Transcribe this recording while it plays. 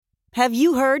Have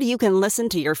you heard you can listen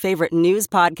to your favorite news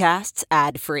podcasts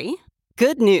ad-free?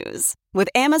 Good news. With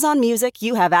Amazon Music,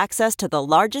 you have access to the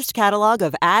largest catalog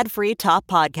of ad-free top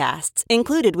podcasts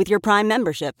included with your Prime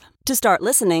membership. To start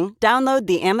listening, download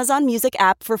the Amazon Music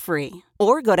app for free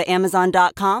or go to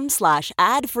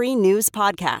amazon.com/ad-free news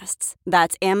podcasts.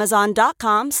 That's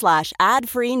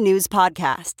amazon.com/ad-free news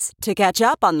podcasts to catch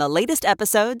up on the latest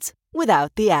episodes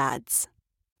without the ads.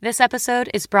 This episode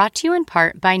is brought to you in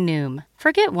part by Noom.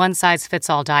 Forget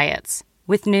one-size-fits-all diets.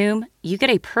 With Noom, you get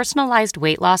a personalized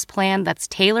weight loss plan that's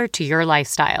tailored to your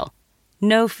lifestyle.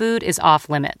 No food is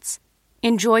off-limits.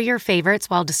 Enjoy your favorites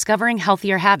while discovering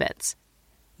healthier habits.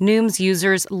 Noom's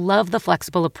users love the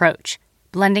flexible approach,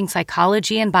 blending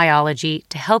psychology and biology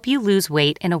to help you lose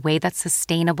weight in a way that's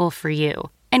sustainable for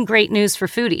you. And great news for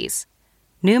foodies.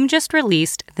 Noom just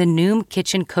released the Noom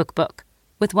Kitchen Cookbook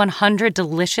with 100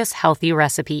 delicious, healthy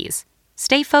recipes.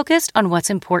 Stay focused on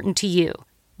what's important to you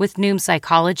with Noom's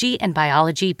psychology and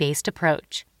biology-based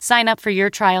approach. Sign up for your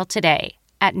trial today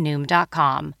at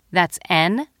Noom.com. That's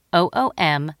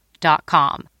Noom.com.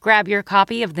 Grab your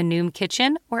copy of the Noom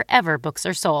Kitchen wherever books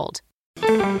are sold.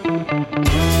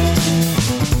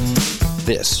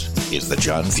 This is the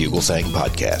John Fugelsang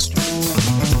Podcast.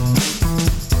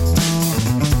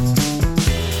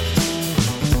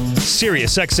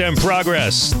 Sirius XM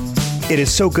Progress. It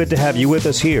is so good to have you with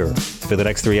us here. For the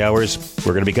next 3 hours,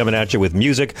 we're going to be coming at you with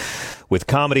music, with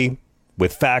comedy,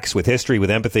 with facts, with history, with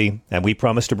empathy, and we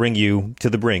promise to bring you to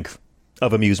the brink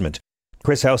of amusement.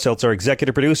 Chris Househelt's our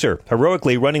executive producer,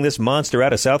 heroically running this monster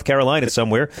out of South Carolina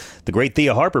somewhere. The great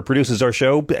Thea Harper produces our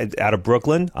show out of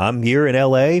Brooklyn. I'm here in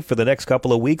L.A. for the next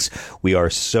couple of weeks. We are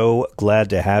so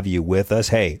glad to have you with us.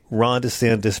 Hey, Ron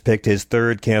DeSantis picked his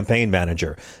third campaign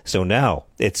manager. So now,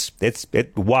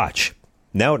 watch.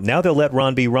 Now they'll let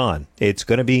Ron be Ron. It's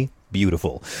going to be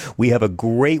beautiful. We have a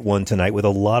great one tonight with a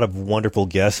lot of wonderful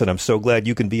guests, and I'm so glad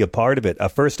you can be a part of it.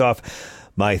 First off,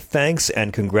 my thanks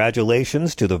and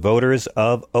congratulations to the voters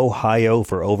of Ohio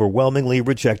for overwhelmingly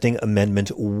rejecting Amendment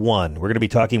 1. We're going to be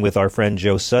talking with our friend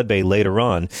Joe Sudbay later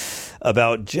on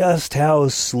about just how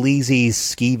sleazy,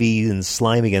 skeevy, and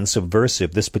slimy and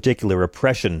subversive this particular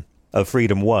oppression of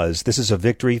freedom was. This is a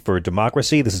victory for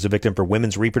democracy. This is a victory for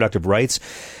women's reproductive rights.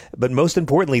 But most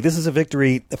importantly, this is a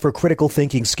victory for critical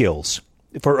thinking skills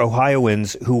for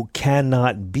Ohioans who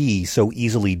cannot be so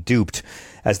easily duped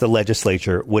as the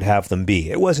legislature would have them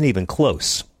be. It wasn't even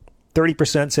close.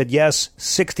 30% said yes,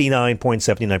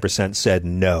 69.79% said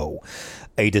no.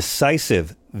 A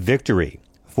decisive victory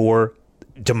for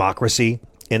democracy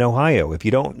in Ohio. If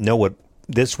you don't know what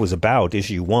this was about,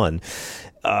 issue 1,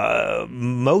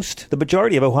 the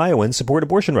majority of Ohioans support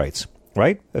abortion rights,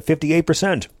 right?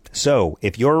 58%. So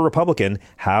if you're a Republican,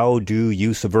 how do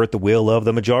you subvert the will of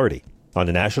the majority? On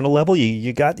the national level,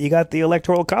 you got the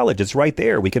Electoral College. It's right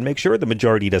there. We can make sure the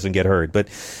majority doesn't get hurt. But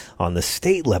on the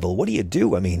state level, what do you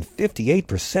do? I mean,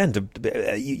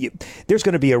 58%. There's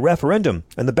going to be a referendum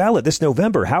on the ballot this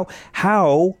November. How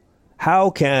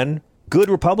can good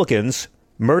Republicans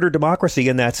murder democracy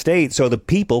in that state so the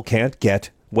people can't get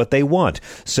what they want?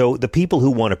 So the people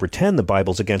who want to pretend the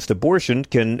Bible's against abortion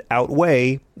can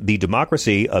outweigh the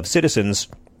democracy of citizens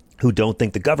who don't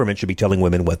think the government should be telling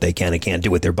women what they can and can't do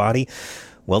with their body.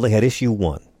 Well, they had issue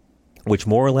 1, which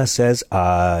more or less says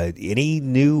any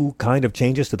new kind of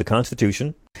changes to the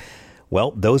Constitution,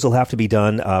 well, those will have to be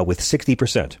done with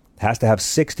 60%. Has to have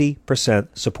 60%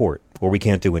 support, or we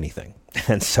can't do anything.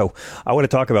 And so I want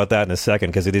to talk about that in a second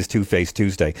because it is Two-Face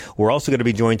Tuesday. We're also going to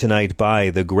be joined tonight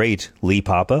by the great Lee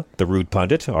Papa, the rude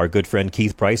pundit. Our good friend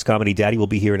Keith Price, Comedy Daddy, will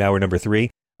be here in hour number 3.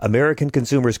 American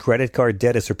consumers' credit card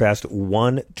debt has surpassed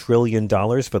 $1 trillion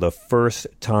for the first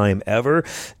time ever.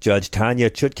 Judge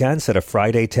Tanya Chutkan set a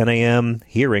Friday 10 a.m.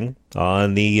 hearing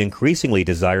on the increasingly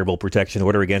desirable protection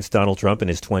order against Donald Trump in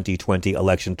his 2020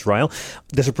 election trial.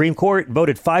 The Supreme Court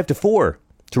voted 5-4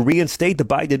 to reinstate the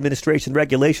Biden administration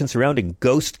regulations surrounding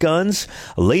ghost guns.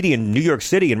 A lady in New York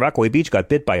City in Rockaway Beach got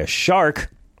bit by a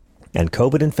shark. And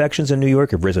COVID infections in New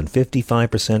York have risen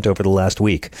 55% over the last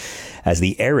week as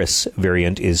the Eris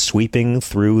variant is sweeping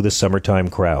through the summertime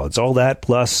crowds. All that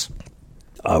plus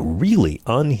a really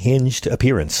unhinged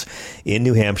appearance in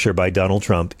New Hampshire by Donald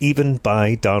Trump, even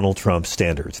by Donald Trump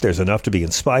standards. There's enough to be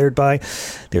inspired by.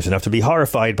 There's enough to be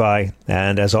horrified by.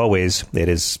 And as always, it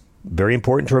is very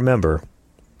important to remember,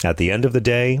 at the end of the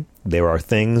day, there are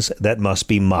things that must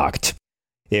be mocked.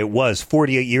 It was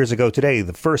 48 years ago today,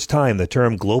 the first time the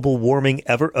term global warming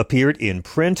ever appeared in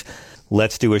print.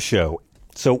 Let's do a show.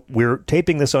 So we're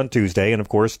taping this on Tuesday, and of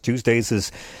course,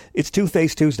 it's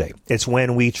Two-Face Tuesday. It's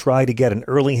when we try to get an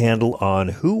early handle on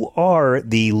who are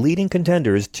the leading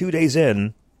contenders 2 days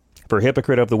in for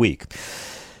Hypocrite of the Week.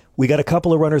 We got a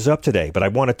couple of runners-up today, but I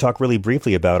want to talk really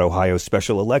briefly about Ohio's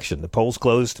special election. The polls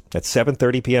closed at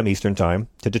 7:30 p.m. Eastern Time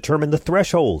to determine the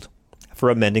threshold for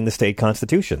amending the state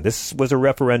constitution. This was a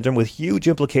referendum with huge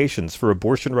implications for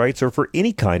abortion rights or for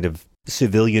any kind of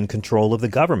civilian control of the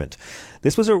government.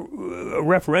 This was a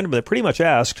referendum that pretty much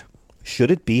asked,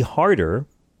 should it be harder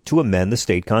to amend the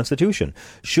state constitution?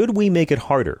 Should we make it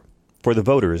harder for the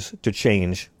voters to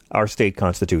change our state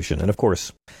constitution? And of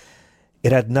course,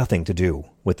 it had nothing to do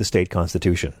with the state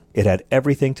constitution. It had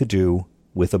everything to do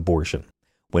with abortion.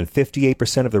 When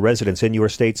 58% of the residents in your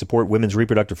state support women's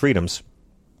reproductive freedoms,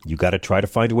 you got to try to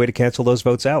find a way to cancel those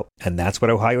votes out. And that's what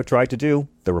Ohio tried to do.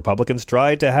 The Republicans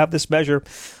tried to have this measure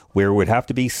where it would have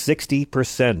to be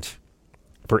 60%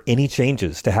 for any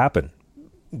changes to happen.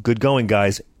 Good going,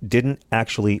 guys. Didn't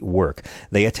actually work.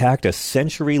 They attacked a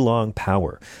century-long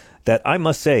power that, I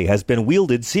must say, has been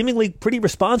wielded seemingly pretty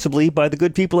responsibly by the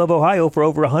good people of Ohio for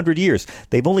over 100 years.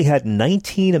 They've only had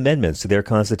 19 amendments to their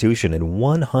constitution in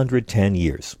 110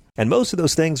 years. And most of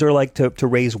those things are like to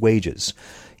raise wages,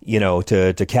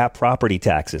 to cap property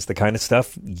taxes, the kind of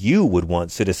stuff you would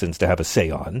want citizens to have a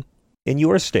say on in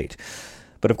your state.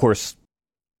 But of course,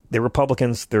 the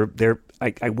Republicans,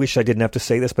 I wish I didn't have to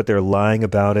say this, but they're lying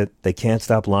about it. They can't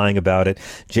stop lying about it.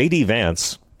 J.D.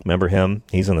 Vance, remember him?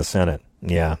 He's in the Senate.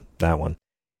 Yeah, that one.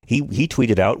 He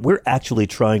tweeted out, we're actually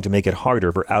trying to make it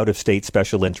harder for out-of-state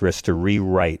special interests to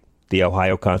rewrite the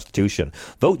Ohio Constitution.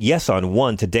 Vote yes on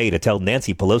one today to tell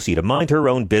Nancy Pelosi to mind her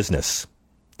own business.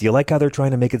 Do you like how they're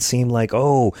trying to make it seem like,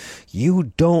 oh,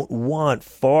 you don't want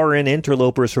foreign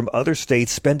interlopers from other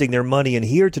states spending their money in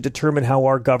here to determine how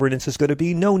our governance is going to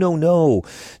be? No,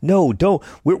 don't.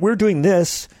 We're doing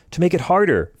this to make it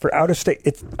harder for out of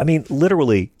state.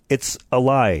 Literally, it's a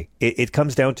lie. It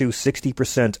comes down to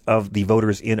 60% of the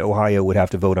voters in Ohio would have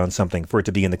to vote on something for it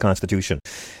to be in the Constitution.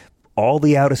 All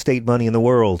the out of state money in the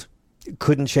world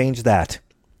couldn't change that.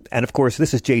 And of course,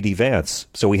 this is J.D. Vance,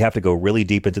 so we have to go really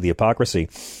deep into the hypocrisy.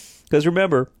 Because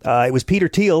remember, it was Peter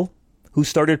Thiel who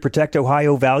started Protect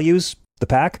Ohio Values, the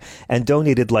PAC, and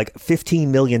donated like $15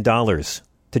 million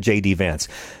to J.D. Vance.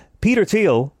 Peter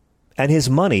Thiel and his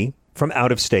money from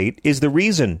out of state is the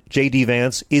reason J.D.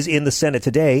 Vance is in the Senate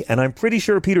today. And I'm pretty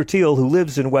sure Peter Thiel, who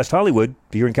lives in West Hollywood,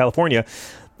 here in California,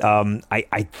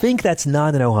 I think that's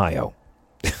not in Ohio.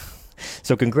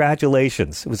 So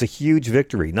congratulations. It was a huge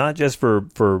victory, not just for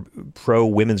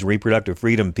pro-women's reproductive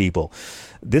freedom people.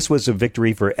 This was a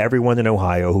victory for everyone in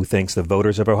Ohio who thinks the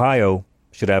voters of Ohio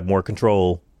should have more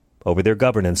control over their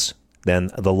governance than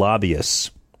the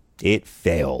lobbyists. It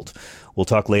failed. We'll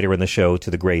talk later in the show to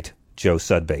the great Joe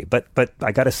Sudbay. But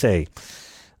I got to say,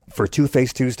 for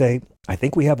Two-Face Tuesday, I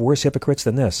think we have worse hypocrites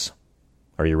than this.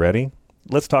 Are you ready?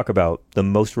 Let's talk about the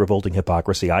most revolting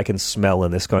hypocrisy I can smell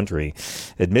in this country.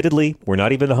 Admittedly, we're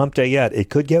not even to hump day yet. It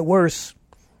could get worse.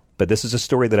 But this is a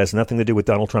story that has nothing to do with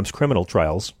Donald Trump's criminal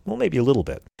trials. Well, maybe a little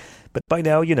bit. But by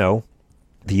now, the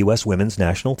U.S. women's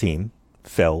national team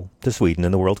fell to Sweden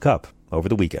in the World Cup over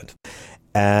the weekend.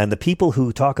 And the people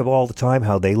who talk of all the time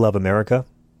how they love America,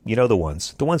 the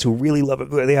ones who really love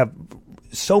it, they have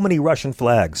so many Russian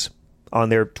flags on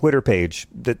their Twitter page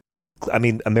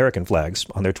American flags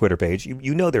on their Twitter page.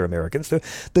 They're Americans. They're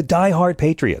the diehard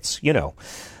patriots,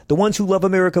 the ones who love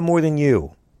America more than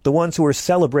you, the ones who are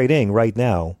celebrating right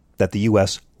now that the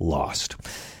U.S. lost.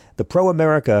 The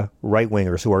pro-America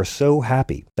right-wingers who are so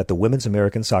happy that the women's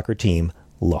American soccer team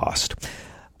lost.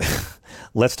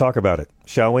 Let's talk about it,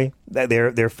 shall we?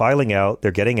 They're filing out.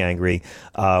 They're getting angry.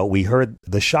 We heard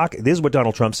the shock. This is what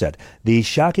Donald Trump said. The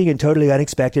shocking and totally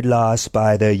unexpected loss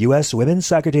by the U.S. women's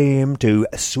soccer team to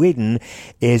Sweden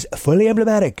is fully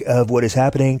emblematic of what is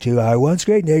happening to our once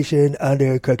great nation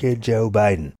under crooked Joe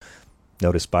Biden.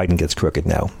 Notice Biden gets crooked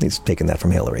now. He's taken that from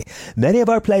Hillary. Many of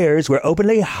our players were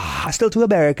openly hostile to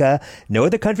America. No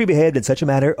other country behaved in such a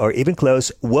manner or even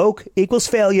close. Woke equals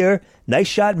failure. Nice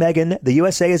shot, Megan. The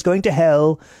USA is going to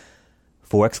hell.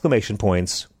 4 exclamation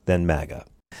points, then MAGA.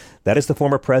 That is the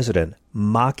former president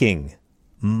mocking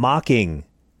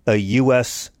a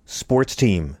U.S. sports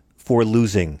team for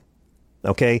losing.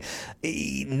 Okay?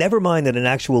 Never mind that an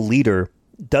actual leader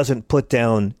doesn't put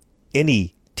down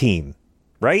any team.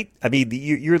 Right?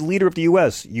 You're the leader of the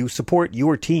U.S. You support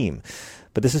your team.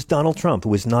 But this is Donald Trump,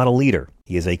 who is not a leader.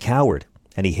 He is a coward,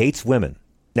 and he hates women.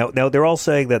 Now, they're all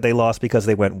saying that they lost because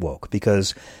they went woke,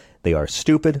 because they are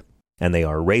stupid, and they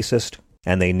are racist,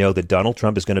 and they know that Donald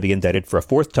Trump is going to be indicted for a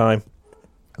 4th time,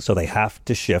 so they have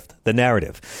to shift the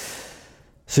narrative.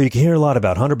 So you can hear a lot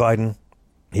about Hunter Biden,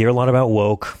 hear a lot about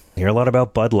woke, hear a lot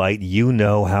about Bud Light. You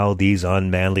know how these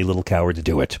unmanly little cowards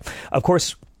do it. Of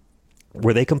course,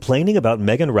 Were they complaining about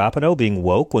Megan Rapinoe being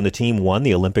woke when the team won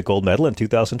the Olympic gold medal in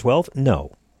 2012?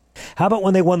 No. How about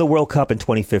when they won the World Cup in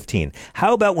 2015?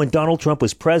 How about when Donald Trump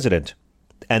was president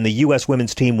and the U.S.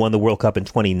 women's team won the World Cup in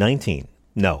 2019?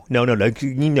 No.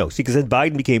 See, because then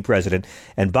Biden became president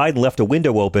and Biden left a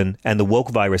window open and the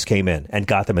woke virus came in and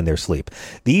got them in their sleep.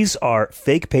 These are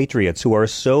fake patriots who are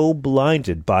so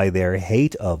blinded by their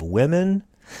hate of women,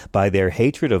 by their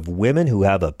hatred of women who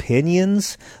have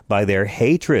opinions, by their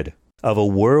hatred of a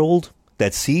world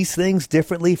that sees things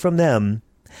differently from them,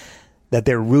 that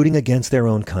they're rooting against their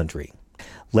own country.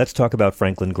 Let's talk about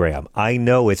Franklin Graham. I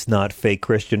know it's not fake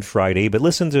Christian Friday, but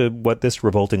listen to what this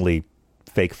revoltingly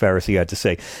fake Pharisee had to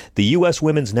say. The U.S.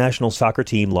 women's national soccer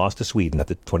team lost to Sweden at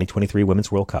the 2023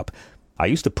 Women's World Cup. I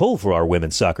used to pull for our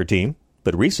women's soccer team,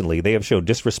 but recently they have shown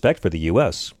disrespect for the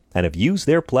U.S. and have used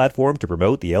their platform to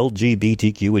promote the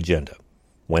LGBTQ agenda.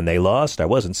 When they lost, I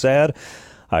wasn't sad.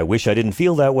 I wish I didn't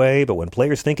feel that way, but when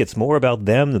players think it's more about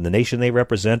them than the nation they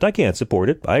represent, I can't support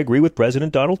it. I agree with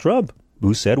President Donald Trump,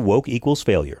 who said woke equals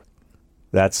failure.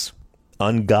 That's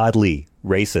ungodly,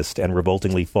 racist, and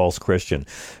revoltingly false Christian,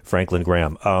 Franklin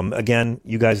Graham. Again,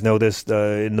 you guys know this.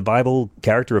 In the Bible,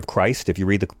 character of Christ, if you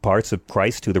read the parts of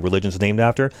Christ who the religion's named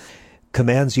after,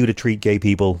 commands you to treat gay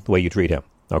people the way you treat him.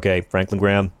 Okay, Franklin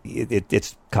Graham,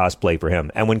 it's cosplay for him.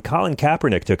 And when Colin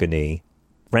Kaepernick took a knee,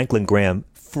 Franklin Graham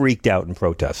freaked out in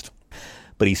protest.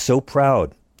 But he's so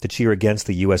proud to cheer against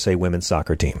the USA women's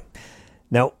soccer team.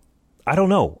 Now, I don't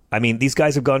know. I mean, these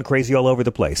guys have gone crazy all over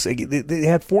the place. They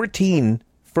had 14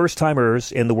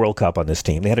 first-timers in the World Cup on this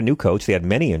team. They had a new coach. They had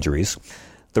many injuries.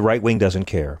 The right wing doesn't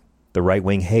care. The right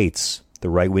wing hates. The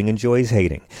right wing enjoys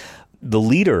hating. The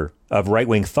leader of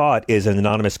right-wing thought is an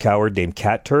anonymous coward named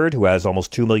Cat Turd, who has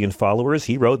almost 2 million followers.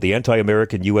 He wrote, "The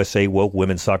anti-American USA woke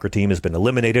women's soccer team has been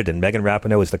eliminated, and Megan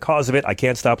Rapinoe is the cause of it. I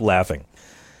can't stop laughing."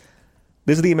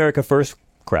 This is the America First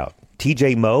crowd.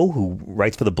 TJ Moe, who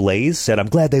writes for The Blaze, said, "I'm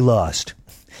glad they lost."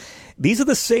 These are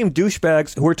the same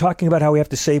douchebags who are talking about how we have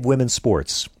to save women's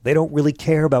sports. They don't really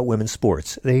care about women's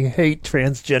sports. They hate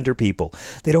transgender people.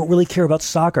 They don't really care about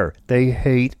soccer. They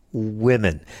hate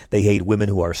women. They hate women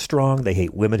who are strong. They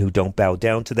hate women who don't bow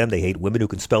down to them. They hate women who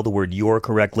can spell the word "your"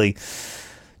 correctly.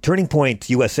 Turning Point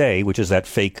USA, which is that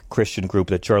fake Christian group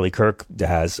that Charlie Kirk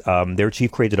has, their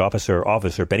chief creative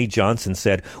officer, Benny Johnson,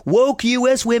 said, "Woke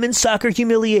U.S. women's soccer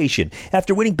humiliation.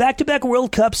 After winning back-to-back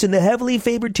World Cups and the heavily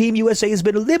favored Team USA has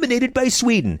been eliminated by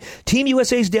Sweden. Team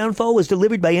USA's downfall was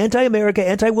delivered by anti-America,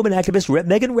 anti-woman activist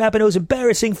Megan Rapinoe's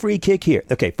embarrassing free kick here."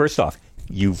 Okay, first off,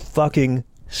 you fucking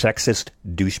sexist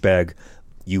douchebag.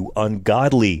 You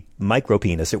ungodly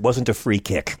micropenis. It wasn't a free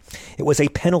kick. It was a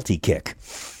penalty kick.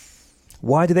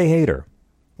 Why do they hate her?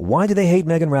 Why do they hate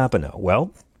Megan Rapinoe?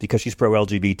 Well, because she's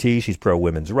pro-LGBT, she's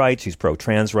pro-women's rights, she's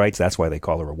pro-trans rights. That's why they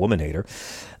call her a woman hater.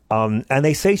 And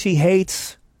they say she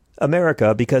hates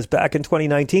America because back in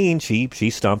 2019, she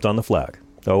stomped on the flag.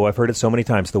 Oh, I've heard it so many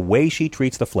times. The way she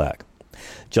treats the flag.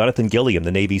 Jonathan Gilliam,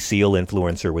 the Navy SEAL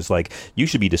influencer, was like, "You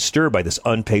should be disturbed by this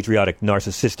unpatriotic,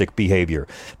 narcissistic behavior.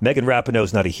 Megan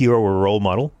Rapinoe's not a hero or a role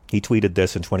model." He tweeted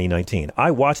this in 2019. "I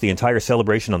watched the entire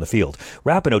celebration on the field.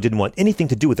 Rapinoe didn't want anything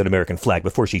to do with an American flag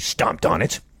before she stomped on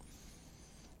it."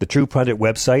 The True Pundit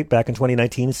website back in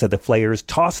 2019 said the players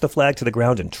tossed the flag to the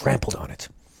ground and trampled on it.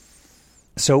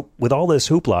 So with all this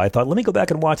hoopla, I thought, let me go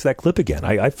back and watch that clip again.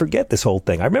 I forget this whole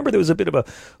thing. I remember there was a bit of a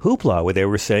hoopla where they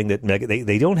were saying that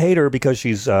they don't hate her because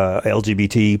she's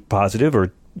LGBT positive,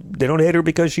 or they don't hate her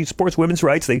because she supports women's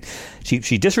rights. She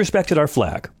disrespected our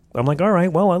flag. I'm like, all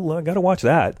right, well, I got to watch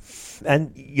that.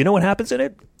 And you know what happens in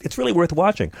it? It's really worth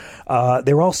watching.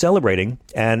 They're all celebrating,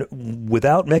 and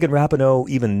without Megan Rapinoe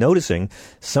even noticing,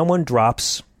 someone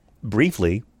drops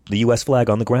briefly the U.S. flag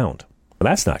on the ground. Well,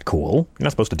 that's not cool. You're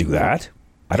not supposed to do that.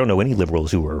 I don't know any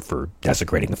liberals who are for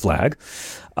desecrating the flag.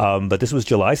 But this was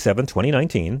July 7th,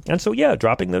 2019. And so, yeah,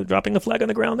 dropping the flag on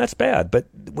the ground, that's bad. But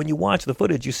when you watch the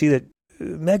footage, you see that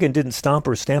Megan didn't stomp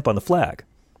or stamp on the flag.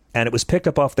 And it was picked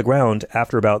up off the ground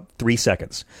after about 3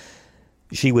 seconds.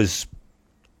 She was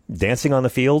dancing on the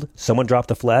field. Someone dropped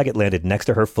the flag. It landed next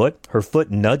to her foot. Her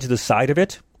foot nudged the side of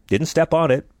it. Didn't step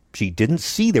on it. She didn't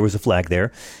see there was a flag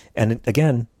there. And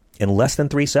again, in less than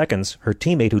 3 seconds, her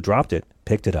teammate who dropped it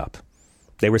picked it up.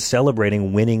 They were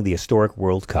celebrating winning the historic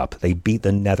World Cup. They beat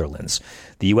the Netherlands.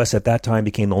 The U.S. at that time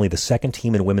became only the second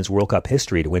team in Women's World Cup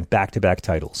history to win back-to-back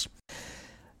titles.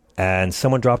 And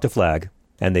someone dropped a flag,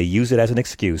 and they use it as an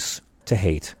excuse to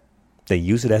hate. They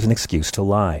use it as an excuse to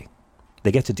lie.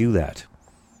 They get to do that.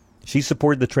 She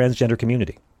supported the transgender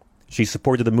community. She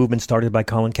supported the movement started by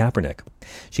Colin Kaepernick.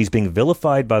 She's being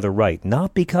vilified by the right,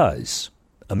 not because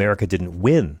America didn't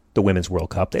win the Women's World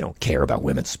Cup. They don't care about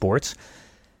women's sports.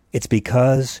 It's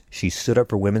because she stood up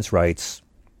for women's rights.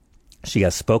 She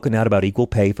has spoken out about equal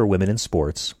pay for women in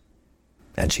sports.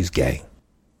 And she's gay.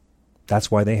 That's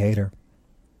why they hate her.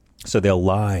 So they'll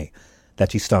lie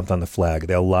that she stomped on the flag.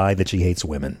 They'll lie that she hates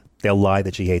women. They'll lie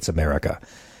that she hates America.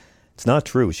 It's not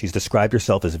true. She's described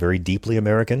herself as very deeply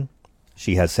American.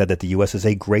 She has said that the U.S. is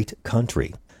a great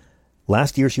country.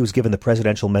 Last year, she was given the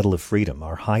Presidential Medal of Freedom,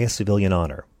 our highest civilian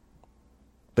honor.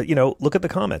 But, look at the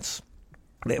comments.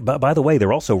 By the way,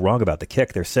 they're also wrong about the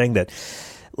kick. They're saying that,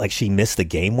 she missed the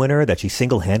game winner, that she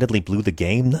single-handedly blew the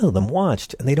game. None of them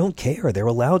watched, and they don't care. They're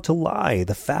allowed to lie.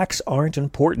 The facts aren't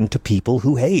important to people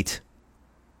who hate.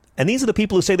 And these are the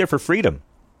people who say they're for freedom.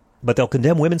 But they'll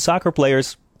condemn women's soccer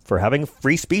players for having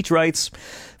free speech rights,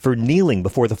 for kneeling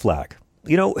before the flag.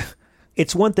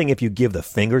 It's one thing if you give the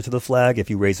finger to the flag, if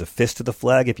you raise a fist to the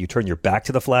flag, if you turn your back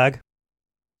to the flag.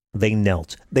 They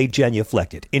knelt. They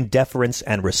genuflected in deference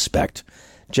and respect,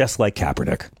 just like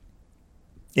Kaepernick.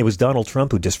 It was Donald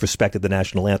Trump who disrespected the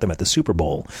national anthem at the Super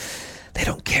Bowl. They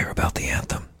don't care about the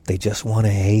anthem. They just want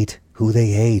to hate who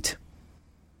they hate.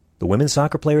 The women's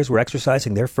soccer players were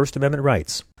exercising their First Amendment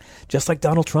rights, just like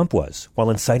Donald Trump was, while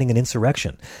inciting an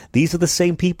insurrection. These are the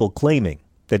same people claiming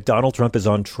that Donald Trump is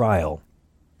on trial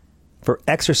for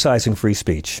exercising free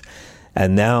speech.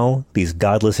 And now these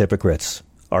godless hypocrites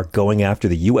are going after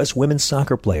the U.S. women's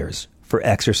soccer players for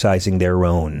exercising their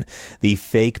own. The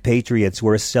fake patriots who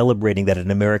are celebrating that an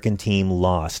American team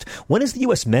lost. When has the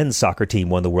U.S. men's soccer team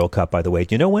won the World Cup, by the way?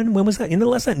 Do you know when? When was that?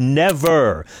 Last night?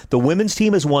 Never. The women's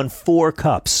team has won 4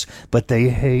 cups, but they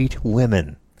hate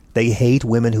women. They hate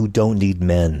women who don't need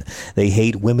men. They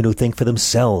hate women who think for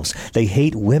themselves. They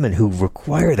hate women who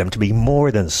require them to be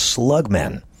more than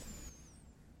slugmen.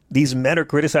 These men are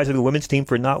criticizing the women's team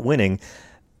for not winning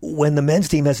when the men's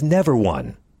team has never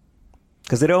won.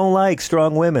 Because they don't like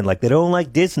strong women, they don't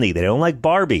like Disney, they don't like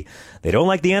Barbie, they don't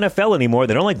like the NFL anymore,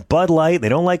 they don't like Bud Light, they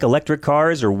don't like electric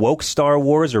cars or woke Star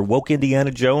Wars or woke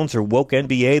Indiana Jones or woke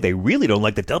NBA, they really don't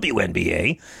like the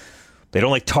WNBA, they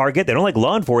don't like Target, they don't like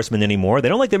law enforcement anymore, they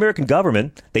don't like the American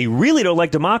government, they really don't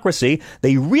like democracy,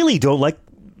 they really don't like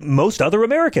most other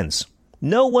Americans.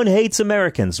 No one hates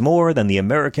Americans more than the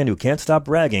American who can't stop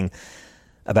bragging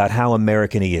about how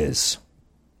American he is.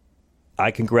 I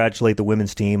congratulate the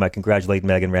women's team. I congratulate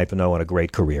Megan Rapinoe on a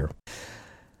great career.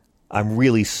 I'm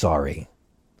really sorry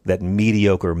that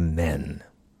mediocre men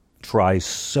try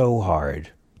so hard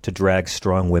to drag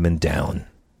strong women down.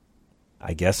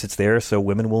 I guess it's there so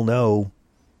women will know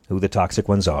who the toxic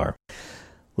ones are.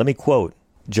 Let me quote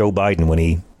Joe Biden when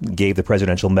he gave the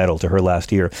presidential medal to her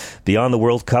last year. Beyond the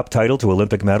World Cup title to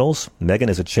Olympic medals, Megan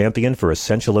is a champion for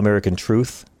essential American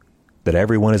truth that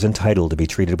everyone is entitled to be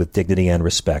treated with dignity and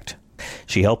respect.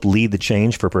 She helped lead the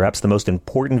change for perhaps the most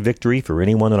important victory for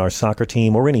anyone on our soccer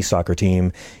team or any soccer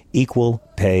team, equal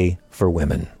pay for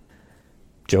women.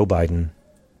 Joe Biden,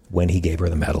 when he gave her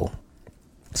the medal.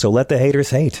 So let the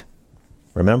haters hate.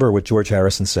 Remember what George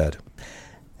Harrison said.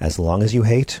 As long as you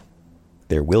hate,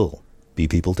 there will be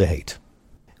people to hate.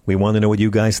 We want to know what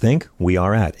you guys think. We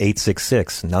are at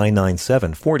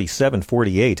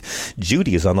 866-997-4748.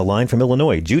 Judy is on the line from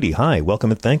Illinois. Judy, hi. Welcome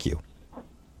and thank you.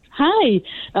 Hi.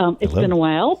 It's been a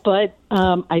while, but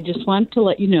I just want to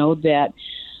let you know that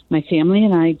my family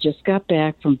and I just got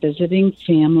back from visiting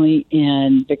family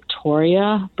in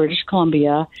Victoria, British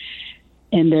Columbia,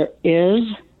 and there is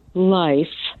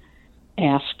life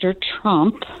after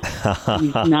Trump.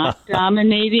 He's not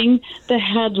dominating the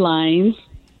headlines,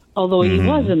 although he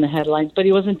was in the headlines, but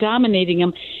he wasn't dominating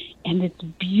them, and it's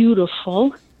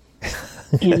beautiful,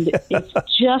 and it's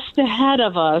just ahead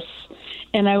of us.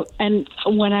 And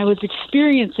when I was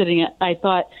experiencing it, I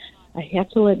thought I have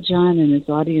to let John and his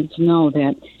audience know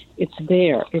that it's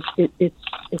there. It's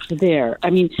there. I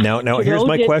mean, now here's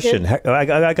my question.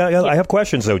 I have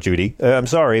questions though, Judy. I'm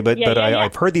sorry, but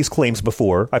I've heard these claims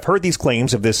before. I've heard these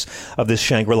claims of this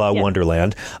Shangri-La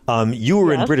wonderland. You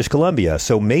were in British Columbia,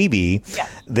 so maybe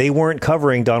they weren't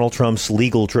covering Donald Trump's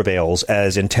legal travails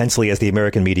as intensely as the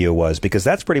American media was, because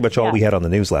that's pretty much all we had on the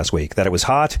news last week. That it was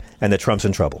hot and that Trump's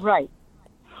in trouble. Right.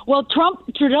 Well,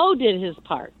 Trudeau did his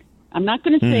part. I'm not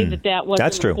going to say that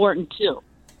wasn't important too.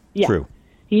 Yeah, true.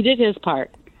 He did his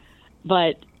part,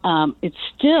 but it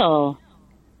still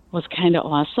was kind of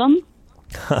awesome.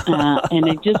 And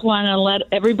I just want to let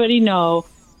everybody know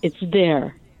it's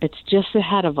there. It's just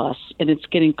ahead of us, and it's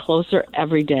getting closer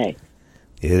every day.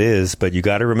 It is, but you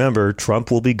got to remember, Trump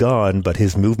will be gone, but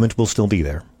his movement will still be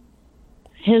there.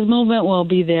 his movement will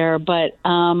be there, but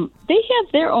they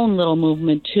have their own little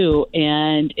movement too,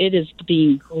 and it is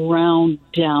being ground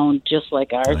down just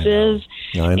like ours is.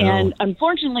 I know. And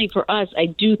unfortunately for us, I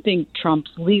do think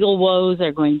Trump's legal woes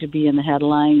are going to be in the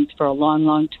headlines for a long,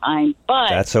 long time. But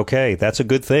that's okay. That's a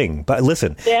good thing. But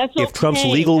listen, if Trump's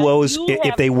legal woes,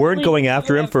 if they weren't going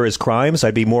after him for his crimes,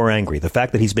 I'd be more angry. The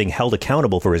fact that he's being held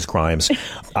accountable for his crimes,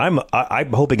 I'm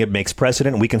hoping it makes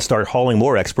precedent and we can start hauling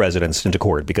more ex-presidents into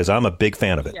court because I'm a big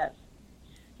fan of it. Yes.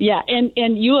 Yeah, and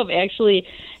you have actually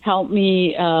helped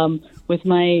me with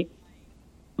my,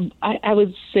 I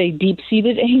would say,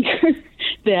 deep-seated anger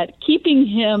that keeping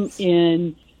him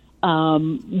in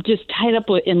just tied up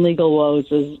in legal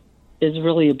woes is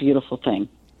really a beautiful thing.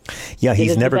 Yeah,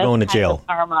 he's never going to jail.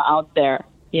 Karma out there.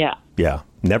 Yeah. Yeah.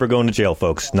 Never going to jail,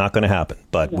 folks. Not going to happen.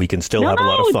 But we can still have a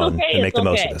lot of fun and make the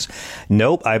most of this.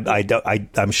 Nope.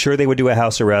 I'm sure they would do a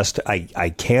house arrest.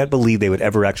 I can't believe they would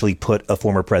ever actually put a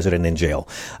former president in jail.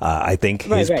 I think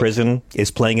his prison is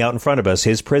playing out in front of us.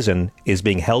 His prison is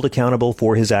being held accountable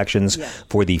for his actions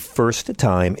for the first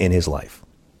time in his life.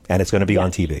 And it's going to be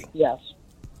on TV. Yes.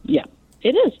 Yeah.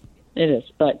 It is. It is.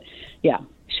 But, yeah.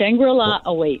 Shangri-La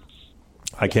awaits.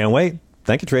 I can't wait.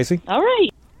 Thank you, Tracy. All right.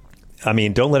 I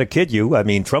mean, don't let it kid you. I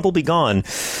mean, Trump will be gone.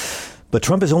 But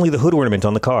Trump is only the hood ornament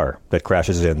on the car that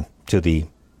crashes in to the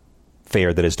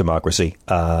fair that is democracy.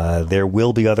 There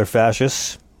will be other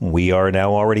fascists. We are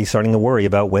now already starting to worry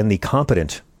about when the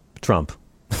competent Trump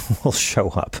will show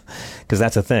up. Because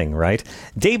that's a thing, right?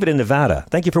 David in Nevada,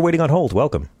 thank you for waiting on hold.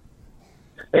 Welcome.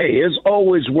 Hey, it's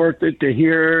always worth it to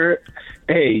hear,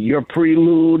 your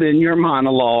prelude and your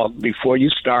monologue before you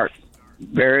start.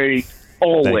 Very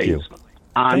always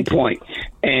on point.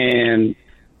 And,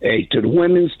 to the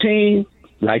women's team,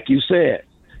 like you said,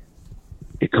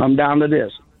 it come down to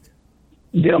this.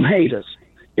 Them haters.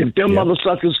 If them mother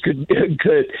suckers could,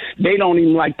 they don't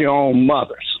even like their own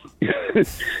mothers.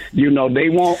 They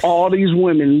want all these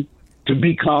women to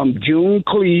become June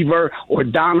Cleaver or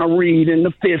Donna Reed in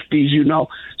the 50s,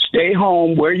 stay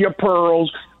home, wear your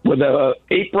pearls with a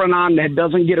apron on that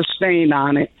doesn't get a stain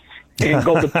on it, and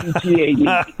go to PTA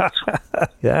meetings.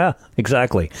 Yeah,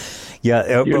 exactly.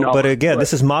 Yeah, but again,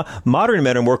 this is modern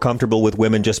men are more comfortable with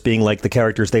women just being like the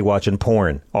characters they watch in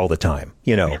porn all the time.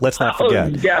 Let's not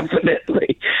forget.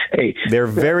 Definitely. Hey, they're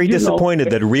very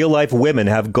disappointed that real life women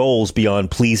have goals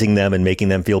beyond pleasing them and making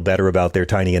them feel better about their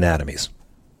tiny anatomies.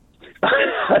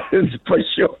 For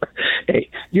sure. Hey,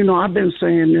 I've been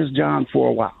saying this, John, for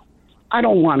a while. I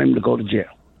don't want him to go to jail.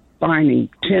 Fine him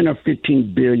 $10 or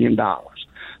 $15 billion.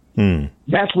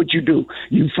 That's what you do.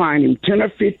 You fine him $10 or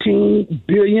 $15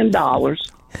 billion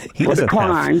for the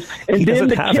crimes, and then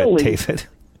the killing. David.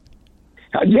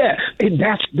 Yeah, and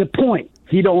that's the point.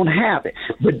 He don't have it.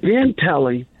 But then tell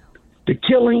him the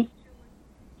killing.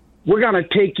 We're going to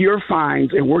take your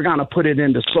fines and we're going to put it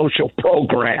into social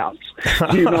programs,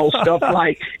 stuff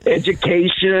like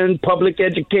education, public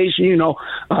education,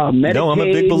 Medicaid. No, I'm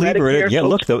a big believer in it. Yeah,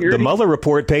 look, the Mueller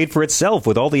report paid for itself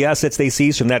with all the assets they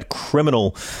seized from that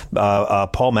criminal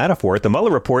Paul Manafort. The Mueller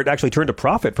report actually turned a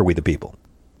profit for we the people.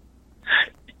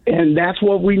 And that's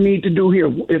what we need to do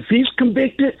here. If he's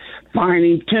convicted, fine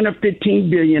him $10 or $15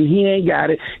 billion. He ain't got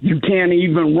it. You can't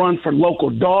even run for local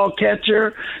dog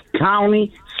catcher,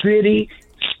 county, city,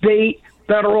 state,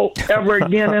 federal ever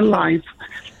again in life.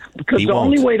 Because the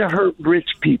only way to hurt rich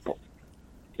people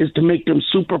is to make them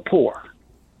super poor.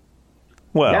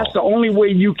 Well, that's the only way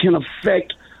you can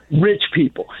affect rich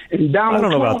people. And Donald I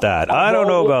don't know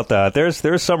Trump, about that.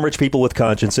 There's some rich people with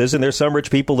consciences, and there's some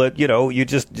rich people that you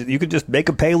could just make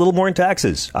them pay a little more in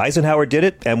taxes. Eisenhower did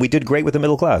it, and we did great with the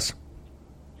middle class.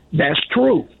 That's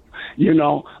true,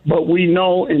 But we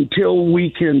know until we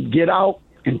can get out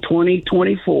in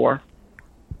 2024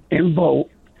 and vote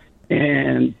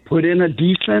and put in a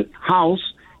decent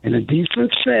House and a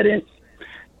decent Senate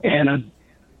and a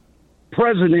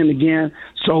president again,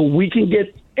 so we can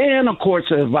get. And, of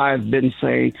course, as I've been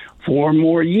saying, 4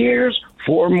 more years,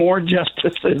 4 more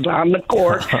justices on the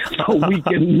court, so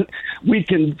we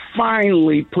can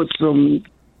finally put some,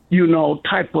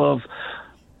 type of,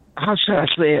 how should I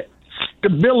say it,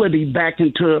 stability back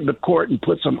into the court and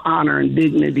put some honor and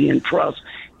dignity and trust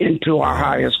into our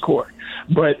highest court.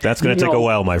 But that's going to take a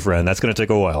while, my friend. That's going to take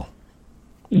a while.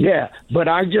 Yeah, but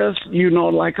I just,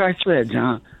 like I said,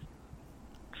 John,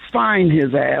 find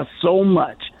his ass so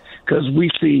much. Because we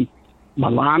see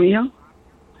Melania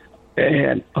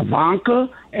and Ivanka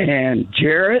and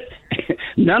Jared.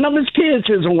 None of his kids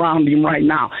is around him right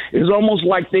now. It's almost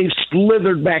like they've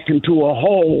slithered back into a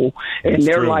hole, and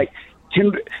they're like,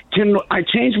 can I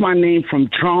change my name from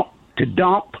Trump to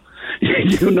Dump?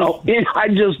 And I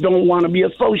just don't want to be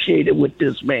associated with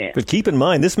this man. But keep in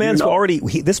mind, this man's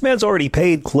already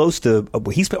paid close to.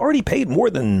 He's already paid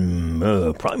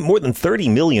probably more than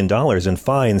 $30 million in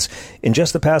fines in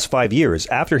just the past 5 years.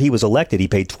 After he was elected, he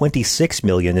paid $26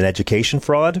 million in education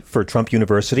fraud for Trump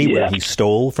University, where he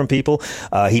stole from people.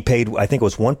 He paid, I think it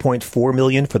was $1.4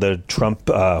 million for the Trump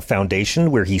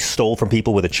Foundation, where he stole from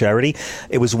people with a charity.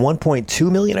 It was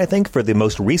 $1.2 million, I think, for the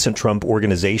most recent Trump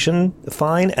organization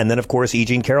fine, and then of course, E.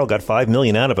 Jean Carroll got $5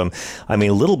 million out of him. I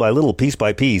mean, little by little, piece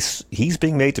by piece, he's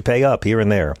being made to pay up here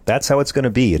and there. That's how it's going to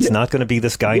be. It's not going to be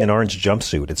this guy in an orange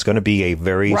jumpsuit. It's going to be a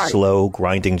very slow,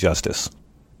 grinding justice.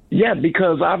 Yeah,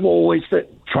 because I've always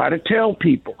try to tell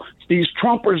people, these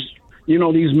Trumpers,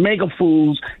 these mega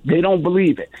fools, they don't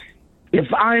believe it.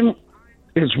 If I'm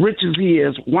as rich as he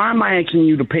is, why am I asking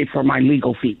you to pay for my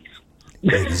legal fees?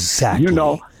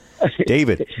 Exactly.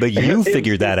 David, but you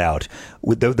figured that out.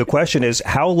 The question is,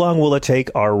 how long will it take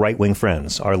our right-wing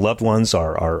friends, our loved ones,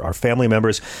 our family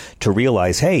members to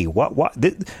realize, hey,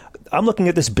 I'm looking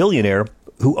at this billionaire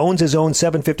who owns his own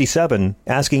 757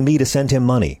 asking me to send him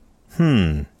money.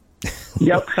 Yep.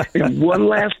 And one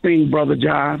last thing, Brother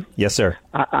John. Yes, sir.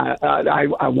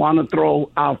 I want to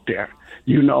throw out there,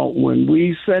 when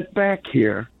we sit back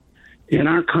here in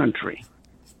our country,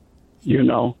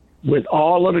 with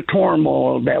all of the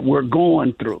turmoil that we're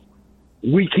going through,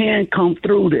 we can come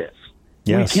through this.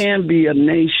 Yes. We can be a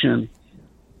nation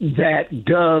that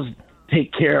does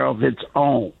take care of its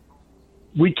own.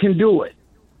 We can do it.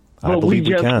 But we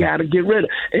just got to get rid of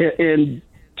it. And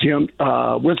Jim,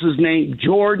 what's his name,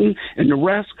 Jordan and the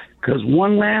rest, because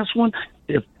one last one,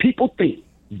 if people think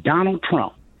Donald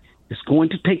Trump is going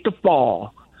to take the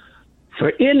fall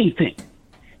for anything,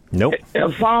 nope.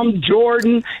 If I'm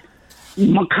Jordan,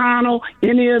 McConnell,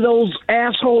 any of those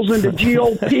assholes in the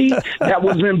GOP that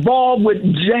was involved with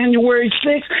January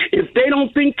 6th, if they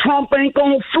don't think Trump ain't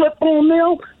going to flip on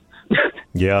them,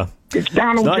 it's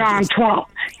Donald John Trump.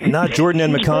 Not Jordan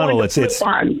and McConnell.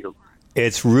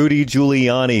 It's Rudy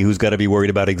Giuliani who's got to be worried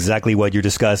about exactly what you're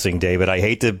discussing, David. I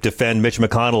hate to defend Mitch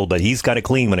McConnell, but he's got it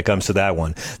clean when it comes to that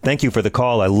one. Thank you for the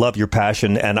call. I love your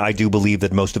passion, and I do believe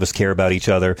that most of us care about each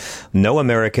other. No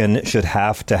American should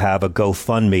have to have a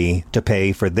GoFundMe to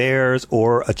pay for theirs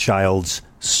or a child's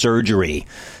surgery.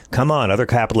 Come on, other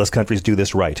capitalist countries do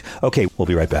this right. Okay, we'll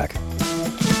be right back.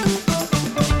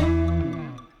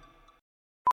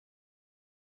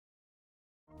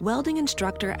 Welding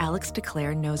instructor Alex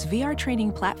DeClaire knows VR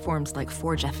training platforms like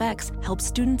Forge FX help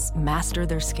students master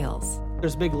their skills.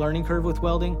 There's a big learning curve with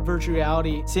welding. Virtual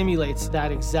reality simulates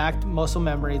that exact muscle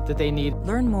memory that they need.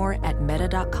 Learn more at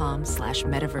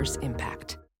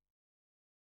meta.com/metaverseimpact.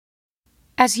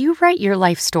 As you write your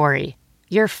life story,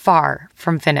 you're far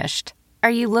from finished.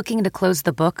 Are you looking to close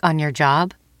the book on your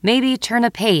job? Maybe turn a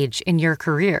page in your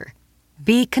career?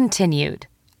 Be continued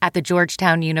at the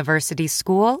Georgetown University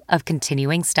School of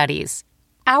Continuing Studies.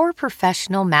 Our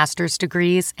professional master's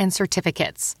degrees and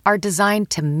certificates are designed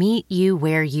to meet you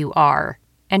where you are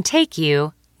and take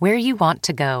you where you want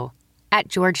to go. At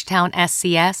Georgetown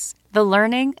SCS, the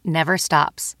learning never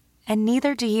stops, and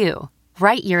neither do you.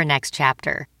 Write your next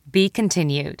chapter. Be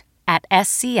continued at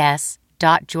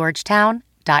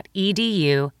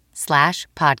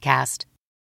scs.georgetown.edu/podcast.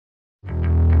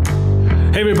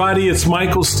 Hey everybody, it's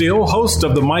Michael Steele, host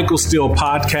of the Michael Steele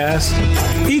Podcast.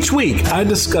 Each week, I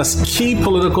discuss key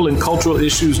political and cultural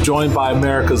issues joined by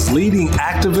America's leading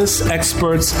activists,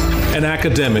 experts, and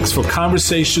academics for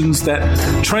conversations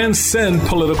that transcend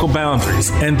political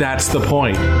boundaries. And that's the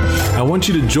point. I want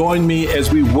you to join me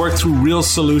as we work through real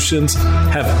solutions,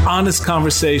 have honest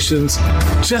conversations,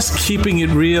 just keeping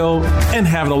it real and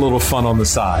having a little fun on the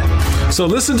side. So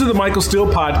listen to the Michael Steele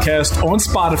Podcast on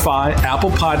Spotify,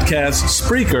 Apple Podcasts,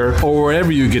 Spreaker, or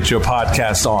wherever you get your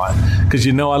podcasts on, because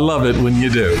you know I love it when you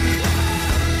do.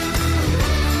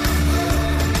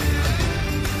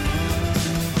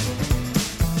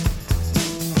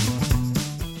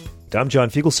 I'm John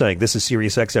Fugelsang. This is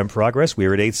Sirius XM Progress.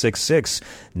 We're at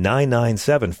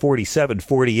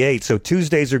 866-997-4748. So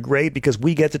Tuesdays are great because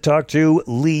we get to talk to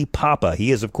Lee Papa.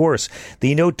 He is, of course,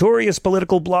 the notorious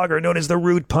political blogger known as the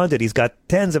Rude Pundit. He's got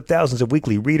tens of thousands of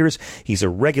weekly readers. He's a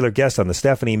regular guest on the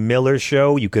Stephanie Miller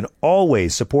Show. You can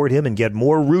always support him and get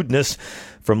more rudeness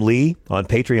from Lee on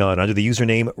Patreon under the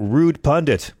username Rude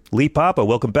Pundit. Lee Papa,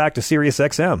 welcome back to Sirius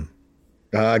XM.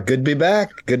 Good to be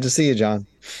back. Good to see you, John.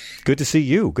 Good to see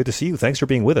you. Good to see you. Thanks for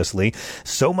being with us, Lee.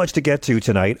 So much to get to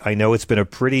tonight. I know it's been a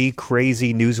pretty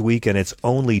crazy news week, and it's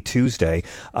only Tuesday.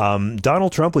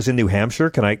 Donald Trump was in New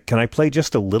Hampshire. Can I play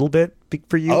just a little bit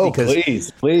for you? Oh, because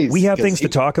please. We have things to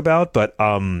talk about, but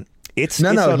It's he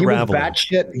was unraveling.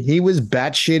 batshit. He was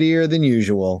batshittier than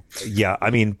usual. Yeah, I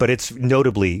mean, but it's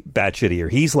notably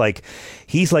batshittier. He's like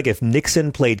if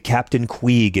Nixon played Captain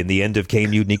Queeg in the end of K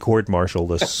Mutiny Court Martial.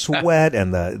 The sweat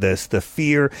and the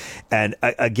fear, and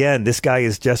again, this guy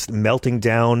is just melting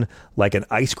down like an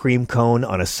ice cream cone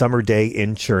on a summer day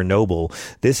in Chernobyl.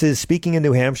 This is speaking in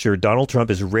New Hampshire. Donald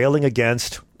Trump is railing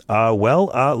against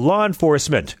law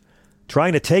enforcement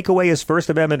trying to take away his First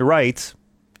Amendment rights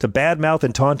to badmouth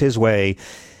and taunt his way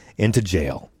into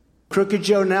jail. Crooked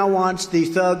Joe now wants the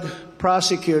thug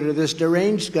prosecutor, this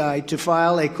deranged guy, to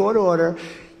file a court order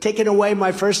taking away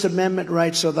my First Amendment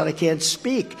rights so that I can't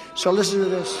speak. So listen to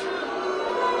this.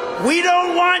 We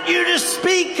don't want you to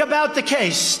speak about the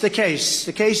case. The case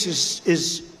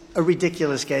is a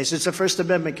ridiculous case. It's a First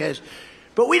Amendment case.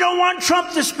 But we don't want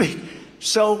Trump to speak.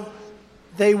 So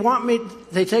they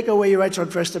take away your rights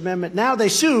on First Amendment. Now they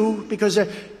sue because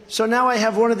so now I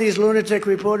have one of these lunatic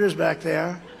reporters back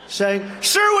there saying,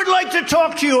 sir, would like to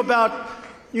talk to you about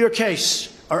your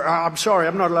case. Or I'm sorry,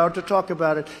 I'm not allowed to talk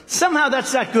about it. Somehow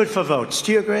that's not good for votes.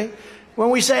 Do you agree? When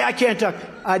we say I can't talk,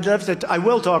 I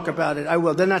will talk about it. I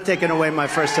will. They're not taking away my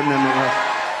First Amendment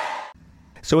right.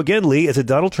 So again, Lee, it's a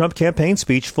Donald Trump campaign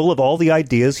speech full of all the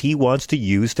ideas he wants to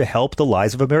use to help the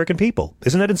lives of American people.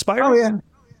 Isn't that inspiring? Oh,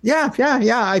 yeah.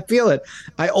 Yeah. I feel it.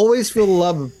 I always feel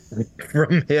love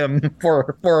from him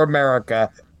for America.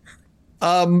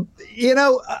 Can I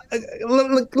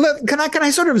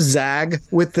sort of zag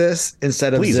with this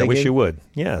instead of Please, zigging? I wish you would.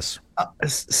 Yes.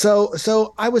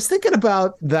 So I was thinking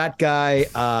about that guy,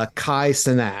 Kai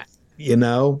Cenat, and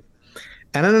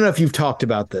I don't know if you've talked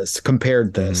about this,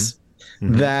 compared this,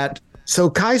 So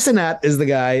Kai Cenat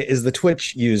is the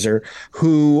Twitch user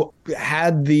who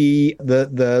had the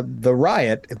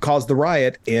riot, caused the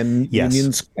riot in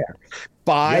Union Square.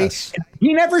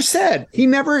 He never said,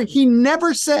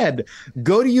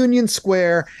 go to Union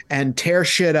Square and tear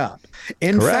shit up.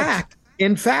 In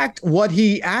fact, what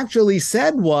he actually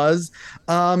said was,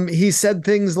 he said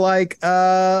things like,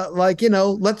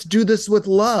 let's do this with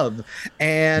love.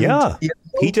 And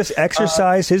he just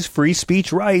exercised his free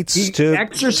speech rights to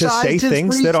say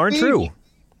things that aren't true.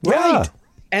 Right.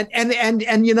 Yeah.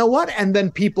 And you know what? And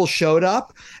then people showed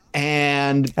up.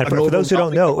 And for those who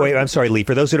don't know, I'm sorry, Lee.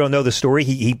 For those who don't know the story,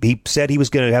 he said he was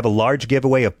going to have a large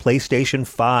giveaway of PlayStation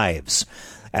 5s.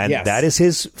 And that is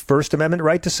his First Amendment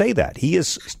right to say that. He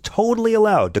is totally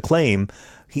allowed to claim,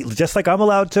 just like I'm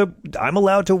allowed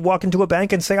to walk into a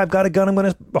bank and say, I've got a gun, I'm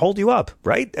going to hold you up,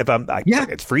 right?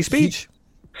 It's free speech.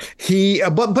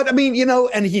 But I mean,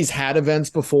 and he's had events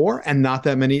before and not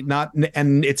that many,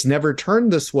 and it's never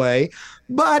turned this way.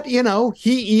 But, he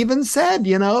even said,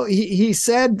 he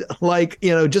said,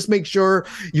 just make sure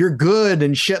you're good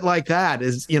and shit like that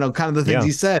is, kind of the things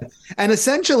he said. And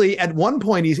essentially at one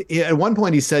point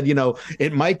he said,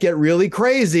 it might get really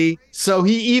crazy. So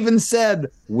he even said,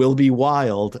 we'll be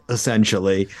wild,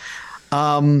 essentially.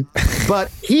 But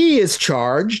he is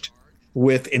charged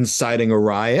with inciting a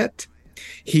riot.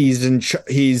 He's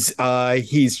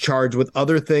charged with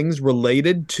other things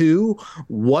related to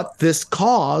what this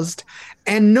caused.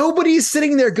 And nobody's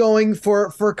sitting there going for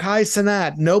Kai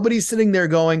Cenat. Nobody's sitting there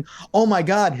going, oh, my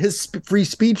God, his free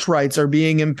speech rights are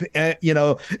being,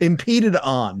 impeded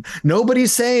on.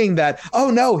 Nobody's saying that,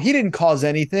 oh, no, he didn't cause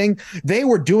anything. They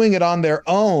were doing it on their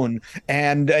own.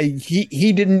 And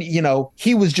he didn't,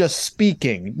 he was just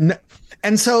speaking.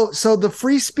 And so the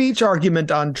free speech argument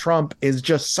on Trump is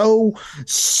just so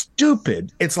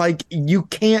stupid. It's like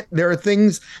there are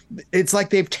things, it's like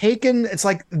they're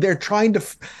trying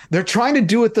to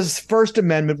do with this First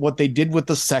Amendment what they did with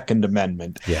the Second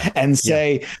Amendment and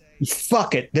say,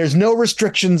 fuck it. There's no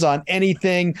restrictions on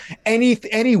anything.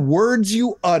 Any words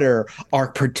you utter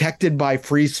are protected by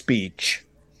free speech.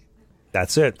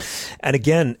 That's it. And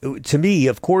again, to me,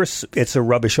 of course, it's a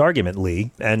rubbish argument,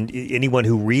 Lee. And anyone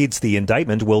who reads the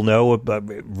indictment will know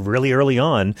really early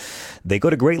on, they go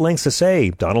to great lengths to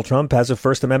say Donald Trump has a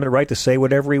First Amendment right to say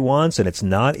whatever he wants, and it's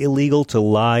not illegal to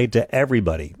lie to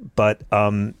everybody. But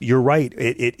you're right.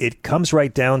 It comes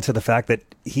right down to the fact that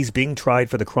he's being tried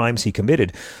for the crimes he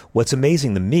committed. What's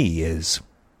amazing to me is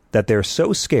that they're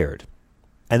so scared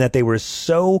and that they were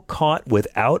so caught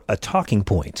without a talking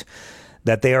point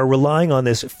that they are relying on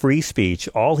this free speech.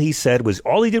 All he did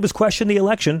was question the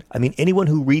election. I mean, anyone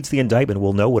who reads the indictment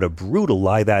will know what a brutal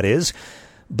lie that is.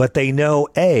 But they know,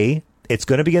 A, it's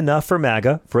going to be enough for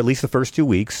MAGA for at least the first 2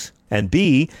 weeks. And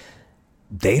B,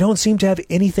 they don't seem to have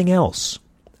anything else.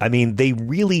 I mean, they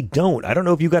really don't. I don't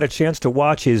know if you got a chance to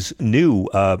watch his new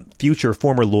future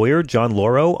former lawyer, John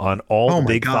Lauro, on all the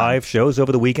Big Five shows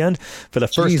over the weekend. For the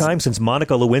first time since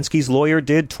Monica Lewinsky's lawyer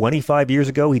did 25 years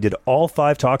ago, he did all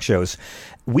 5 talk shows.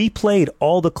 We played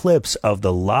all the clips of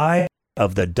the lie,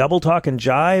 of the double talk and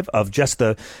jive, of just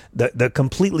the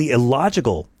completely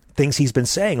illogical things he's been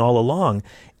saying all along.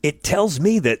 It tells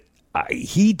me that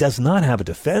he does not have a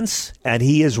defense, and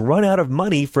he has run out of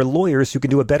money for lawyers who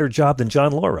can do a better job than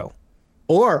John Lauro.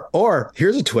 Or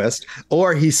here's a twist.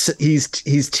 Or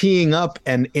he's teeing up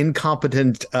an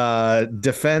incompetent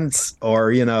defense,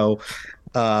 or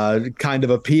kind of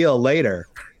appeal later.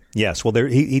 Yes, well,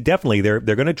 he definitely they're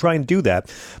going to try and do that,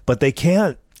 but they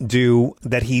can't do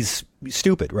that. He's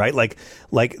stupid, right? Like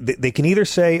they can either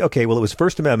say, okay, well, it was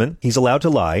First Amendment, he's allowed to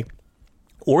lie.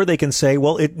 Or they can say,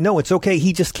 well, it's okay.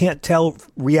 He just can't tell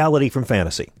reality from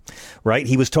fantasy, right?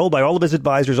 He was told by all of his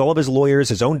advisors, all of his lawyers,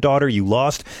 his own daughter, you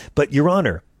lost. But, Your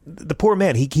Honor, the poor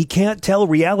man, he can't tell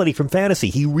reality from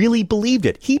fantasy. He really believed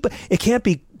it. It can't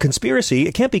be conspiracy.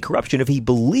 It can't be corruption if he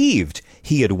believed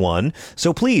he had won.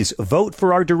 So please vote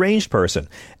for our deranged person.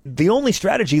 The only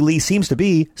strategy, Lee, seems to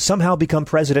be somehow become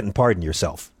president and pardon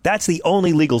yourself. That's the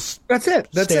only legal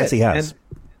stance he has.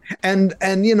 And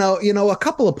a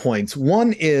couple of points.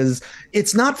 One is,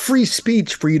 it's not free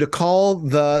speech for you to call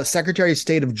the Secretary of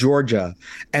State of Georgia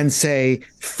and say,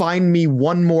 find me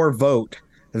one more vote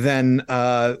than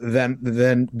I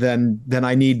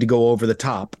need to go over the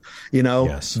top.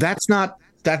 Yes. That's not.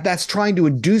 That's trying to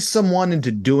induce someone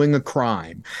into doing a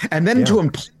crime, and then to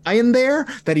imply in there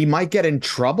that he might get in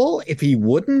trouble if he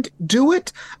wouldn't do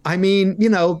it. I mean,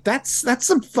 that's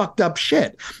some fucked up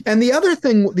shit. And the other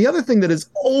thing that has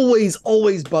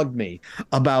always bugged me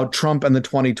about Trump and the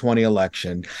 2020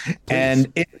 election,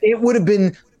 and it would have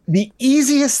been the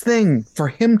easiest thing for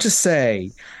him to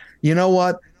say, you know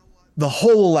what? The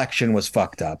whole election was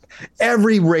fucked up.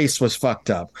 Every race was fucked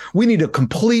up. We need a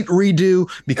complete redo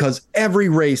because every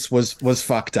race was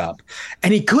fucked up.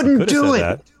 And he couldn't do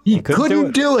it. He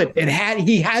couldn't do it.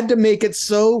 He had to make it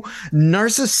so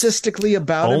narcissistically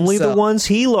about himself. Only the ones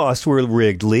he lost were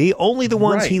rigged, Lee. Only the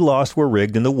ones he lost were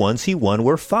rigged, and the ones he won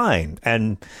were fine.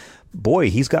 And boy,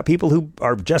 he's got people who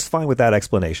are just fine with that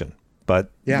explanation.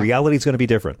 But reality is going to be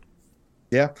different.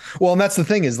 Yeah. Well, and that's the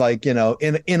thing is, like, in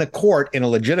a court, in a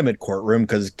legitimate courtroom,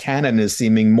 because canon is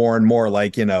seeming more and more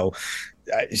like,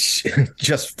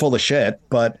 just full of shit.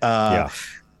 But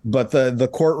but the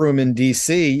courtroom in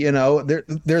D.C.,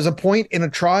 there's a point in a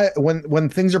trial when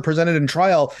things are presented in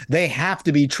trial, they have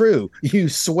to be true. You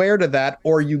swear to that,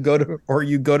 or you go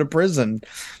to prison.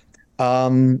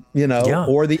 You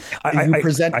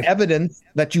present evidence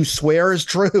that you swear is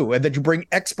true, and that you bring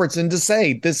experts in to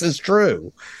say this is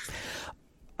true.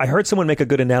 I heard someone make a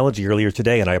good analogy earlier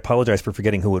today, and I apologize for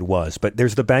forgetting who it was, but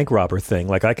there's the bank robber thing.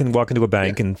 Like, I can walk into a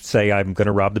bank and say, I'm going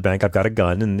to rob the bank. I've got a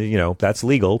gun, and, that's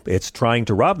legal. It's trying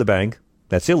to rob the bank.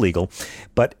 That's illegal.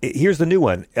 But here's the new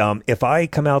one. If I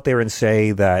come out there and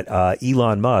say that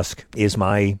Elon Musk is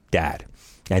my dad,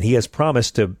 and he has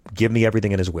promised to give me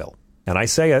everything in his will, and I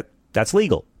say it, that's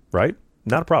legal, right?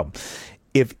 Not a problem.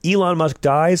 If Elon Musk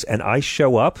dies and I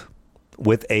show up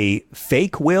with a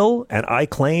fake will and I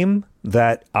claim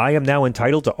that I am now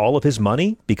entitled to all of his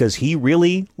money because he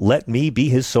really let me be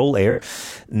his sole heir,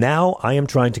 now I am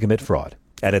trying to commit fraud.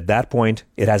 And at that point,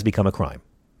 it has become a crime.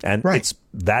 And it's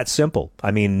that simple. I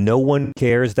mean, no one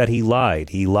cares that he lied.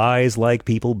 He lies like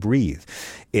people breathe.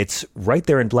 It's right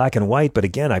there in black and white. But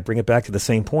again, I bring it back to the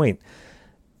same point.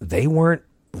 They weren't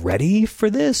ready for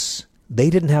this.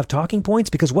 They didn't have talking points,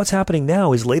 because what's happening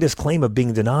now, his latest claim of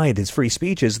being denied his free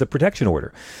speech, is the protection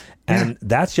order. And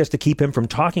that's just to keep him from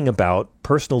talking about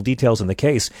personal details in the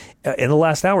case. In the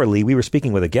last hour, Lee, we were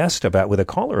speaking with a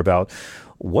caller about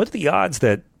what are the odds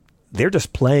that they're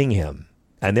just playing him.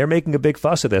 And they're making a big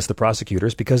fuss of this, the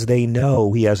prosecutors, because they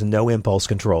know he has no impulse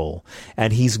control.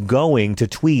 And he's going to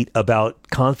tweet about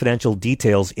confidential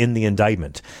details in the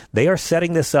indictment. They are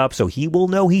setting this up so he will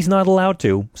know he's not allowed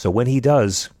to. So when he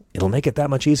does, it'll make it that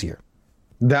much easier.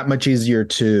 That much easier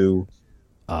to...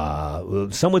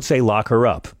 some would say lock her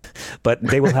up, but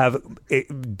they will have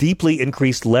deeply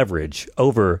increased leverage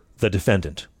over the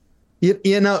defendant.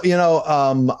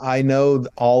 I know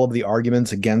all of the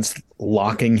arguments against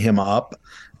locking him up.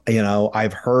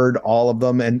 I've heard all of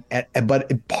them,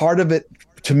 but part of it,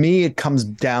 to me, it comes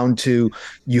down to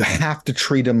you have to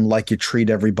treat him like you treat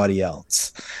everybody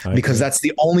else, because that's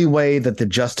the only way that the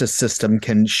justice system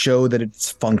can show that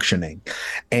it's functioning.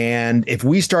 And if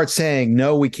we start saying,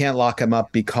 no, we can't lock him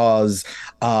up because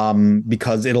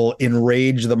it'll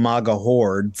enrage the MAGA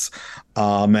hordes,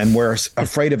 And we're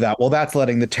afraid of that. Well, that's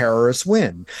letting the terrorists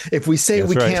win. If we say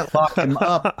we can't lock him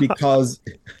up because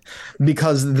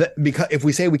if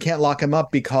we say we can't lock him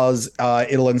up because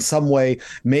it'll in some way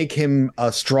make him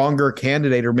a stronger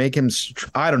candidate or make him,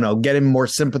 I don't know, get him more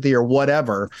sympathy or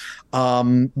whatever.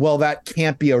 Well, that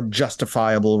can't be a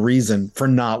justifiable reason for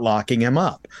not locking him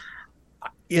up.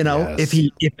 You know,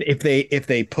 if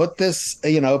they put this,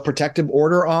 protective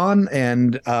order on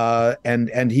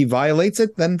and he violates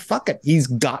it, then fuck it. He's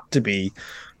got to be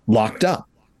locked up.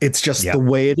 It's just the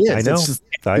way it is. I know.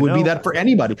 It would be that for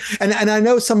anybody. And I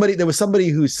know there was somebody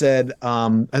who said,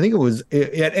 I think it was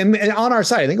and on our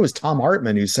side, I think it was Tom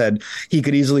Hartman who said he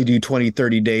could easily do 20,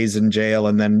 30 days in jail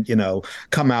and then,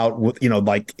 come out with,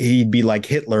 like he'd be like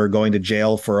Hitler going to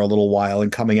jail for a little while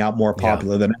and coming out more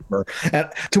popular than ever. And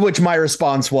to which my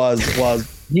response was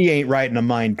he ain't writing a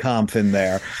Mein Kampf in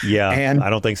there. Yeah, and I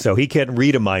don't think so. He can't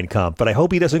read a Mein Kampf, but I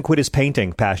hope he doesn't quit his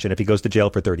painting passion if he goes to jail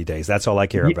for 30 days. That's all I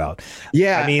care about.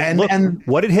 Yeah. I mean,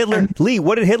 what did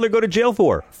Hitler go to jail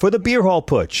for? For the beer hall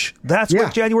putsch. That's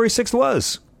what January 6th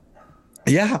was.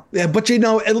 Yeah, but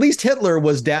at least Hitler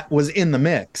was in the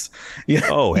mix.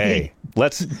 Oh, hey,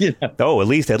 let's. Oh, at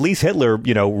least Hitler,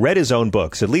 read his own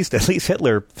books. At least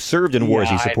Hitler served in wars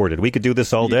he supported. We could do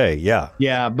this all day. Yeah.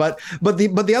 Yeah, but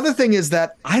the other thing is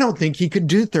that I don't think he could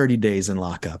do 30 days in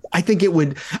lockup. I think it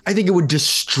would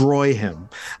destroy him.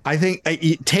 I think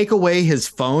take away his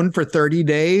phone for 30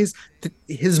 days.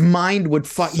 His mind would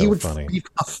he would be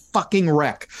a fucking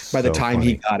wreck by the time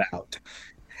he got out.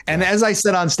 And as I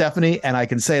said on Stephanie, and I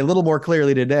can say a little more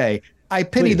clearly today, I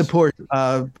pity the poor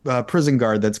prison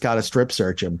guard that's got to strip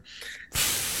search him.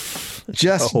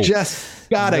 Just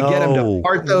gotta get him to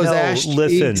part those ash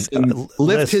cheeks and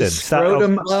lift his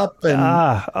scrotum up.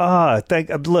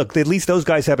 And look, at least those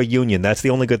guys have a union. That's the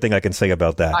only good thing I can say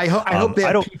about that. I hope they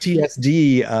have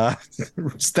PTSD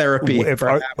therapy.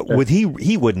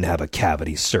 He wouldn't have a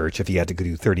cavity search if he had to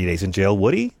do 30 days in jail,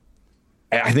 would he?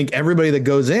 I think everybody that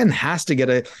goes in has to get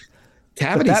a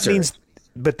cavity search.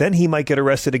 But then he might get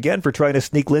arrested again for trying to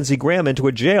sneak Lindsey Graham into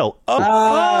a jail.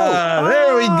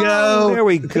 There we go. There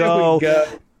we go.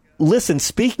 Listen,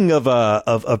 speaking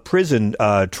of prison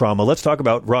trauma, let's talk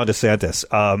about Ron DeSantis.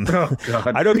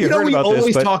 God. I don't know if you've heard about this. We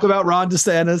always talk about Ron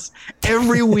DeSantis.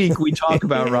 Every week we talk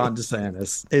about Ron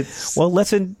DeSantis.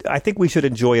 I think we should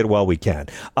enjoy it while we can,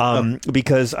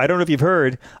 because I don't know if you've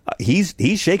heard, he's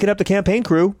shaking up the campaign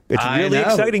crew. It's really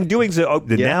exciting doing so.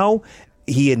 Now.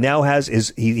 He now has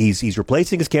he's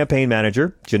replacing his campaign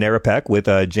manager, Janera Peck, with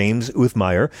James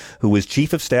Uthmeyer, who was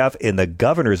chief of staff in the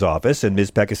governor's office, and Ms.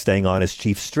 Peck is staying on as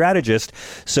chief strategist.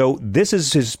 So this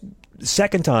is his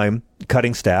second time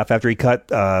cutting staff after he cut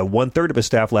 1/3 of his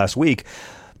staff last week.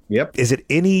 Yep.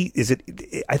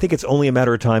 I think it's only a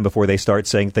matter of time before they start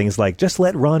saying things like, just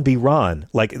let Ron be Ron.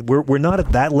 Like we're not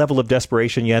at that level of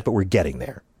desperation yet, but we're getting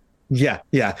there. Yeah.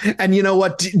 And you know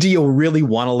what? Do you really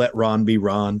want to let Ron be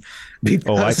Ron?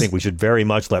 I think we should very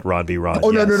much let Ron be Ron.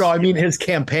 Oh, yes. No. I mean, his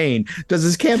campaign. Does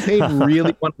his campaign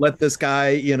really want to let this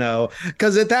guy,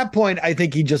 because at that point, I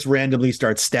think he just randomly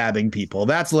starts stabbing people.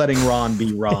 That's letting Ron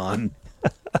be Ron.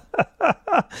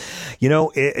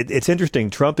 It's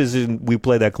interesting. We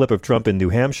play that clip of Trump in New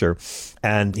Hampshire,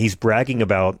 and he's bragging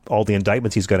about all the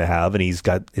indictments he's going to have, and he's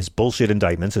got his bullshit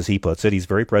indictments, as he puts it. He's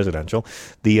very presidential.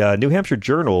 The New Hampshire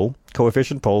Journal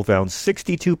coefficient poll found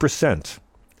 62%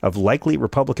 of likely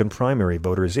Republican primary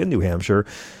voters in New Hampshire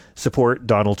support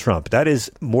Donald Trump. That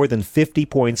is more than 50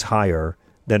 points higher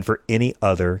than for any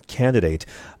other candidate.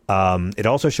 It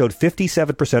also showed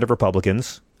 57% of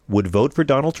Republicans would vote for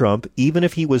Donald Trump even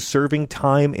if he was serving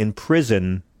time in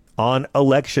prison on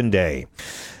Election Day.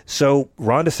 So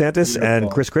Ron DeSantis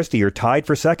and Chris Christie are tied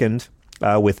for second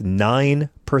with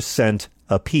 9%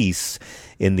 apiece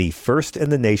in the first in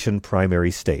the nation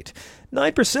primary state.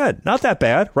 9%. Not that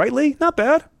bad, right, Lee? Not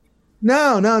bad.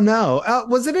 No.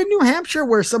 Was it in New Hampshire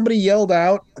where somebody yelled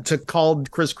out to call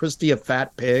Chris Christie a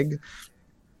fat pig?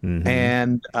 Mm-hmm.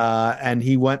 And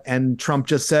he went, and Trump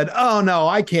just said, "Oh no,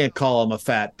 I can't call him a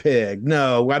fat pig.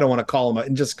 No, I don't want to call him,"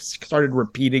 and just started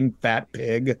repeating "fat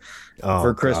pig"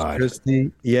 for Chris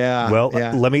Christie. Yeah. Well,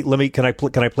 yeah. Let me. Can I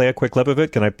play a quick clip of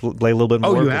it? Can I play a little bit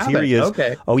more? Oh, you have here it. He is.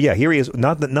 Okay. Oh yeah, here he is.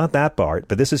 Not that part,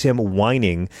 but this is him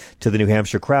whining to the New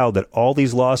Hampshire crowd that all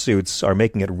these lawsuits are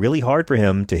making it really hard for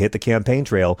him to hit the campaign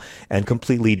trail and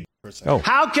completely. Oh.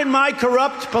 How can my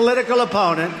corrupt political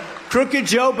opponent, crooked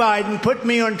Joe Biden, put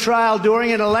me on trial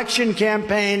during an election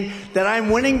campaign that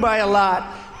I'm winning by a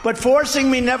lot but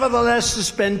forcing me nevertheless to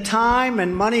spend time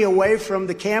and money away from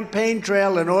the campaign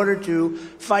trail in order to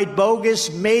fight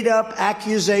bogus, made-up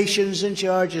accusations and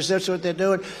charges. That's what they're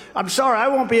doing. I'm sorry, I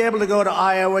won't be able to go to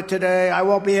Iowa today. I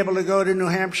won't be able to go to New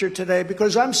Hampshire today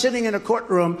because I'm sitting in a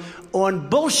courtroom on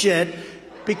bullshit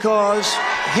because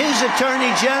his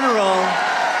attorney general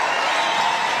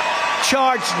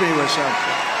charged me with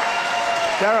something.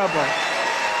 Terrible.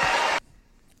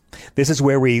 This is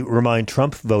where we remind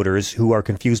Trump voters who are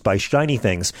confused by shiny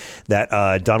things that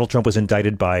Donald Trump was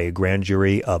indicted by a grand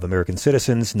jury of American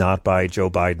citizens, not by Joe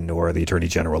Biden or the Attorney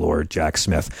General or Jack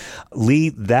Smith. Lee,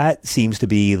 that seems to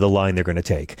be the line they're going to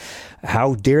take.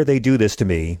 How dare they do this to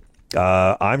me?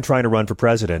 I'm trying to run for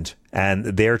president, and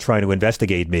they're trying to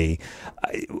investigate me.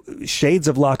 Shades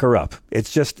of lock her up.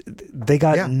 It's just they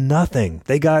got nothing.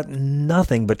 They got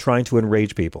nothing but trying to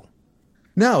enrage people.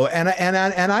 No, and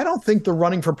I don't think the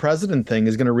running for president thing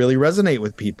is going to really resonate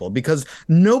with people because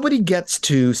nobody gets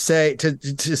to say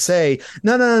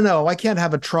no, I can't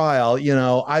have a trial. You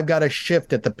know, I've got a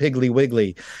shift at the Piggly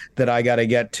Wiggly that I got to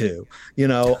get to. You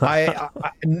know,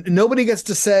 nobody gets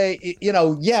to say, you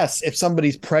know, yes, if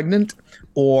somebody's pregnant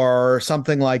or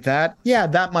something like that, yeah,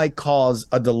 that might cause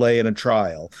a delay in a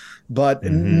trial. But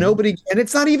nobody, and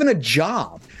it's not even a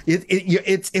job.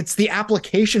 It's the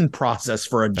application process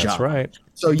for a job. That's right.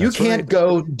 So you can't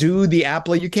go do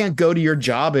you can't go to your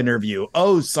job interview.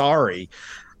 Oh, sorry.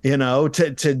 You know,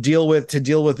 to deal with,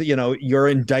 you know, your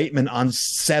indictment on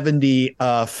 70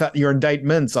 your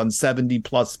indictments on 70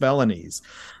 plus felonies.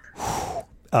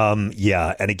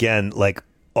 Yeah. And again, like,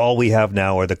 all we have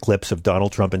now are the clips of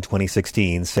Donald Trump in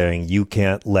 2016 saying you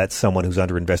can't let someone who's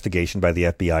under investigation by the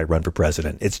FBI run for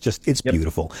president. It's just, it's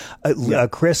beautiful.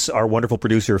 Chris, our wonderful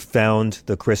producer, found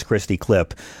the Chris Christie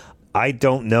clip. I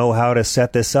don't know how to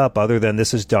set this up other than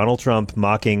this is Donald Trump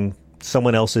mocking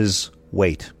someone else's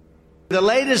weight. The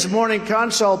latest Morning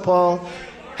Consult poll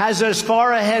has us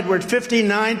far ahead. We're at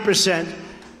 59%,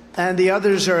 and the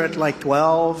others are at like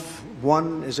 12.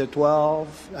 One is at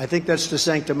 12. I think that's the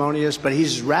sanctimonious, but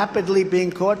he's rapidly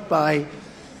being caught by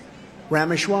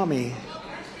Ramaswamy.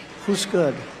 Who's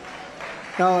good?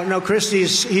 No,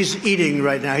 Christie's, he's eating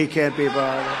right now. He can't be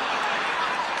bothered.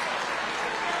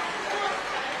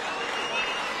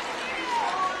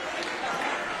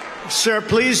 Sir,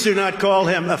 please do not call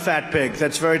him a fat pig.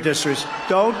 That's very disrespectful.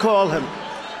 Don't call him.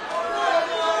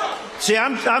 See,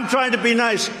 I'm trying to be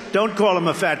nice. Don't call him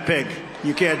a fat pig.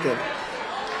 You can't do it.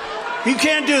 You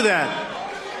can't do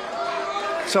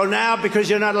that. So now, because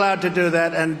you're not allowed to do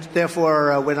that, and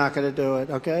therefore we're not going to do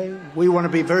it, okay? We want to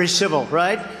be very civil,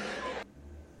 right?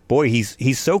 Boy,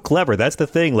 he's so clever. That's the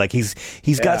thing. Like he's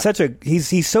got such a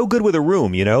he's so good with a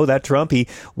room, you know, that Trump.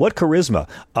 What charisma.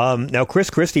 Now Chris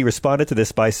Christie responded to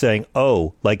this by saying,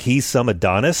 "Oh, like he's some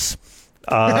Adonis."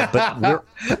 But we're,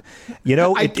 you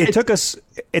know, it took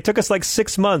us like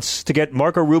 6 months to get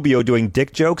Marco Rubio doing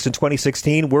dick jokes in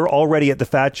 2016. We're already at the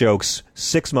fat jokes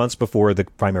 6 months before the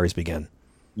primaries begin.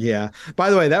 Yeah. By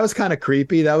the way, that was kind of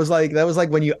creepy. That was like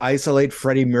when you isolate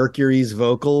Freddie Mercury's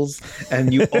vocals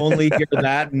and you only hear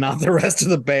that, not the rest of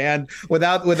the band,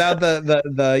 without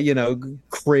the you know,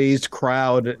 crazed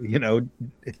crowd. You know,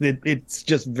 it's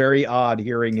just very odd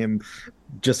hearing him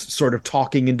just sort of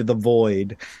talking into the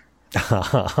void.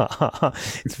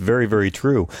 It's very, very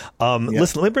true.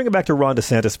 Listen, let me bring it back to Ron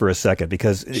DeSantis for a second,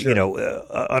 because, you know,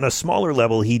 on a smaller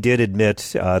level, he did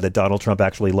admit that Donald Trump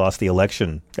actually lost the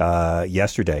election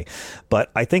yesterday.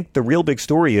 But I think the real big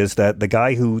story is that the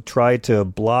guy who tried to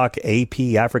block AP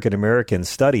African American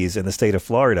studies in the state of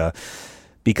Florida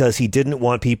because he didn't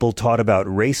want people taught about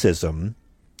racism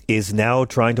is now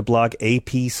trying to block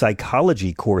AP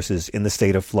psychology courses in the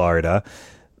state of Florida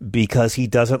because he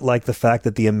doesn't like the fact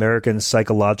that the American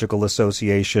Psychological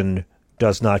Association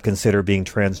does not consider being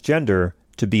transgender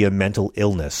to be a mental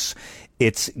illness.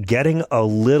 It's getting a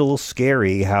little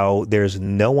scary how there's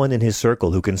no one in his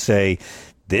circle who can say,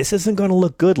 this isn't going to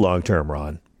look good long term,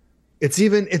 Ron.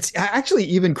 It's actually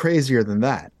even crazier than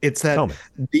that. It's that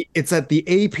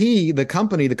the AP, the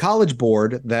company, the College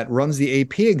Board that runs the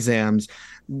AP exams,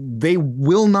 they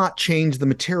will not change the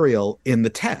material in the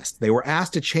test. They were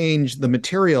asked to change the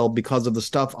material because of the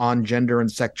stuff on gender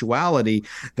and sexuality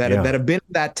that have been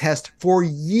in that test for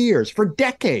years, for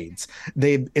decades.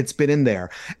 It's been in there,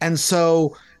 and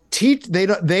so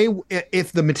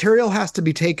if the material has to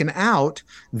be taken out,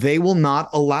 they will not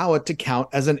allow it to count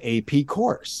as an AP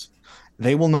course.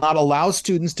 They will not allow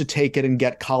students to take it and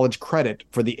get college credit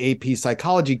for the AP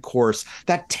psychology course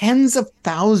that tens of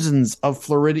thousands of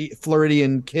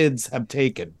Floridian kids have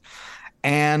taken.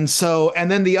 And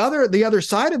then the other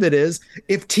side of it is,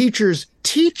 if teachers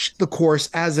teach the course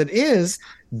as it is,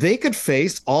 they could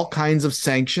face all kinds of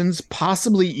sanctions,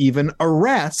 possibly even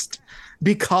arrest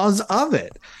because of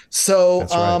it. So,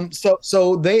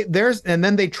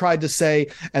 then they tried to say,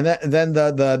 and then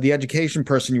the education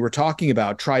person you were talking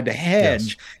about tried to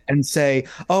hedge and say,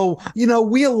 oh,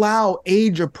 we allow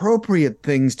age appropriate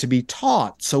things to be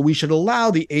taught, so we should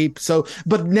allow the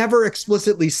but never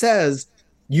explicitly says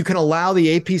you can allow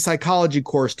the AP psychology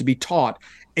course to be taught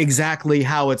exactly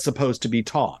how it's supposed to be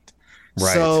taught.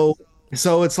 Right.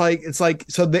 So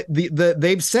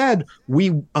they've said,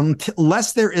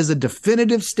 unless there is a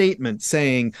definitive statement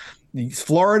saying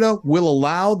Florida will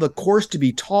allow the course to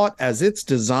be taught as it's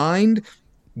designed,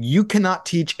 you cannot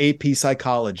teach AP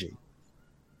psychology.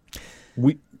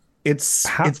 It's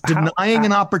denying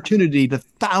an opportunity to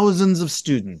thousands of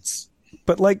students.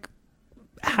 But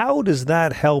how does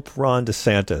that help Ron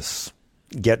DeSantis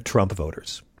get Trump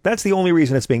voters? That's the only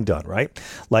reason it's being done, right?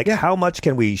 How much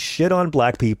can we shit on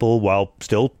black people while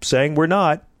still saying we're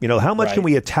not? How much can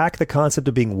we attack the concept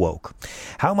of being woke?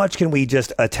 How much can we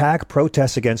just attack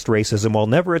protests against racism while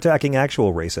never attacking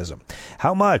actual racism?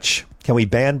 How much can we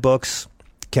ban books?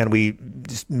 Can we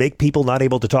just make people not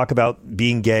able to talk about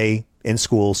being gay in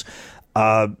schools?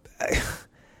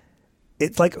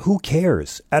 It's who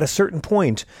cares? At a certain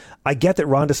point, I get that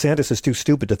Ron DeSantis is too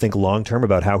stupid to think long term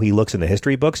about how he looks in the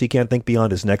history books. He can't think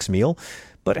beyond his next meal.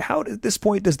 But how at this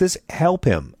point does this help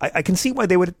him? I can see why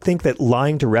they would think that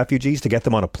lying to refugees to get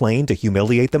them on a plane, to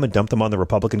humiliate them and dump them on the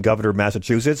Republican governor of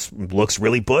Massachusetts looks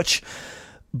really butch.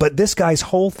 But this guy's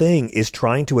whole thing is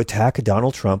trying to attack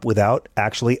Donald Trump without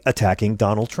actually attacking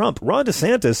Donald Trump. Ron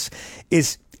DeSantis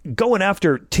is going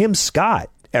after Tim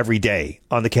Scott every day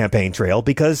on the campaign trail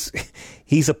because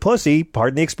he's a pussy,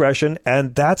 pardon the expression,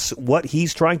 and that's what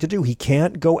he's trying to do. He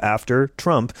can't go after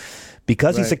Trump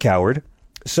because he's a coward.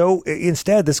 So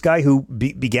instead, this guy who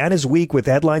began his week with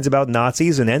headlines about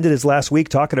Nazis and ended his last week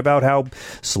talking about how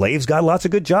slaves got lots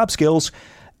of good job skills,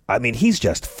 I mean, he's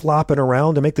just flopping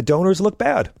around to make the donors look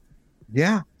bad.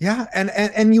 Yeah.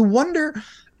 And you wonder,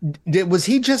 was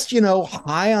he just,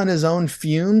 high on his own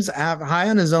fumes, high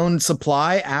on his own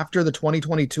supply after the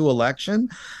 2022 election?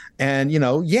 And,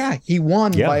 he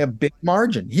won by a big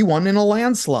margin. He won in a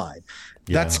landslide.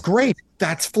 That's great.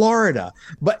 That's Florida.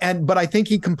 But I think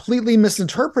he completely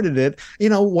misinterpreted it.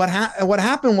 What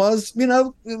happened was,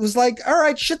 it was all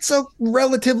right, shit's so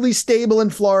relatively stable in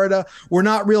Florida. We're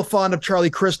not real fond of Charlie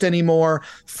Crist anymore.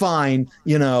 Fine.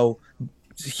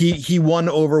 He won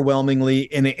overwhelmingly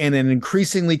in an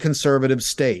increasingly conservative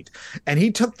state, and he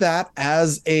took that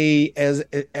as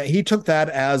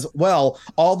well.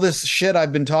 All this shit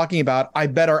I've been talking about, I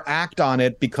better act on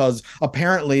it because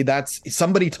apparently that's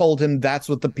somebody told him that's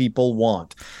what the people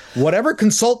want. Whatever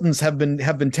consultants have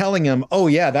been telling him, oh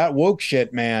yeah, that woke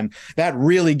shit, man, that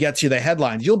really gets you the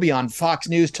headlines. You'll be on Fox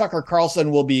News. Tucker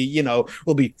Carlson will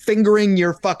be fingering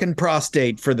your fucking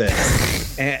prostate for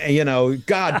this. And,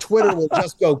 God, Twitter will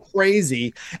just go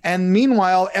crazy. And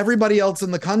meanwhile, everybody else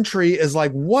in the country is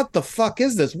like, what the fuck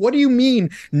is this? What do you mean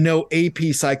no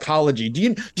AP psychology?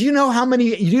 Do you know how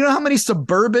many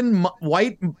suburban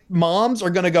white moms are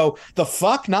going to go, the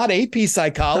fuck, not AP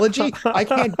psychology?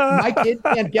 My kid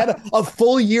can't get a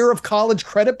full year of college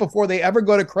credit before they ever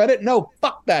go to credit? No,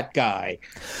 fuck that guy.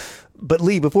 But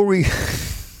Lee, before we...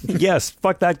 Yes,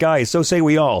 fuck that guy. So say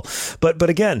we all.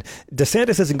 But again,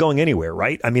 DeSantis isn't going anywhere,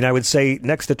 right? I mean, I would say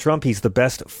next to Trump, he's the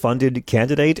best funded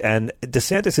candidate. And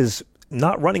DeSantis is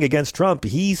not running against Trump.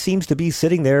 He seems to be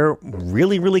sitting there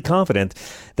really, really confident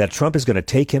that Trump is going to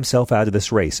take himself out of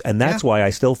this race. And that's why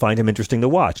I still find him interesting to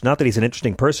watch. Not that he's an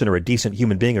interesting person or a decent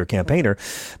human being or campaigner,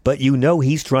 but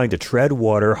he's trying to tread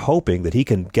water, hoping that he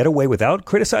can get away without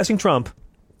criticizing Trump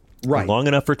long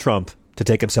enough for Trump to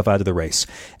take himself out of the race.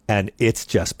 And it's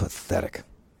just pathetic.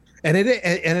 And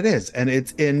it is.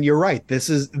 And you're right.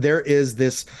 There is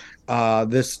this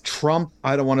Trump,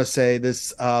 I don't want to say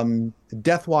this,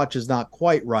 death watch is not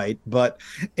quite right, but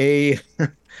it's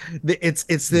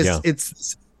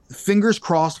fingers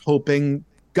crossed, hoping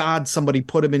God, somebody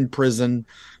put him in prison.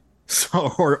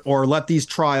 Or let these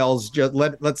trials, just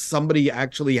let somebody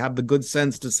actually have the good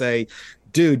sense to say,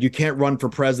 dude, you can't run for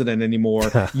president anymore.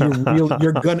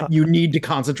 You need to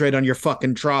concentrate on your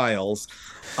fucking trials,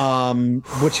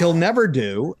 which he'll never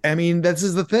do. I mean, this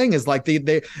is the thing, is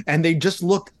they just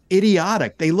look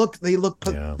idiotic. They look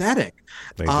pathetic.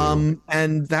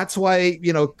 And that's why,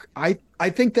 I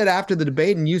think that after the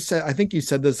debate, and I think you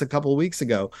said this a couple of weeks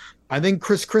ago, I think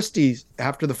Chris Christie,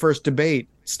 after the first debate,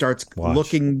 starts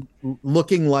looking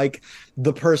like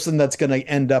the person that's going to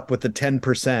end up with the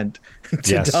 10%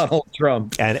 to Donald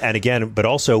Trump. And again, but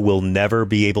also will never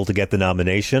be able to get the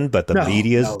nomination, but the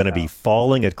media is going to be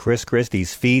falling at Chris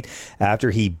Christie's feet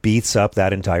after he beats up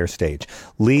that entire stage.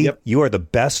 Lee, you are the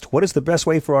best. What is the best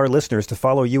way for our listeners to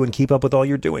follow you and keep up with all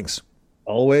your doings?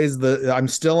 Always I'm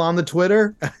still on the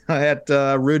Twitter at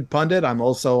Rude Pundit. I'm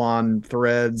also on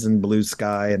Threads and Blue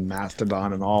Sky and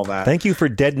Mastodon and all that. Thank you for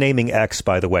dead naming X,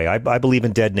 by the way. I believe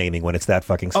in dead naming when it's that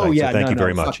fucking site. So thank you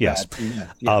very much. Yes.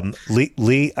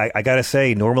 Lee, I got to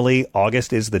say, normally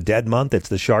August is the dead month. It's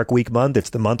the Shark Week month. It's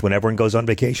the month when everyone goes on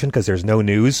vacation because there's no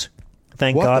news.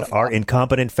 Thank God our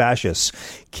incompetent fascists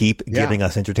keep giving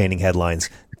us entertaining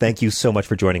headlines. Thank you so much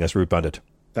for joining us, Rude Pundit.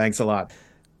 Thanks a lot.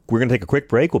 We're going to take a quick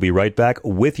break. We'll be right back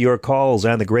with your calls.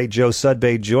 And the great Joe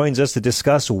Sudbay joins us to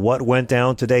discuss what went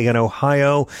down today in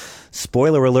Ohio.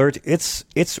 Spoiler alert, it's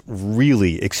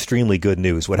really extremely good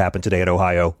news what happened today in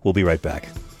Ohio. We'll be right back.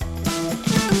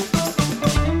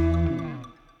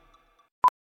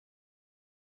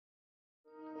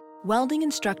 Welding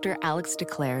instructor Alex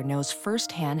DeClaire knows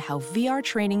firsthand how VR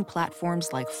training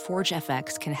platforms like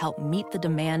ForgeFX can help meet the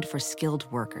demand for skilled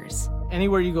workers.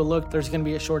 Anywhere you go look, there's going to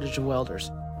be a shortage of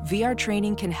welders. VR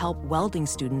training can help welding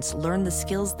students learn the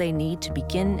skills they need to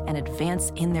begin and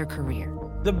advance in their career.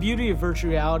 The beauty of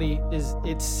virtual reality is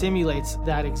it simulates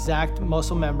that exact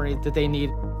muscle memory that they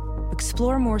need.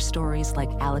 Explore more stories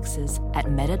like Alex's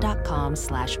at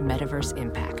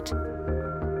meta.com/metaverseimpact.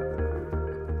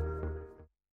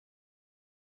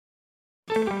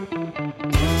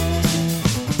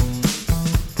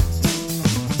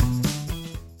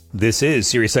 This is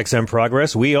SiriusXM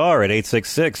Progress. We are at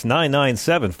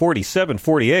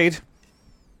 866-997-4748.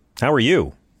 How are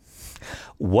you?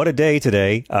 What a day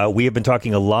today. We have been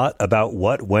talking a lot about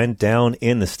what went down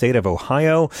in the state of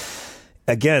Ohio.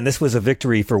 Again, this was a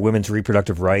victory for women's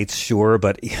reproductive rights, sure,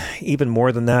 but even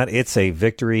more than that, it's a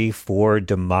victory for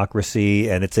democracy,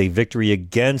 and it's a victory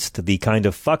against the kind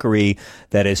of fuckery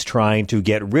that is trying to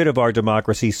get rid of our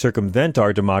democracy, circumvent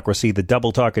our democracy, the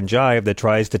double talk and jive that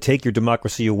tries to take your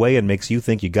democracy away and makes you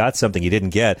think you got something you didn't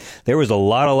get. There was a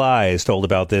lot of lies told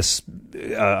about this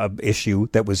issue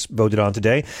that was voted on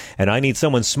today, and I need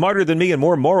someone smarter than me and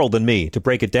more moral than me to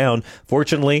break it down.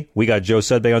 Fortunately, we got Joe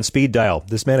Sudbay on speed dial.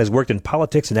 This man has worked in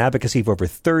politics and advocacy for over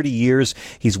 30 years.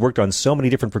 He's worked on so many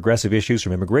different progressive issues,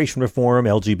 from immigration reform,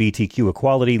 LGBTQ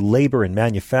equality, labor, and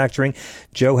manufacturing.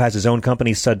 Joe has his own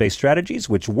company, Sudbay Strategies,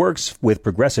 which works with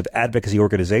progressive advocacy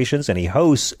organizations, and he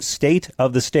hosts State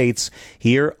of the States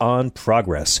here on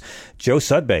Progress. Joe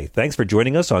Sudbay, thanks for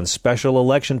joining us on Special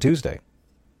Election Tuesday.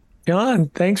 John,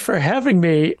 thanks for having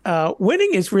me.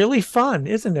 Winning is really fun,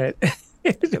 isn't it?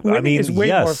 Winning is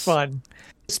way more fun,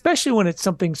 especially when it's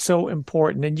something so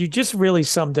important. And you just really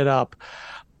summed it up.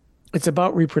 It's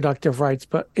about reproductive rights,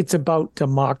 but it's about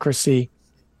democracy.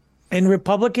 And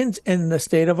Republicans in the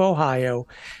state of Ohio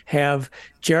have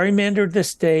gerrymandered the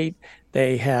state.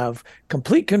 They have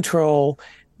complete control.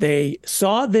 They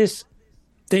saw this,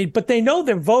 but they know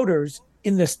their voters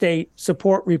in the state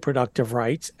support reproductive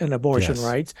rights and abortion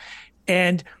rights.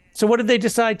 And so what did they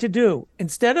decide to do?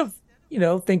 Instead of,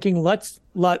 thinking, let's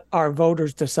let our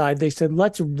voters decide, they said,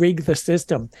 let's rig the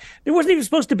system. There wasn't even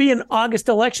supposed to be an August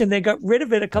election. They got rid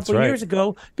of it a couple of years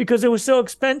ago because it was so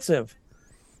expensive.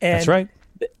 And that's right.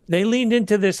 They leaned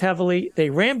into this heavily. They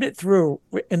rammed it through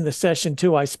in the session,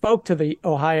 too. I spoke to the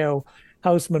Ohio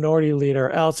House Minority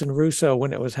Leader, Alison Russo,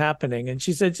 when it was happening. And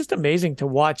she said, it's just amazing to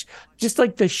watch, just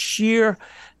like the sheer,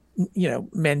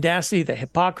 mendacity, the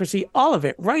hypocrisy, all of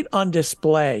it right on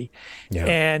display. Yeah.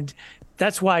 And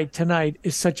that's why tonight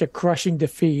is such a crushing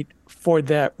defeat for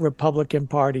the Republican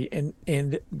Party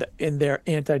in their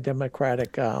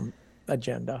anti-democratic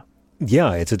agenda.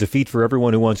 Yeah, it's a defeat for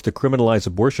everyone who wants to criminalize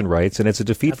abortion rights, and it's a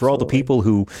defeat for all the people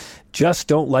who just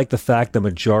don't like the fact the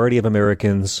majority of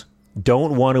Americans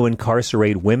don't want to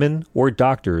incarcerate women or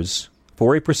doctors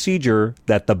for a procedure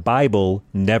that the Bible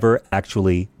never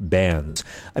actually bans.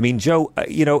 I mean, Joe,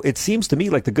 it seems to me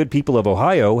like the good people of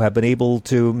Ohio have been able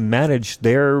to manage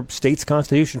their state's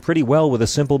constitution pretty well with a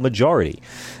simple majority.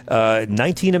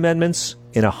 19 amendments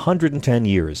in 110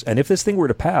 years. And if this thing were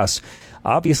to pass,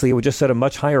 obviously it would just set a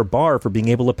much higher bar for being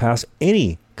able to pass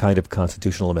any kind of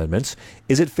constitutional amendments.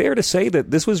 Is it fair to say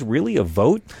that this was really a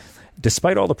vote?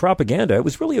 Despite all the propaganda, it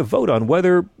was really a vote on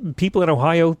whether people in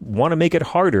Ohio want to make it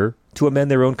harder to amend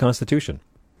their own constitution.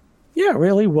 Yeah, it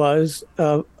really was.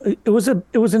 It was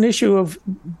an issue of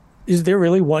is there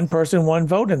really one person, one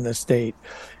vote in this state?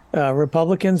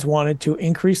 Republicans wanted to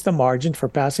increase the margin for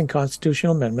passing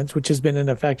constitutional amendments, which has been in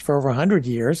effect for over 100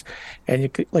 years. And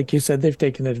like you said, they've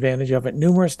taken advantage of it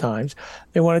numerous times.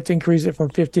 They wanted to increase it from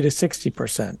 50 to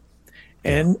 60%.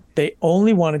 And they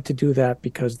only wanted to do that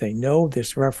because they know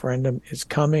this referendum is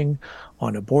coming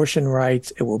on abortion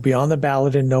rights. It will be on the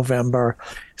ballot in November.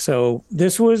 So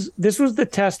this was the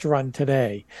test run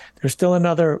today. There's still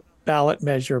another ballot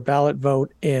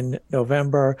vote in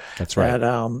November. That's right.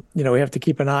 That, we have to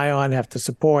keep an eye on, have to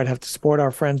support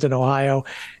our friends in Ohio.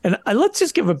 And let's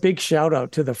just give a big shout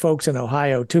out to the folks in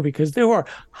Ohio, too, because there were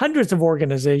hundreds of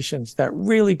organizations that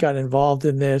really got involved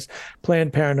in this.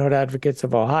 Planned Parenthood Advocates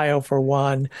of Ohio, for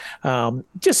one.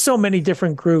 Just so many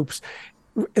different groups.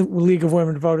 League of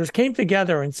Women Voters came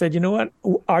together and said, you know what,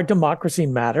 our democracy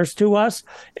matters to us,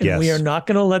 and we are not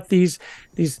going to let these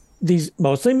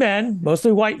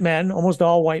mostly white men, almost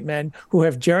all white men, who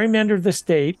have gerrymandered the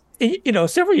state.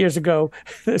 Several years ago,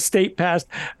 the state passed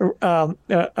a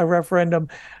referendum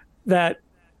that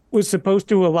was supposed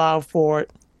to allow for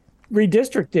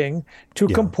redistricting to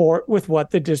comport with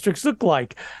what the districts look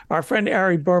like. Our friend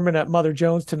Ari Berman at Mother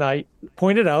Jones tonight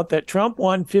pointed out that Trump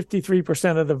won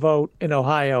 53% of the vote in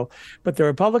Ohio, but the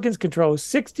Republicans control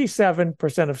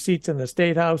 67% of seats in the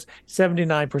state house,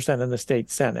 79% in the state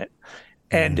Senate.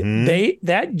 And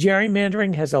that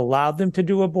gerrymandering has allowed them to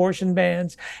do abortion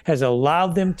bans, has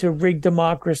allowed them to rig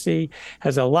democracy,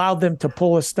 has allowed them to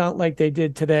pull a stunt like they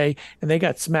did today, and they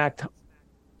got smacked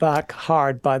back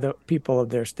hard by the people of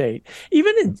their state.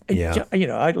 Even it's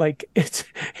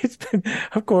been,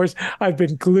 of course, I've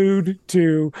been glued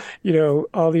to,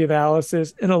 all the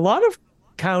analysis. In a lot of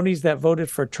counties that voted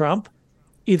for Trump,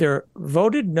 either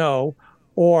voted no,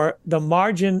 or the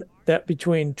margin that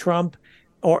between Trump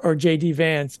or J.D.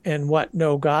 Vance and what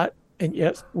no got, and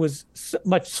yes, was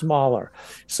much smaller.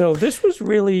 So this was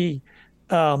really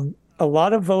a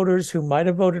lot of voters who might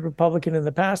have voted Republican in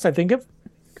the past, I think, have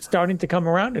starting to come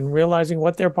around and realizing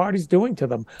what their party's doing to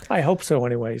them. I hope so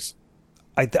anyways.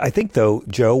 I think, though,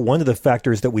 Joe, one of the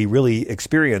factors that we really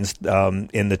experienced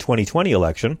in the 2020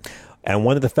 election, and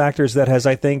one of the factors that has,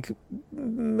 I think,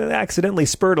 accidentally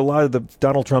spurred a lot of the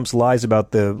Donald Trump's lies about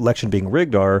the election being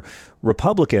rigged, are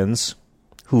Republicans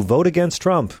who vote against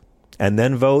Trump and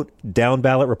then vote down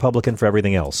ballot Republican for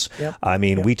everything else. Yep. I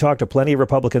mean, we talked to plenty of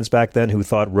Republicans back then who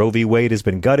thought Roe v. Wade has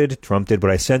been gutted. Trump did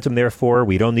what I sent him there for.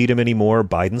 We don't need him anymore.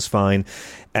 Biden's fine.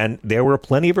 And there were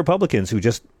plenty of Republicans who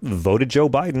just voted Joe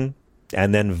Biden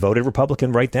and then voted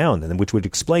Republican right down, and which would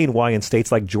explain why in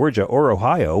states like Georgia or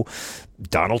Ohio,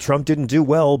 Donald Trump didn't do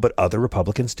well, but other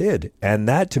Republicans did. And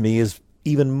that, to me, is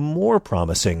even more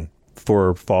promising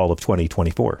for fall of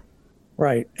 2024.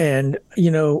 Right. And,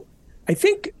 I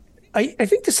think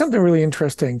there's something really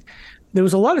interesting. There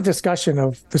was a lot of discussion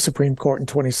of the Supreme Court in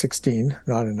 2016,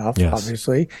 not enough,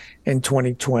 obviously, in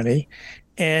 2020.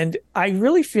 And I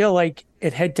really feel like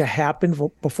it had to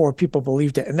happen before people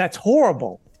believed it. And that's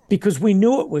horrible because we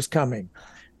knew it was coming.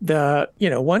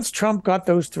 Once Trump got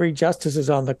those three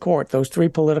justices on the court, those three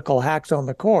political hacks on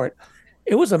the court,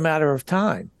 it was a matter of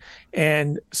time.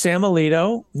 And Sam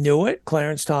Alito knew it.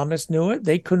 Clarence Thomas knew it.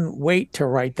 They couldn't wait to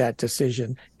write that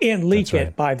decision and leak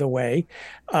it, by the way,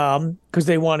 because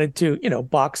they wanted to,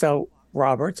 box out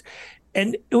Roberts.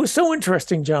 And it was so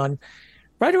interesting, John.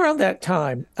 Right around that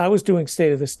time, I was doing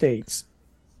State of the States.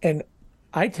 And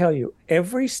I tell you,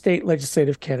 every state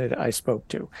legislative candidate I spoke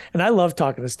to, and I love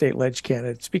talking to state leg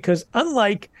candidates because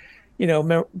unlike,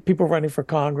 people running for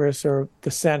Congress or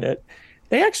the Senate,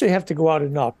 they actually have to go out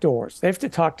and knock doors. They have to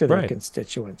talk to their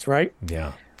constituents, right?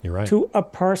 Yeah, you're right. To a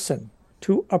person,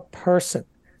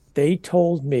 they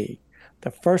told me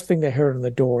the first thing they heard on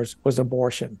the doors was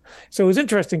abortion. So it was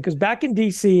interesting because back in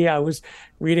D.C., I was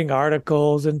reading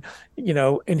articles and,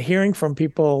 and hearing from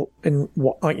people and,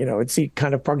 I'd see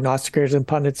kind of prognosticators and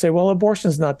pundits say, well, abortion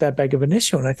is not that big of an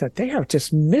issue. And I thought they are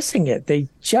just missing it. They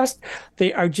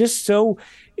are just so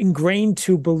ingrained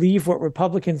to believe what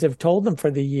Republicans have told them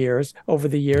over the years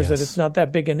that it's not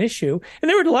that big an issue. And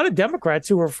there were a lot of Democrats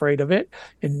who were afraid of it.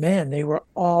 And man, they were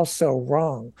all so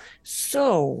wrong.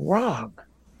 So wrong.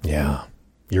 Yeah,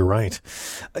 you're right.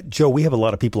 Joe, we have a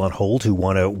lot of people on hold who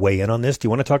want to weigh in on this. Do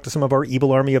you want to talk to some of our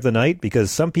evil army of the night?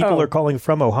 Because some people are calling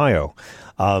from Ohio.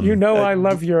 I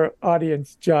love your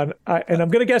audience, John. And I'm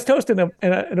going to guest host in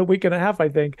a week and a half, I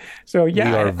think. So,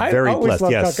 yeah, we are very I always blessed.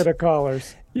 love talking to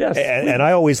callers. Yes. And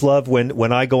I always love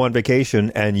when I go on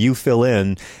vacation and you fill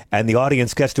in and the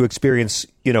audience gets to experience,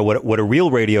 what a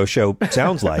real radio show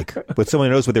sounds like with someone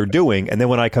who knows what they're doing. And then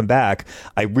when I come back,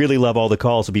 I really love all the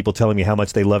calls of people telling me how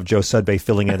much they love Joe Sudbay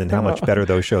filling in and how much better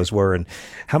those shows were and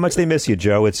how much they miss you,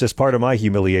 Joe. It's just part of my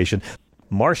humiliation.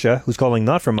 Marcia, who's calling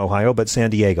not from Ohio, but San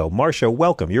Diego. Marcia,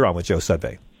 welcome. You're on with Joe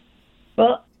Sudbay.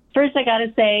 Well, first I got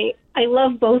to say, I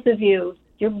love both of you.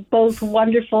 You're both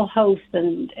wonderful hosts,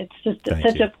 and it's just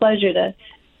such a pleasure to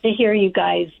hear you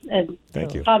guys and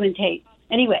commentate.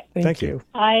 Anyway, thank you.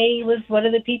 I was one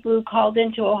of the people who called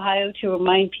into Ohio to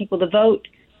remind people to vote,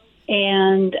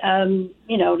 and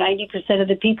 90% of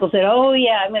the people said, "Oh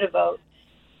yeah, I'm going to vote."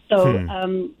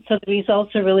 So, so the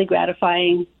results are really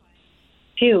gratifying.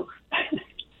 Phew.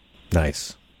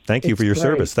 Nice. Thank you for your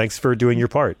service. Thanks for doing your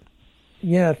part.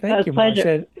 Yeah, thank you,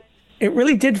 Marcia. It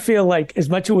really did feel like, as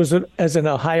much as an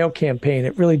Ohio campaign,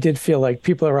 it really did feel like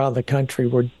people around the country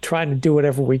were trying to do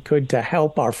whatever we could to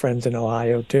help our friends in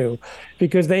Ohio too,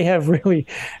 because they have really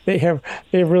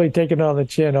taken on the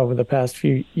chin over the past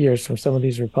few years from some of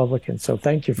these Republicans. So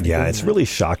thank you for doing it's that. really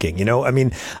shocking.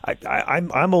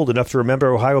 I'm old enough to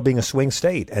remember Ohio being a swing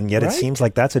state, and yet it seems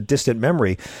like that's a distant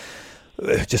memory.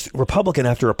 Just Republican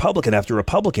after Republican after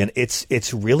Republican.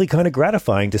 It's really kind of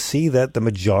gratifying to see that the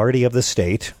majority of the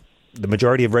state, the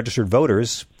majority of registered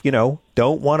voters,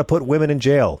 don't want to put women in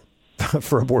jail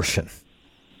for abortion.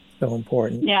 So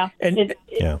important. Yeah. And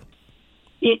Go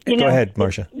ahead,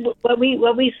 Marcia. What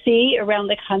we see around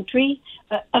the country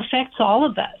affects all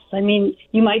of us. I mean,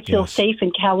 you might feel safe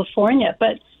in California,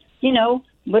 but,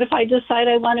 what if I decide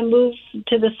I want to move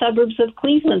to the suburbs of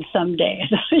Cleveland someday?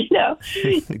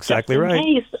 Exactly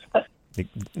right.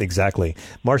 Exactly.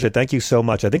 Marcia, thank you so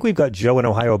much. I think we've got Joe in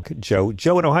Ohio. Joe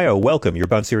in Ohio, welcome.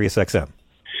 You're on Sirius XM.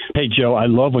 Hey, Joe, I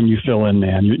love when you fill in,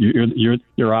 man.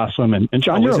 You're awesome. And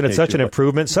John, isn't it such an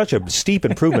improvement, such a steep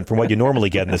improvement from what you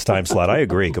normally get in this time slot? I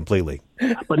agree completely.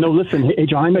 But no, listen, hey,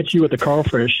 John, I met you at the Carl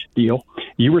Frisch deal.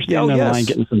 You were standing in line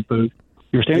getting some food.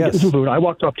 Getting some food. I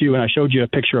walked up to you and I showed you a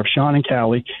picture of Sean and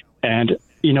Callie. And,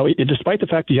 despite the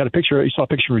fact that you saw a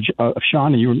picture of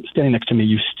Sean and you were standing next to me,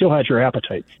 you still had your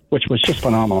appetite, which was just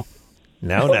phenomenal.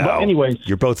 Now. Anyway,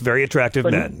 you're both very attractive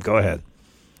men. Go ahead.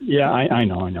 Yeah, I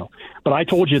know. But I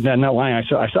told you that in that line, I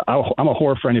said, I'm a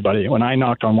whore for anybody. When I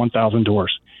knocked on 1,000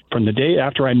 doors. From the day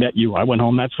after I met you, I went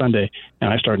home that Sunday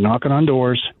and I started knocking on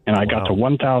doors and I got to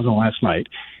 1,000 last night.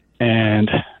 And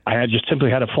I had just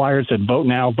simply had a flyer that said, vote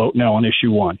now on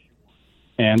issue 1.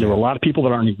 And there were a lot of people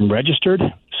that aren't even registered.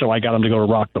 So I got them to go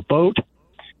to rock the vote.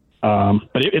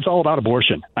 But it's all about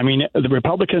abortion. I mean, the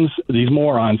Republicans, these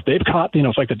morons, they've caught,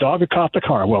 it's like the dog that caught the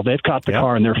car. Well, they've caught the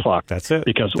car and they're fucked. That's it.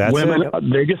 Because women,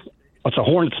 it's a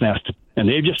hornet's nest and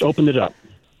they've just opened it up.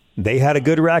 They had a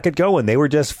good racket going. They were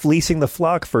just fleecing the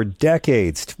flock for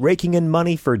decades, raking in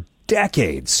money for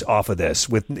decades off of this.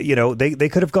 With they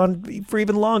could have gone for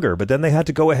even longer, but then they had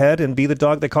to go ahead and be the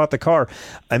dog that caught the car.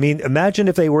 I mean, imagine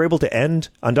if they were able to end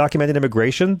undocumented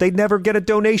immigration, they'd never get a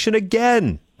donation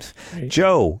again. Right.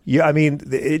 Joe,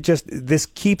 this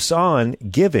keeps on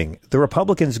giving. The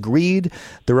Republicans' greed,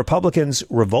 the Republicans'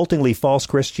 revoltingly false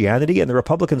Christianity, and the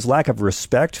Republicans' lack of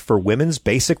respect for women's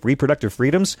basic reproductive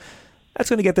freedoms. That's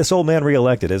going to get this old man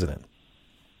reelected, isn't it?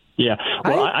 Yeah.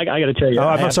 Well, I got to tell you.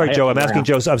 I'm sorry, Joe. I'm asking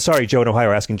Joe. I'm sorry, Joe in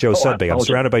Ohio, asking Joe Sudbay. I'm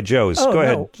surrounded by Joes. Go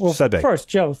ahead, well, Sudbay. First,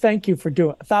 Joe, thank you for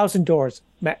doing 1,000 doors.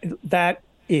 That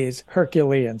is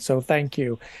Herculean. So thank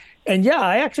you. And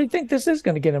I actually think this is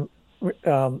going to get him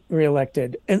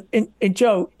reelected. And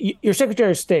Joe, your Secretary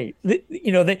of State,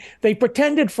 they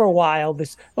pretended for a while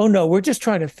this, oh no, we're just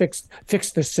trying to fix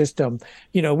the system.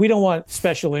 We don't want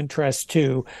special interests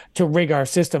to rig our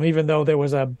system, even though there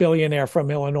was a billionaire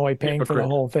from Illinois paying for the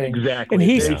whole thing. Exactly. And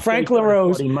he's Frank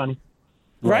LaRose,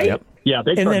 right? Yep. Yeah,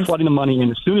 they started flooding the money, and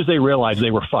as soon as they realized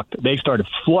they were fucked, they started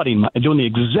flooding, doing the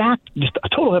exact, just a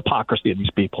total hypocrisy of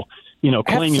these people.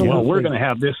 Claiming, we're going to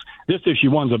have this issue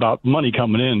 1's about money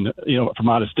coming in, from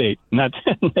out of state, and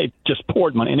they just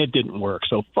poured money, and it didn't work.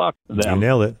 So fuck them.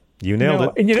 You nailed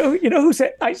it. And you know who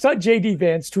said? I saw J.D.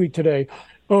 Vance tweet today.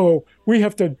 Oh, we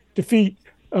have to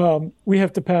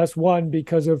pass 1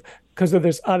 because of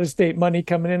this out of state money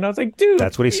coming in. I was like, dude,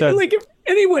 that's what he said. Like, if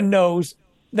anyone knows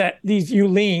that these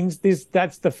Uleans,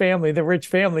 that's the family, the rich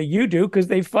family, you do, because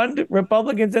they fund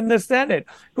Republicans in the Senate.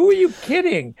 Who are you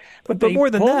kidding? But more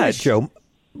than that, Joe,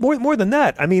 More than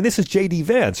that, I mean, this is J.D.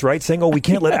 Vance, right? Saying, we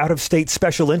can't let out-of-state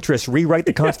special interests rewrite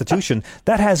the Constitution.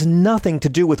 That has nothing to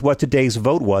do with what today's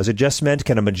vote was. It just meant,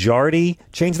 can a majority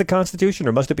change the Constitution,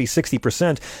 or must it be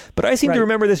 60%? But I seem to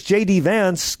remember this J.D.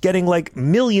 Vance getting like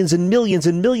millions and millions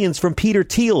and millions from Peter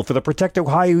Thiel for the Protect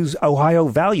Ohio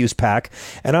Values PAC.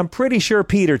 And I'm pretty sure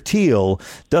Peter Thiel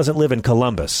doesn't live in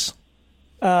Columbus.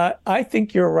 I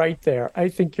think you're right there. I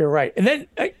think you're right. And then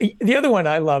the other one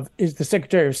I love is the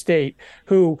Secretary of State,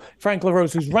 Frank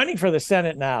LaRose, who's running for the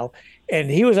Senate now, and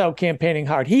he was out campaigning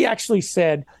hard. He actually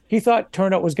said he thought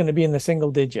turnout was going to be in the single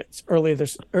digits earlier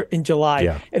in July.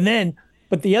 Yeah. And then,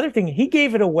 but the other thing, he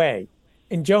gave it away,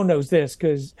 and Joe knows this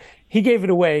because he gave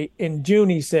it away in June.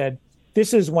 He said,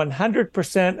 this is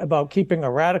 100% about keeping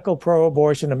a radical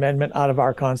pro-abortion amendment out of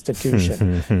our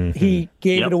Constitution. He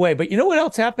gave it away. But you know what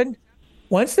else happened?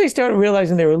 Once they started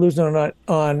realizing they were losing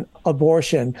on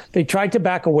abortion, they tried to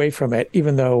back away from it,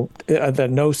 even though the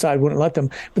no side wouldn't let them.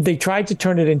 But they tried to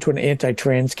turn it into an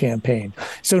anti-trans campaign.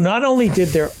 So not only did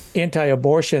their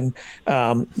anti-abortion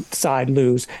side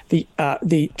lose,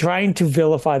 the trying to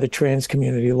vilify the trans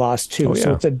community lost too.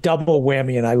 So it's a double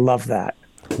whammy, and I love that.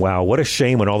 Wow, what a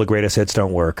shame when all the greatest hits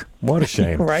don't work. What a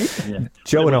shame. Right? Yeah.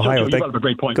 Joe in Ohio. You brought up a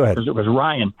great point. Go ahead. It was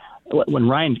Ryan. When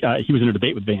Ryan, he was in a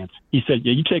debate with Vance, he said,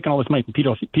 you're taking all this money from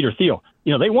Peter Thiel.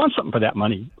 They want something for that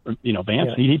money.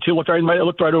 Vance, he looked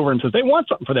right over and says, they want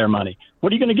something for their money.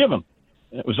 What are you going to give them?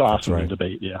 It was awesome in the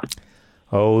debate, yeah.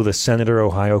 Oh, the senator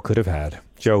Ohio could have had.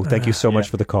 Joe, thank you so much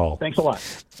for the call. Thanks a lot.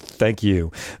 Thank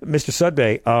you. Mr.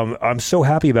 Sudbay, I'm so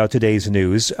happy about today's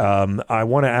news. I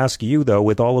want to ask you, though,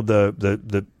 with all of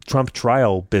the Trump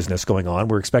trial business going on,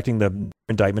 we're expecting the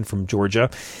indictment from Georgia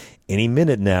any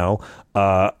minute now.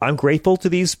 I'm grateful to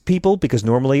these people because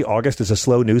normally August is a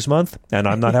slow news month and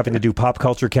I'm not having to do pop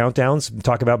culture countdowns and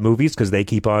talk about movies because they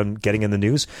keep on getting in the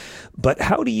news. But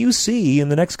how do you see in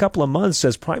the next couple of months,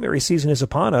 as primary season is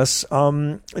upon us,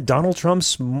 Donald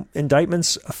Trump's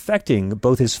indictments affecting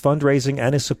both his fundraising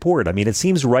and his support? I mean, it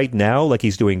seems right now like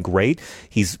he's doing great.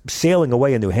 He's sailing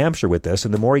away in New Hampshire with this.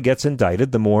 And the more he gets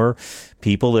indicted, the more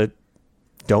people that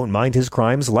don't mind his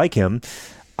crimes like him.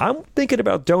 I'm thinking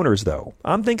about donors, though.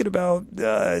 I'm thinking about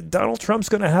Donald Trump's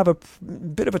going to have a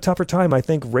bit of a tougher time, I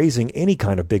think, raising any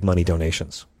kind of big money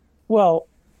donations. Well,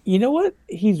 you know what?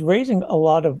 He's raising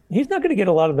he's not going to get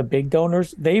a lot of the big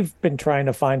donors. They've been trying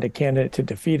to find a candidate to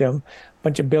defeat him. A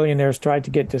bunch of billionaires tried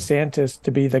to get DeSantis to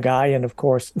be the guy. And of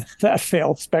course, that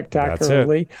failed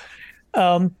spectacularly.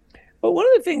 But one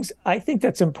of the things I think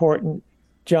that's important,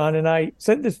 John, and I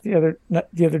said this the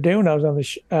other day when I was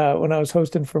on when I was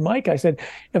hosting for Mike. I said,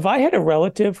 if I had a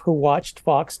relative who watched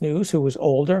Fox News who was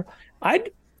older, I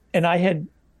had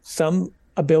some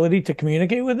ability to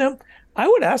communicate with them, I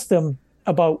would ask them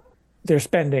about their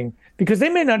spending because they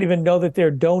may not even know that they're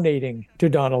donating to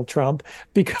Donald Trump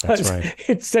because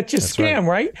it's such a scam,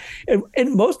 right?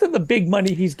 And most of the big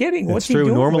money he's getting, what's he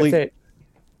doing with it?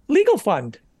 Legal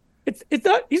fund. It's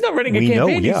not. He's not running a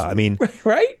campaign. Yeah, I mean,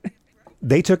 right.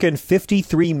 They took in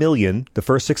 $53 million the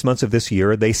first 6 months of this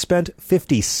year. They spent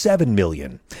 $57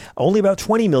 million. Only about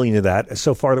 $20 million of that,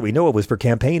 so far that we know, it was for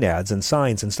campaign ads and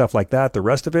signs and stuff like that. The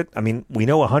rest of it, I mean, we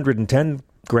know $110,000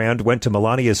 went to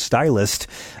Melania's stylist.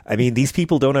 I mean, these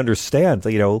people don't understand.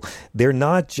 They're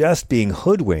not just being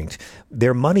hoodwinked.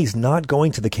 Their money's not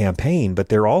going to the campaign, but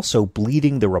they're also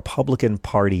bleeding the Republican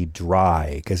Party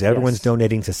dry because everyone's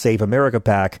donating to Save America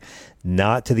PAC,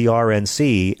 not to the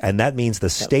RNC. And that means the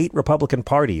state Republican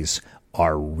parties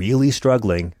are really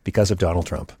struggling because of Donald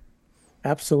Trump.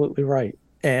 Absolutely right.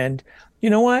 And you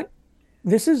know what?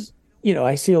 This is,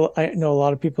 I know a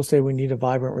lot of people say we need a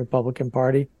vibrant Republican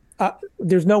Party.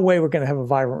 There's no way we're going to have a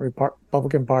vibrant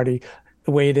Republican Party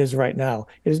the way it is right now.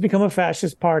 It has become a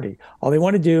fascist party. All they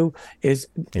want to do is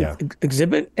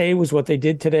Exhibit A was what they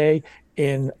did today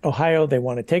in Ohio. They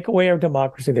want to take away our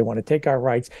democracy. They want to take our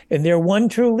rights. And their one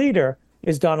true leader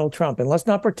is Donald Trump. And let's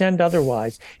not pretend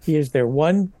otherwise. He is their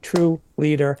one true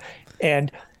leader.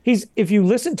 And if you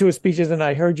listen to his speeches, and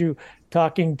I heard you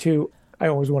talking to, I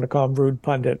always want to call him Rude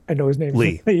Pundit. I know his name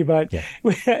is Lee, but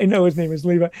I know his name is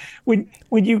Lee. But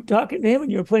when you talk to him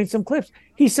and you're playing some clips,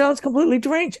 he sounds completely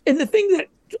deranged. And the thing that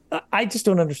I just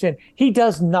don't understand, he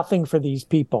does nothing for these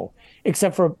people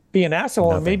except for be an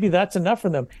asshole, and maybe that's enough for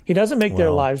them. He doesn't make their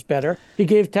lives better. He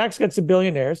gave tax cuts to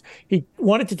billionaires. He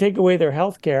wanted to take away their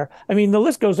health care. I mean, the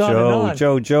list goes on and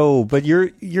on. Joe, but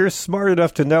you're smart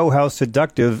enough to know how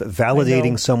seductive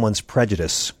validating someone's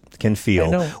prejudice can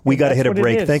feel. We got to hit a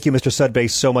break. Thank you, Mr. Sudbay,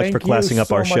 so much for classing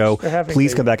up our show.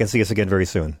 Please come back and see us again very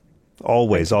soon.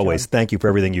 Always. Thank you for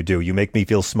everything you do. You make me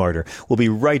feel smarter. We'll be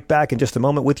right back in just a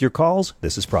moment with your calls.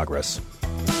 This is Progress.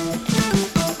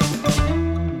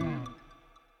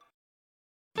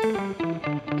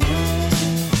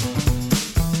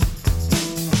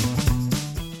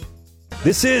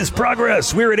 This is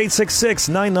Progress. We're at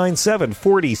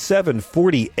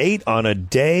 866-997-4748 on a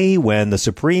day when the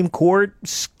Supreme Court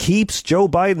keeps Joe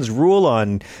Biden's rule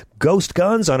on ghost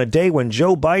guns, on a day when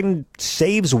Joe Biden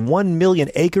saves 1 million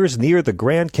acres near the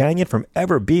Grand Canyon from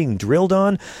ever being drilled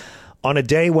on a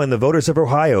day when the voters of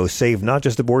Ohio save not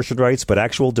just abortion rights, but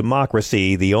actual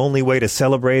democracy. The only way to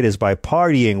celebrate is by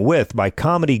partying with my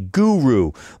comedy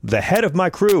guru, the head of my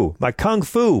crew, my kung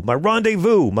fu, my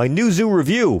rendezvous, my New Zoo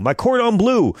review, my cordon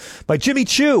bleu, my Jimmy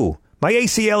Choo, my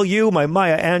ACLU, my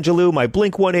Maya Angelou, my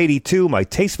Blink 182, my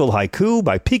Tasteful Haiku,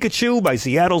 my Pikachu, my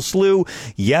Seattle Slew,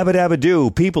 Yabba Dabba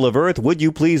Doo. People of Earth, would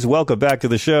you please welcome back to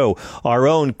the show our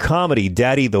own comedy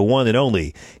daddy, the one and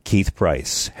only Keith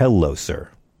Price. Hello, sir.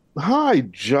 Hi,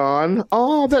 John.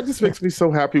 Oh, that just makes me so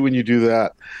happy when you do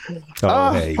that.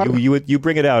 Oh, hey, you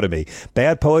bring it out of me.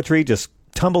 Bad poetry just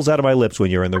tumbles out of my lips when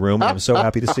you're in the room. I'm so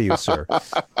happy to see you, sir.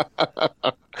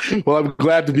 Well, I'm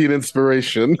glad to be an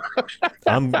inspiration.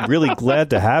 I'm really glad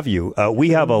to have you.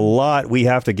 We have a lot we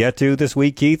have to get to this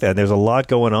week, Keith, and there's a lot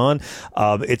going on.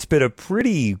 It's been a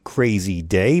pretty crazy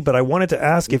day, but I wanted to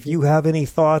ask if you have any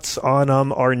thoughts on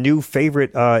our new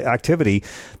favorite activity,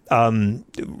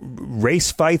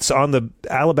 race fights on the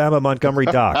Alabama-Montgomery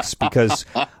docks, because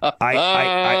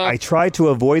I tried to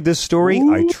avoid this story.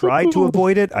 I tried to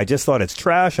avoid it. I just thought it's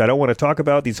trash. I don't want to talk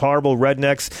about these horrible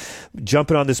rednecks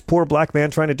jumping on this poor black man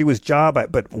trying to do his job.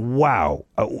 But wow,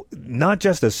 not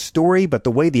just a story, but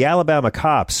the way the Alabama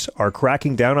cops are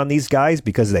cracking down on these guys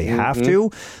because they have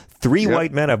to. Three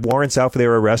white men have warrants out for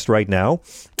their arrest right now.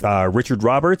 Richard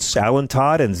Roberts, Alan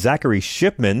Todd, and Zachary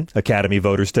Shipman, Academy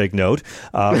voters take note.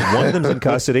 One of them's in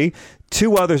custody.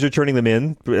 Two others are turning them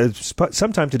in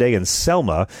sometime today in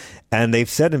Selma. And they've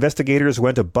said investigators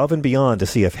went above and beyond to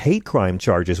see if hate crime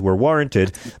charges were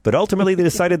warranted. But ultimately, they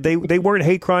decided they weren't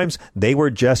hate crimes. They were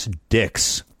just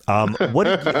dicks.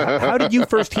 How did you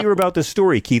first hear about this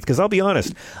story, Keith? Because I'll be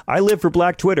honest, I live for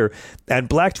Black Twitter, and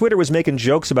Black Twitter was making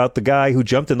jokes about the guy who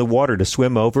jumped in the water to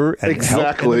swim over and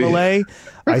help in the Malay.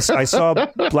 I saw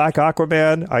Black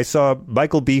Aquaman. I saw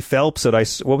Michael B. Phelps, and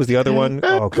what was the other one?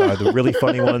 Oh, God, the really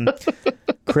funny one.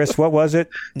 Chris, what was it?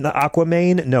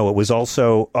 Aquaman? No, it was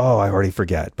also, I already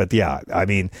forget. But yeah, I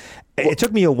mean, it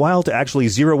took me a while to actually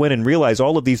zero in and realize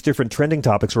all of these different trending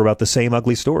topics were about the same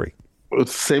ugly story.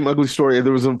 It's the same ugly story.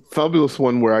 There was a fabulous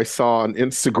one where I saw on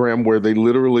Instagram where they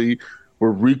literally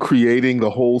were recreating the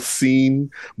whole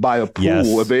scene by a pool.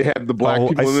 Yes. They had the black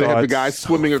people and they had the guys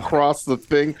swimming across the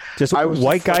thing. Just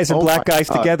white guys and black guys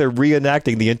together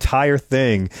reenacting the entire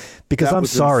thing. Because I'm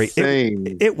sorry,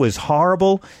 it was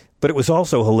horrible, but it was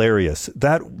also hilarious.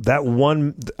 The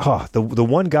one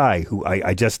guy who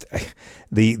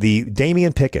the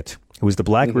Damian Pickett, who was the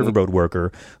black riverboat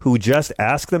worker, who just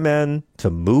asked the men to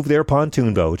move their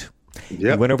pontoon boat. He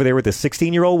went over there with a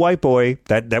 16-year-old white boy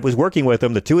that was working with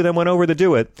him. The two of them went over to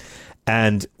do it.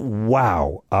 And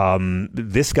wow,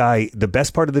 this guy, the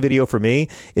best part of the video for me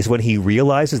is when he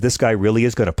realizes this guy really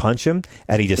is going to punch him,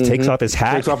 and he just takes off his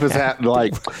hat. Takes off his hat and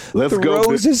let's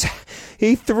go.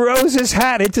 He throws his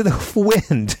hat into the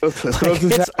wind.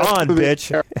 It's on,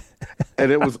 bitch.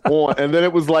 And it was on. And then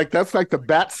it was that's like the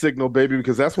bat signal, baby,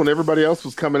 because that's when everybody else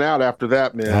was coming out after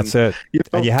that, man. That's it.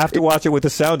 And you have to watch it with the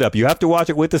sound up. You have to watch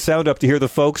it with the sound up to hear the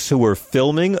folks who were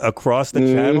filming across the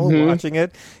channel watching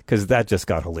it, because that just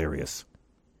got hilarious.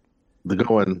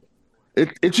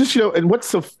 It's just, and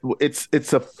what's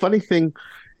it's a funny thing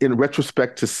in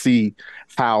retrospect to see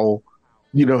how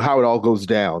it all goes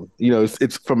down.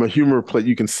 It's from a humor play,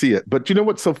 you can see it. But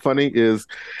what's so funny is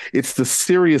it's the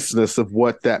seriousness of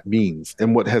what that means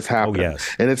and what has happened. Oh, yes.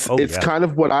 And it's kind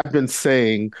of what I've been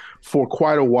saying for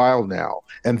quite a while now.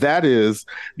 And that is,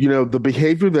 the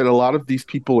behavior that a lot of these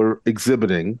people are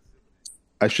exhibiting,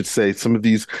 I should say, some of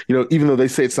these, even though they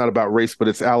say it's not about race, but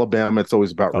it's Alabama, it's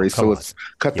always about race. So let's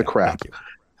cut the crap.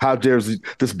 How dares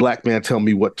this black man tell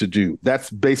me what to do?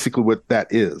 That's basically what that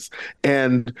is.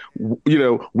 And,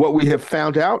 what we have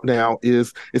found out now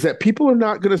is that people are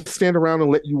not going to stand around and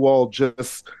let you all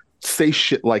just say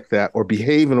shit like that or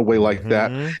behave in a way like that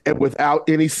and without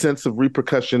any sense of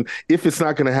repercussion if it's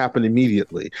not going to happen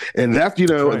immediately. And that,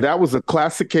 that was a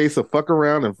classic case of fuck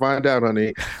around and find out,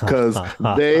 honey, because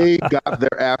they got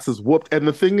their asses whooped. And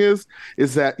the thing is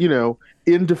that,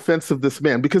 in defense of this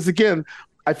man, because again,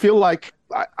 I feel like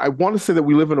I want to say that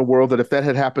we live in a world that if that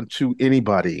had happened to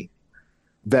anybody,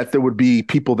 that there would be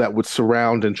people that would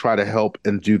surround and try to help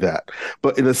and do that.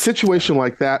 But in a situation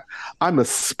like that, I'm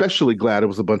especially glad it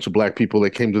was a bunch of black people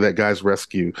that came to that guy's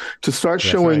rescue to start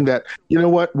showing that,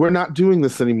 we're not doing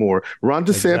this anymore. Ron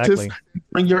DeSantis,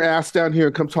 bring your ass down here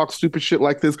and come talk stupid shit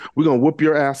like this. We're going to whoop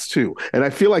your ass too. And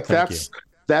I feel like that's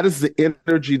that is the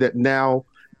energy that now,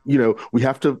 we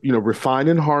have to, refine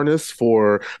and harness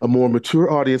for a more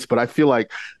mature audience. But I feel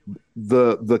like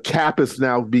the cap is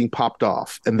now being popped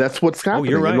off, and that's what's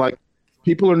happening. You're right. And like,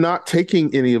 people are not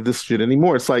taking any of this shit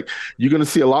anymore. It's like you're going to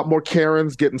see a lot more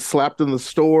Karens getting slapped in the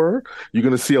store. You're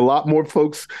going to see a lot more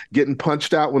folks getting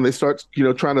punched out when they start,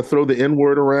 trying to throw the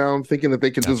N-word around, thinking that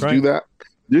they can just do that.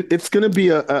 It's going to be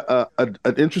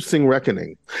an interesting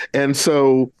reckoning. And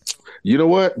so, you know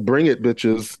what? Bring it,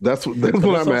 bitches. That's what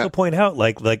I'm at. Also point out,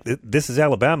 like this is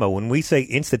Alabama. When we say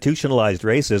institutionalized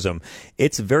racism,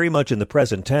 it's very much in the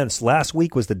present tense. Last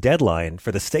week was the deadline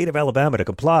for the state of Alabama to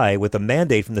comply with a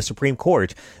mandate from the Supreme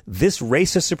Court. This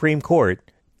racist Supreme Court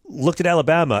looked at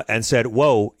Alabama and said,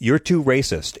 "Whoa, you're too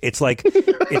racist." It's like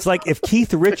if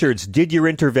Keith Richards did your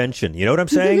intervention. You know what I'm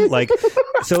saying? Like,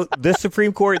 so the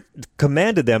Supreme Court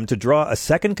commanded them to draw a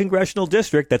second congressional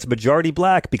district that's majority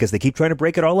black because they keep trying to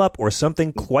break it all up, or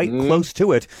something quite close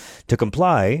to it, to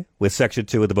comply with Section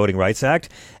 2 of the Voting Rights Act.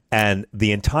 And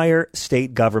the entire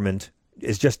state government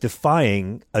is just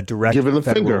defying a direct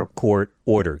federal court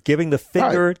order, giving the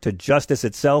finger to justice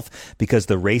itself because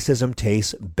the racism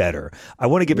tastes better. I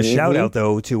want to give a shout out,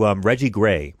 though, to Reggie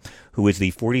Gray, who is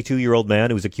the 42-year-old man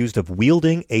who was accused of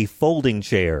wielding a folding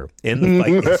chair in the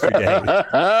fight yesterday.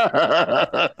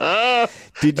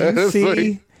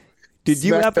 Did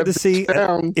you happen to see?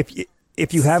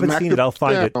 If you haven't seen it, I'll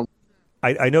find it.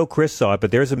 I know Chris saw it,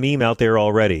 but there's a meme out there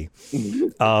already.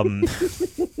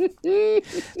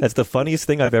 That's the funniest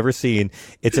thing I've ever seen.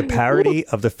 It's a parody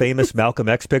of the famous Malcolm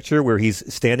X picture where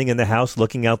he's standing in the house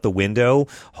looking out the window,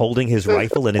 holding his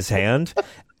rifle in his hand.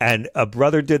 And a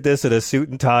brother did this in a suit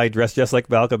and tie, dressed just like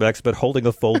Malcolm X, but holding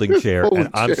a folding chair. And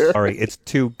I'm sorry, it's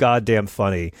too goddamn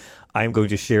funny. I'm going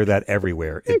to share that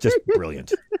everywhere. It's just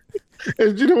brilliant.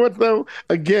 And you know what, though?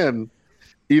 Again,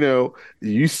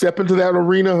 you step into that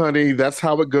arena, honey, that's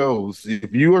how it goes.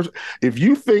 If you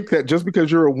think that just because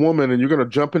you're a woman and you're going to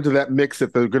jump into that mix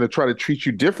that they're going to try to treat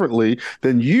you differently,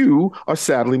 then you are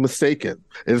sadly mistaken.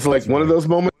 It's like one of those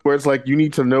moments where it's like you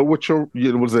need to know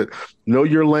know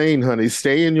your lane, honey.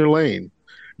 Stay in your lane.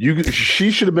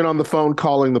 She should have been on the phone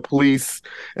calling the police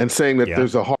and saying that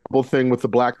there's a horrible thing with the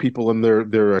black people and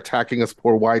they're attacking us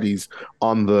poor whiteys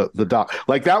on the dock.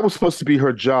 Like, that was supposed to be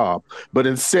her job, but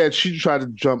instead she tried to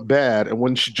jump bad, and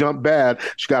when she jumped bad,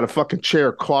 she got a fucking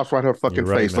chair crossed right her fucking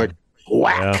face, man. Like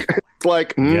whack. Yeah. It's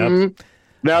like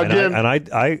Now again,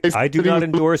 I do not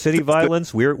endorse any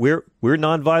violence. We're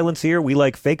non-violence here. We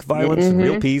like fake violence and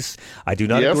real peace. I do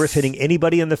not endorse hitting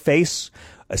anybody in the face,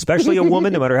 especially a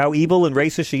woman, no matter how evil and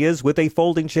racist she is, with a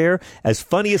folding chair. As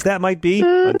funny as that might be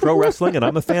on pro wrestling, and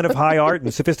I'm a fan of high art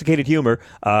and sophisticated humor,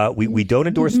 we don't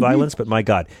endorse violence, but my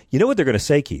God. You know what they're going to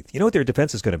say, Keith? You know what their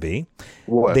defense is going to be?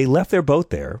 What? They left their boat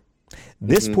there.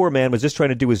 This poor man was just trying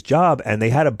to do his job, and they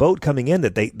had a boat coming in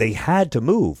that they had to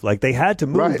move. Like, they had to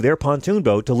move their pontoon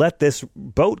boat to let this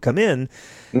boat come in.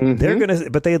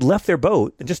 But they had left their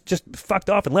boat and just fucked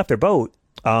off and left their boat.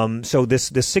 So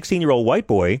this 16-year-old white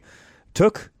boy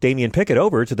took Damian Pickett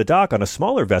over to the dock on a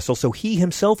smaller vessel so he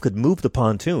himself could move the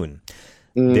pontoon.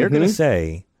 They're going to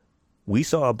say, we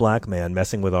saw a black man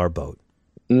messing with our boat.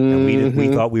 And we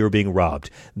thought we were being robbed.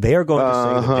 They are going to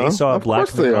say that they saw a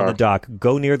black man on the dock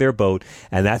go near their boat,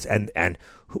 and that's and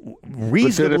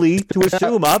reasonably to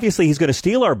assume, obviously, he's going to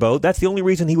steal our boat. That's the only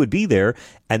reason he would be there,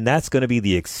 and that's going to be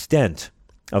the extent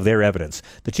of their evidence.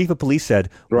 The chief of police said,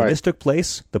 when this took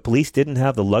place, the police didn't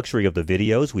have the luxury of the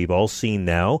videos we've all seen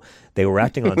now. They were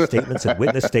acting on statements and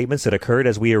witness statements that occurred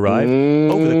as we arrived.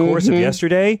 Over the course of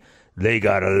yesterday, they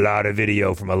got a lot of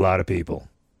video from a lot of people.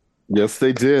 Yes,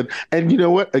 they did. And you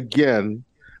know what? Again,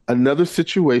 another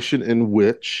situation in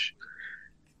which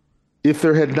if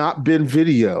there had not been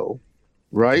video,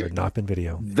 right? There had not been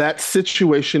video. That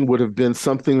situation would have been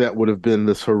something that would have been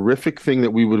this horrific thing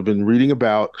that we would have been reading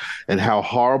about, and how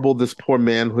horrible this poor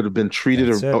man would have been treated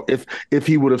if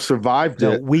he would have survived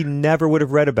it. We never would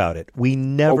have read about it. We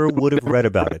never would have read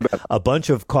about it. A bunch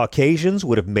of Caucasians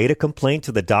would have made a complaint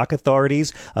to the dock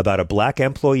authorities about a black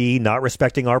employee not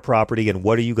respecting our property, and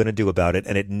what are you going to do about it?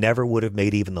 And it never would have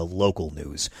made even the local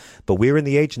news. But we're in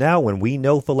the age now when we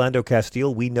know Philando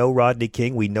Castile, we know Rodney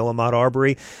King, we know Ahmaud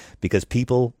Arbery, because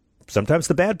people, sometimes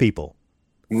the bad people,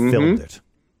 filmed it.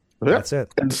 That's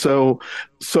it. And so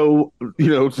to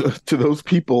those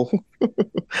people,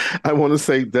 I want to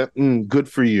say that good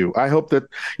for you. I hope that,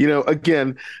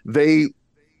 again, they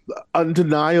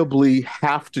undeniably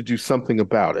have to do something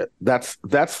about it. That's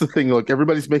the thing. Like,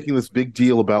 everybody's making this big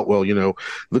deal about,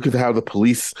 look at how the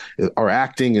police are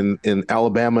acting in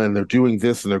Alabama, and they're doing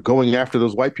this and they're going after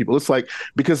those white people. It's like,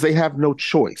 because they have no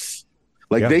choice.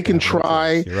 Like they can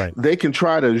try, they can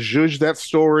try to zhuzh that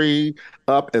story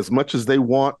up as much as they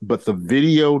want, but the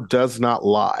video does not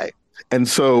lie. And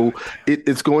so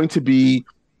it's going to be,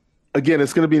 again,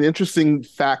 it's going to be an interesting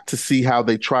fact to see how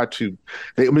they try to.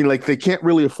 They can't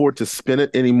really afford to spin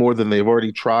it any more than they've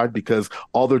already tried, because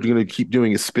all they're going to keep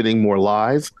doing is spinning more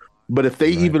lies. But if they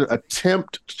even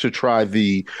attempt to try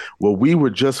we were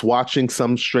just watching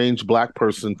some strange black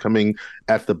person coming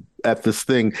at this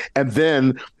thing, and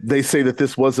then they say that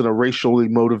this wasn't a racially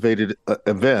motivated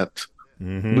event,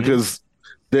 because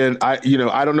then I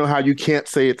don't know how you can't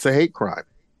say it's a hate crime,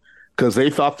 because they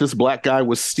thought this black guy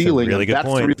was stealing, and that's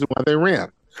the reason why they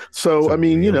ran. So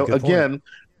bring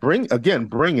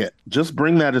it. Just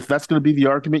bring that. If that's going to be the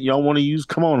argument y'all want to use,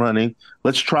 come on, honey,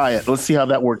 let's try it. Let's see how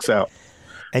that works out.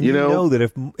 And you know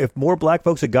that if more black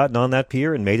folks had gotten on that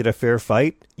pier and made it a fair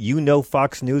fight,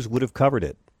 Fox News would have covered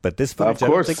it. But this footage I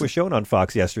don't think was shown on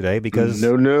Fox yesterday, because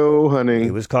no, honey,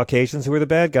 it was Caucasians who were the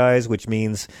bad guys, which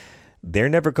means they're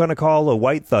never going to call a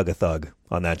white thug a thug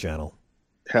on that channel.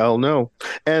 Hell no.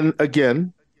 And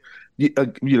again,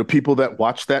 people that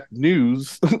watch that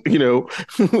news,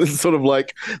 it's sort of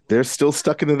like they're still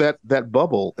stuck into that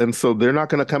bubble, and so they're not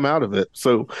going to come out of it.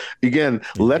 So again,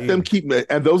 let them keep,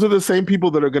 and those are the same people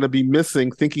that are going to be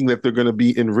missing, thinking that they're going to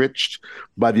be enriched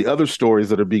by the other stories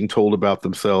that are being told about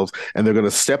themselves, and they're going to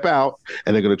step out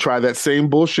and they're going to try that same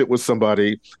bullshit with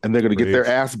somebody, and they're going to get their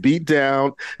ass beat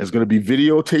down. There's going to be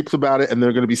videotapes about it, and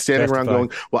they're going to be standing around going,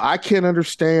 well, I can't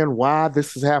understand why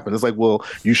this has happened. It's like, well,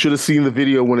 you should have seen the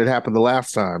video when it happened the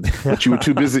last time, but you were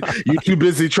too busy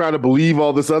trying to believe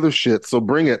all this other shit. So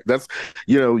bring it. That's,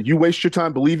 you waste your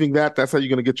time believing that. That's how you're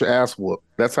going to get your ass whooped.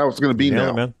 That's how it's going to be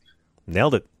now. Man.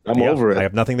 Nailed it. I'm over it. I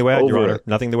have nothing to add, Your Honor.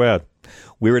 Nothing to add.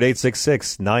 We're at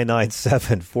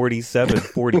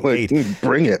 866-997-4748.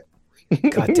 Bring it.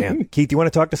 God damn. Keith, do you want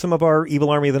to talk to some of our evil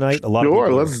army of the night?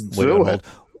 Sure, let's do it.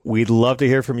 We'd love to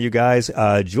hear from you guys.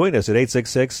 Join us at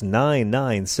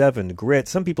 866-997-GRIT.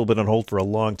 Some people have been on hold for a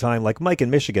long time, like Mike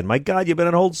in Michigan. My God, you've been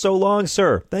on hold so long,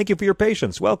 sir. Thank you for your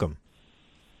patience. Welcome.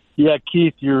 Yeah,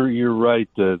 Keith, you're right.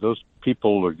 Those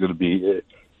people are going to be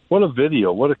what a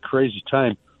video. What a crazy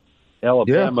time.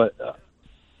 Alabama. Yeah.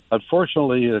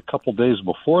 Unfortunately, a couple days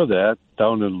before that,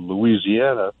 down in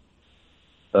Louisiana,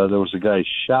 there was a guy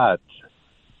shot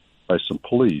by some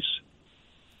police.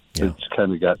 Yeah. It's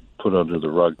kind of got put under the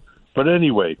rug. But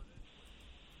anyway,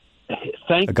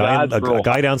 thank God. A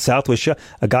guy down south was shot.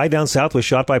 A guy down south was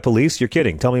shot by police. You're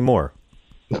kidding. Tell me more.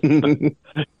 Yeah,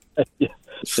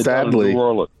 sadly, New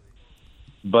Orleans.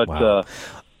 But wow.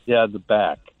 The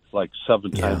back, like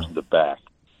 7 times in the back.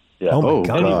 Yeah. Oh my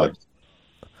God. Anyway.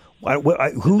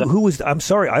 Who was? I'm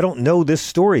sorry, I don't know this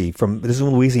story. This is in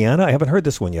Louisiana. I haven't heard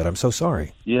this one yet. I'm so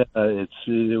sorry. Yeah,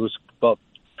 it was about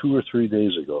 2 or 3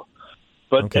 days ago.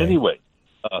 But anyway,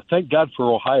 thank God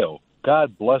for Ohio.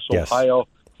 God bless Ohio.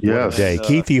 Yes.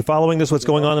 Keith, are you following this? What's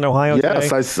going on in Ohio today?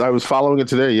 Yes, I was following it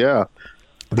today. Yeah.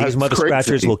 These mother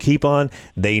scratchers will keep on.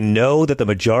 They know that the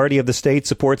majority of the state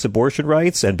supports abortion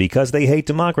rights, and because they hate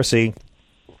democracy,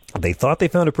 they thought they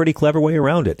found a pretty clever way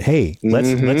around it. Hey,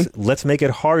 let's make it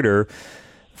harder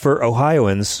for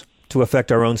Ohioans to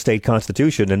affect our own state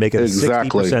constitution and make it a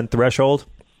 60% threshold.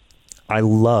 I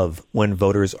love when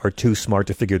voters are too smart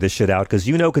to figure this shit out, because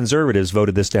conservatives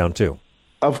voted this down too.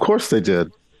 Of course they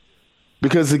did.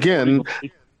 Because again,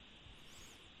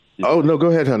 go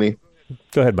ahead, honey.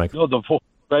 Go ahead, Mike. No, the voting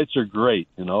rights are great.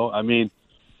 I mean,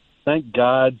 thank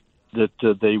God that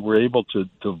they were able to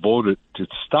vote it to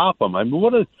stop them. I mean,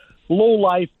 what a low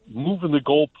life moving the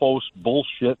goalpost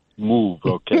bullshit move.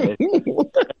 Okay.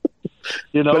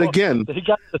 But again, they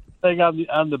got the thing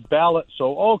on the ballot.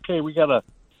 So, we got to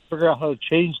figure out how to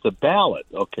change the ballot.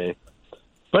 Okay.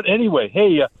 But anyway,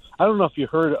 hey, I don't know if you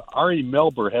heard, Ari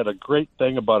Melber had a great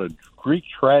thing about a Greek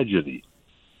tragedy.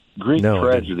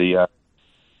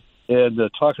 And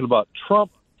talking about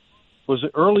Trump was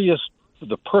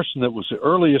the person that was the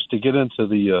earliest to get into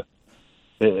the,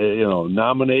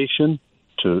 nomination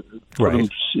to put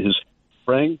his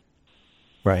ring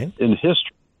in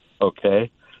history. Okay.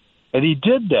 And he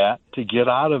did that to get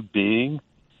out of being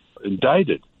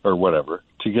indicted or whatever,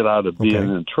 to get out of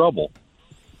being in trouble.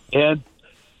 And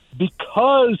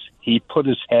because he put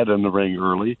his head in the ring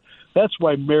early, that's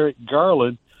why Merrick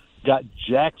Garland got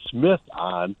Jack Smith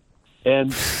on.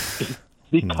 And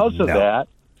because of that,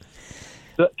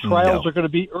 the trials are going to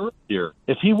be earlier.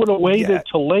 If he would have waited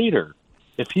till later,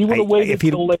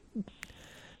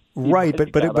 Right,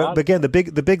 but again, the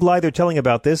big lie they're telling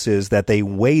about this is that they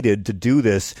waited to do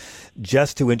this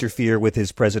just to interfere with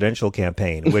his presidential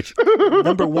campaign, which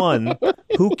number one,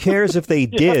 who cares if they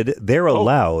did? They're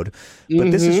allowed.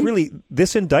 But this is really,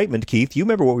 this indictment, Keith, you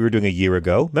remember what we were doing a year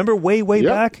ago? Remember way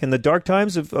back in the dark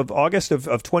times of August of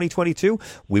 2022?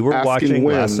 We were watching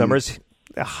last summer's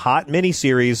hot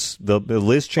miniseries, the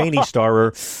Liz Cheney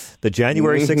starrer, the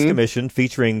January 6th Commission,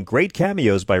 featuring great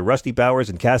cameos by Rusty Bowers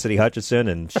and Cassidy Hutchinson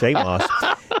and Shane Moss.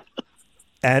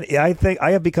 And I think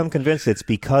I have become convinced it's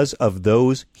because of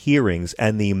those hearings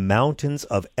and the mountains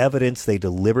of evidence they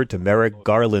delivered to Merrick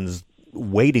Garland's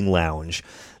waiting lounge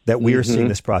that we are seeing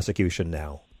this prosecution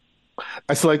now.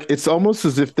 It's almost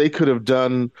as if they could have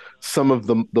done some of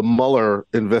the Mueller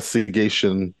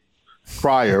investigation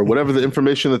prior, whatever the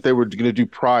information that they were going to do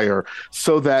prior,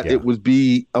 so that it would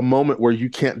be a moment where you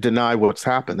can't deny what's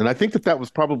happened. And I think that was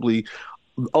probably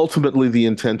ultimately the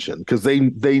intention, because they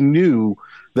knew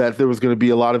that there was going to be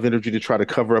a lot of energy to try to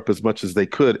cover up as much as they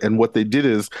could. And what they did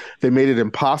is they made it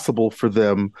impossible for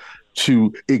them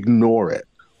to ignore it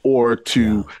or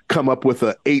to come up with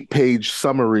an 8-page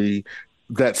summary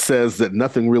that says that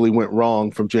nothing really went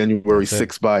wrong from January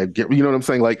 6th you know what I'm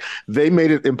saying? Like, they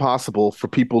made it impossible for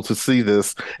people to see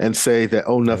this and say that,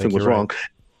 oh, nothing was wrong. Right.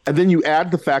 And then you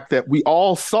add the fact that we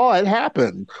all saw it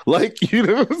happen. Like, you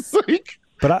know, it's like,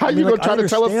 but how are you going to try to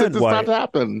tell us that this not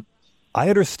happened? I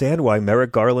understand why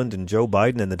Merrick Garland and Joe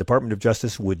Biden and the Department of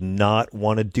Justice would not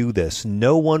want to do this.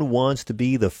 No one wants to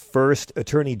be the first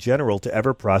attorney general to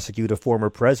ever prosecute a former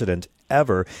president,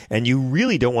 ever. And you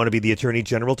really don't want to be the attorney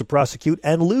general to prosecute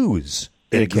and lose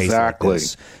in a case like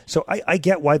this. So I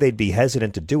get why they'd be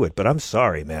hesitant to do it. But I'm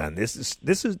sorry, man. This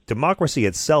is democracy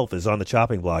itself is on the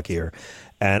chopping block here.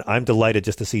 And I'm delighted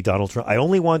just to see Donald Trump. I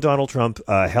only want Donald Trump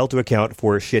held to account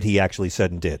for shit he actually said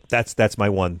and did. That's my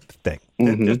one thing.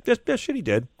 Just shit he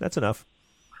did. That's enough.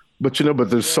 But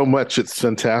there's so much. It's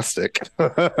fantastic.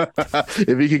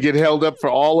 If he could get held up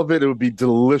for all of it, it would be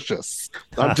delicious.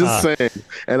 I'm just saying.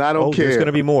 And I don't care. There's going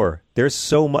to be more. There's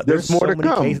so much. There's more to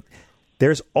come. Cases.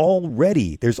 There's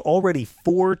already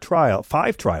 5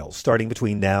 trials starting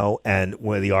between now and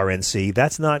when the RNC.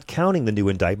 That's not counting the new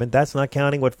indictment. That's not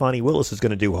counting what Fonnie Willis is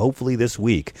going to do hopefully this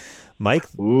week. Mike,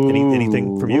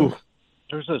 anything from you?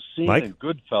 There's a scene Mike? in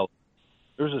Goodfellas.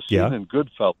 In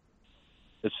Goodfellas.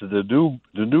 It's the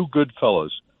new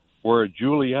Goodfellas where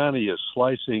Giuliani is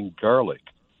slicing garlic.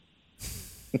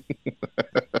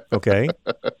 Okay.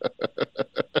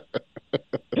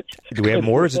 Do we have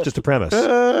more, or is it just a premise? We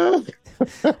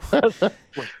got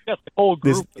the whole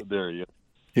group in there. Yeah.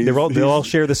 They'll all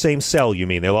share the same cell, you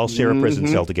mean? They'll all share a prison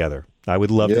cell together. I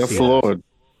would love to see Lord.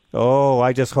 That. Oh,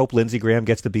 I just hope Lindsey Graham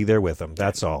gets to be there with them.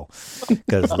 That's all.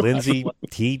 Because Lindsey,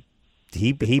 he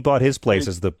bought his place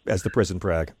as the prison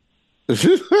prag.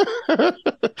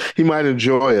 He might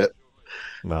enjoy it.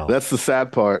 Well, that's the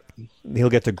sad part.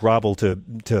 He'll get to grovel to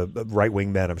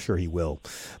right-wing men. I'm sure he will.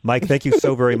 Mike, thank you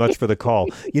so very much for the call.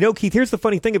 You know, Keith, here's the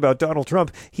funny thing about Donald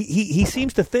Trump. He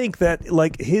seems to think that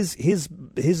like his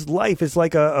life is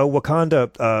like a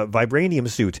Wakanda vibranium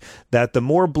suit, that the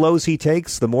more blows he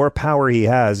takes, the more power he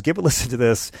has. Give a listen to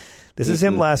this. This is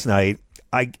him last night.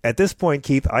 At this point,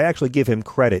 Keith, I actually give him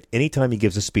credit anytime he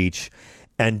gives a speech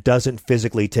and doesn't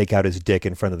physically take out his dick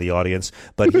in front of the audience.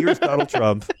 But here's Donald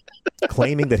Trump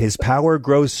claiming that his power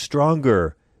grows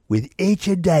stronger with each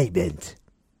indictment.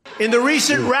 In the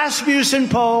recent Rasmussen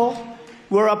poll,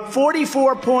 we're up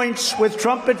 44 points with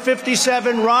Trump at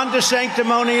 57, Ron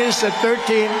DeSanctimonious at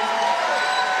 13,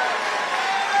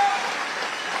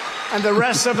 and the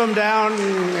rest of them down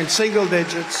in single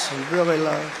digits and really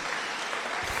low.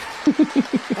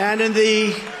 And in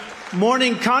the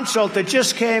morning consult that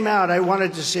just came out, I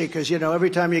wanted to see, because, every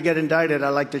time you get indicted, I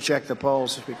like to check the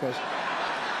polls, because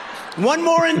one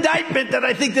more indictment that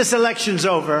I think this election's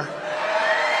over.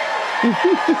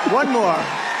 One more.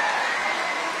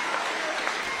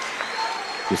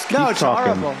 No, it's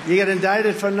horrible. You get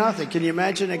indicted for nothing. Can you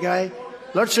imagine a guy?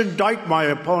 Let's indict my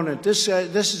opponent. This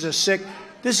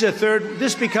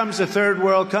becomes a third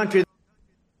world country.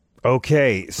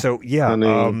 Okay, so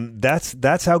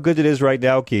that's how good it is right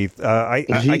now, Keith. I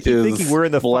keep thinking we're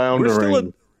in the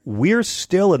floundering. We're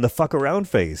still in the fuck around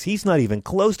phase. He's not even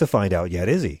close to find out yet,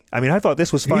 is he? I mean, I thought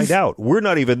this was find out. We're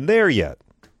not even there yet.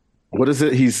 What is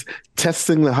it? He's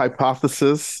testing the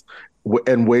hypothesis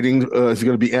and waiting. He's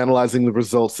going to be analyzing the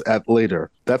results at later.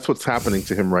 That's what's happening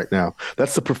to him right now.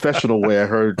 That's the professional way I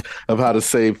heard of how to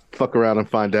say fuck around and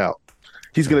find out.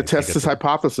 He's going to test his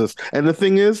hypothesis. And the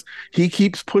thing is, he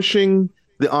keeps pushing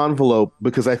the envelope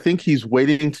because I think he's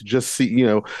waiting to just see,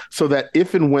 so that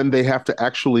if and when they have to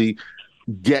actually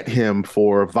get him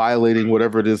for violating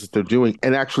whatever it is that they're doing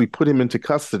and actually put him into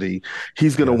custody,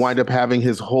 he's going to wind up having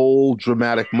his whole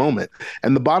dramatic moment.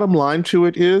 And the bottom line to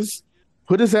it is,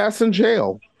 put his ass in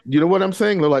jail. You know what I'm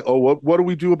saying? They're like, oh, what do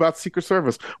we do about Secret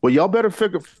Service? Well, y'all better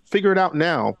figure it out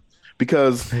now,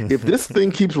 because if this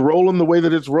thing keeps rolling the way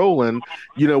that it's rolling,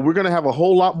 we're going to have a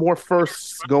whole lot more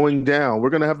firsts going down. We're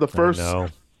going to have the first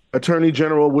attorney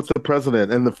general with the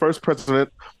president, and the first president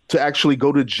to actually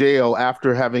go to jail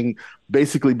after having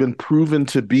basically been proven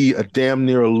to be a damn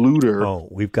near looter. Oh,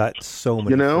 we've got so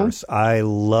many firsts. I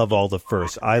love all the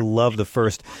firsts. I love the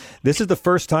first. This is the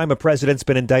first time a president's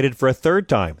been indicted for a third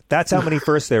time. That's how many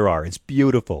firsts there are. It's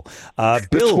beautiful.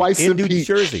 Bill in New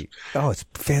Jersey. Oh, it's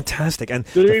fantastic. And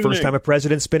the first time a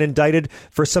president's been indicted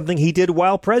for something he did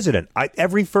while president.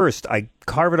 Every first, I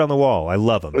carve it on the wall. I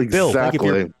love them. Exactly. Bill, thank you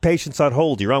for your patience on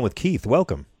hold. You're on with Keith.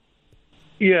 Welcome.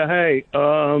 Yeah, hey.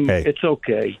 It's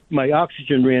okay. My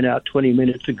oxygen ran out 20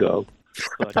 minutes ago.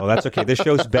 But... Oh, that's okay. This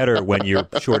show's better when you're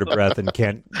short of breath and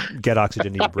can't get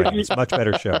oxygen to your brain. It's a much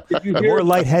better show. The more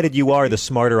lightheaded you are, the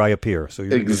smarter I appear. So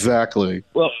you're exactly.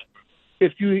 Well,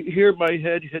 if you hear my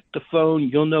head hit the phone,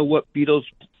 you'll know what Beatles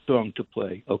song to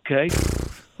play, okay?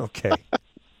 Okay.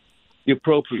 The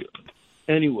appropriate.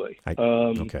 Anyway.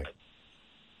 Okay.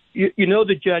 You know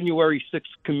the January 6th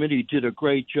committee did a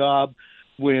great job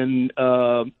when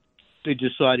they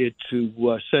decided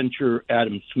to censure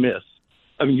Schiff,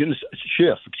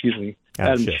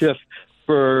 Adam Schiff,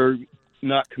 for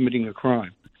not committing a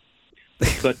crime.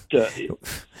 But it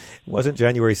wasn't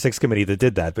January 6th committee that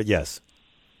did that, but yes.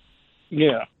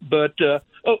 Yeah, but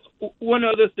one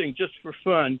other thing, just for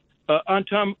fun, on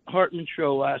Tom Hartman's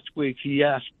show last week, he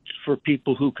asked for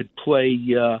people who could play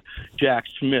Jack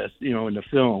Smith, in the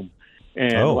film.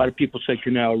 And a lot of people say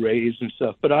Canal Rays and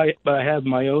stuff, but I have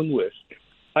my own list.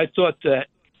 I thought that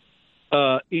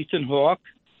Ethan Hawke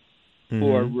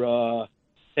or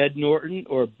Ed Norton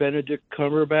or Benedict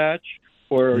Cumberbatch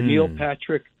or Neil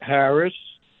Patrick Harris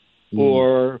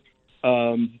or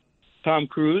Tom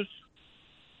Cruise.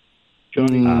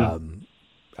 Johnny.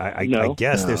 I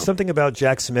guess there's something about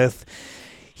Jack Smith.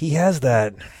 He has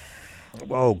that.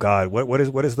 Oh God! What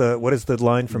is the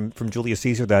line from Julius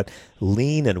Caesar? That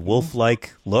lean and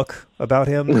wolf-like look about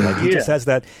him. Like he just has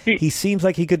that. He seems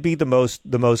like he could be the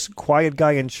most quiet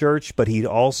guy in church, but he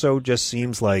also just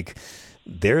seems like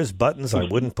there's buttons I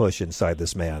wouldn't push inside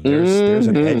this man. There's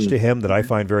an edge to him that I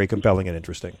find very compelling and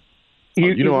interesting.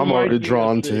 I'm already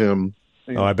drawn to him.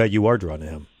 Oh, I bet you are drawn to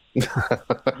him.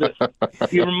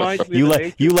 He reminds me. You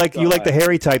like the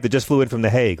hairy type that just flew in from The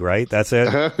Hague, right? That's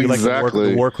it. You like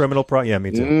the war criminal Yeah,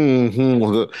 me too.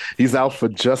 Mm-hmm. He's out for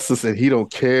justice, and he don't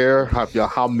care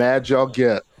how mad y'all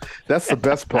get. That's the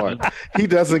best part. He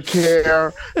doesn't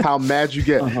care how mad you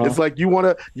get. It's like you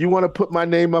wanna put my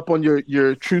name up on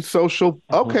your Truth Social.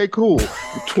 Okay, cool.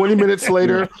 20 minutes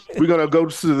later, we're gonna go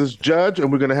to this judge,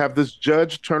 and we're gonna have this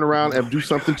judge turn around and do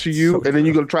something to you, and then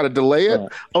you're gonna try to delay it.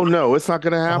 Oh no, it's not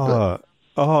gonna happen.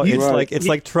 It's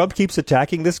like Trump keeps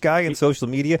attacking this guy in social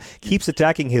media, keeps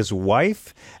attacking his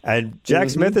wife, and Jack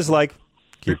Smith is like,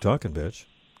 keep talking, bitch.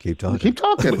 Keep talking. Keep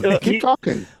talking. Keep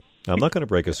talking. I'm not going to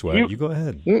break a sweat. You go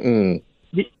ahead.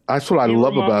 That's what I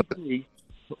love about it.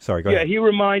 Sorry, go ahead. Yeah, he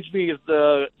reminds me of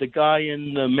the guy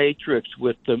in The Matrix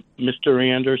with Mr.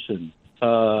 Anderson.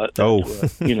 The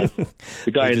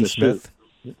guy in the Smith.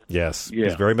 suit. Yes,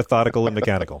 he's very methodical and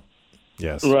mechanical.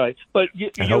 Yes, right. But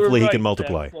and hopefully he can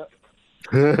multiply.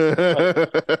 But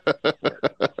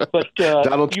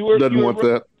Donald doesn't want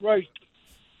that. Right.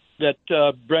 That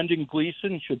Brendan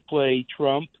Gleeson should play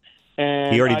Trump,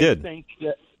 and he already did. Think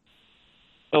that.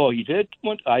 Oh, he did?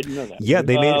 I didn't know that. Yeah,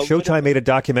 Showtime made a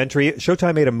documentary.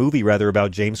 Showtime made a movie, rather,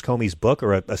 about James Comey's book,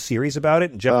 or a series about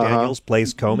it. And Jeff Daniels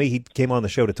plays Comey. He came on the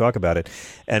show to talk about it.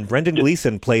 And Brendan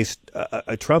Gleeson plays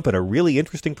a Trump in a really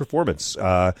interesting performance.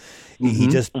 He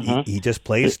just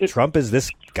plays Trump as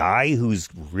this guy who's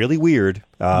really weird,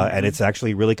 and it's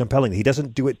actually really compelling. He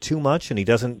doesn't do it too much, and he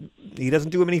doesn't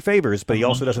do him any favors, but he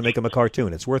also doesn't make him a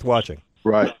cartoon. It's worth watching.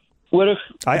 Right. What if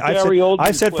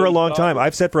I've said for a long time.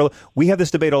 We have this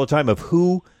debate all the time of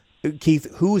Keith,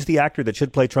 who's the actor that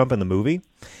should play Trump in the movie?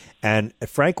 And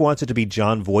Frank wants it to be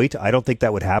Jon Voight. I don't think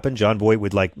that would happen. Jon Voight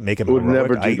would make him heroic. Would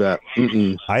never do that.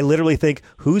 I literally think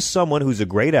who's someone who's a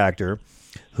great actor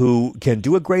who can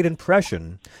do a great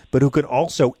impression, but who can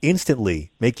also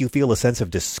instantly make you feel a sense of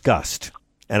disgust.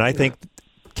 And I think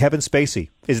Kevin Spacey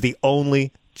is the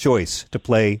only choice to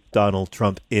play Donald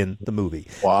Trump in the movie.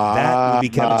 Wow. That would be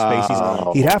Kevin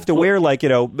Spacey's. He'd have to wear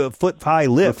foot-high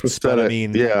lifts, but I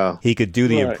mean, he could do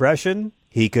the impression.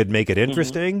 He could make it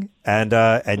interesting,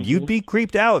 and you'd be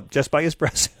creeped out just by his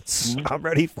presence. I'm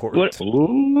ready for it.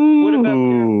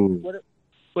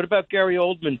 What about Gary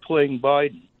Oldman playing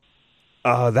Biden?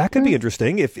 That could be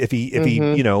interesting if he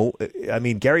I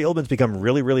mean, Gary Oldman's become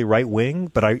really, really right wing,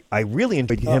 but I really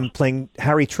enjoyed him playing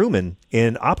Harry Truman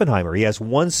in Oppenheimer. He has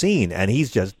one scene and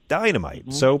he's just dynamite.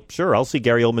 Mm-hmm. So sure, I'll see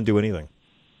Gary Oldman do anything.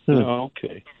 Oh,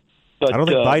 okay. But, I don't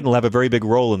think Biden will have a very big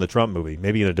role in the Trump movie.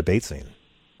 Maybe in a debate scene.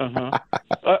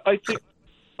 I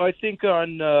think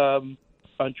on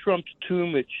Trump's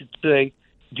tomb it should say,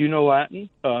 do you know Latin?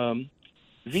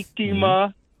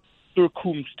 Victima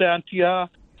circumstantia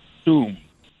sum.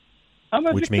 I'm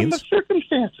a Which victim means? of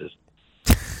circumstances.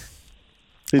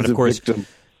 And of course,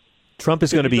 Trump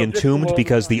is going to be entombed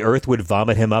because the earth would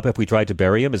vomit him up if we tried to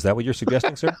bury him. Is that what you're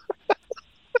suggesting, sir?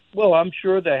 Well, I'm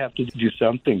sure they have to do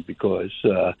something because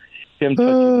him touching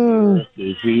the earth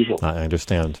is evil. I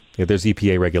understand. Yeah, there's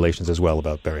EPA regulations as well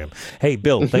about barium. Hey,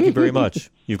 Bill, thank you very much.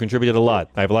 You've contributed a lot.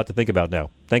 I have a lot to think about now.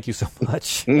 Thank you so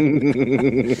much.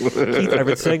 Keith, I've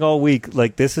been saying all week,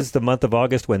 like, this is the month of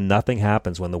August when nothing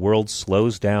happens, when the world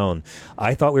slows down.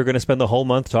 I thought we were going to spend the whole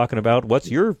month talking about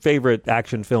what's your favorite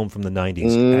action film from the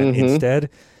 90s. And instead,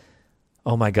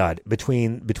 oh my God,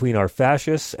 between our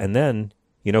fascists and then,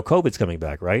 COVID's coming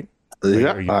back, right?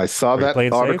 I saw that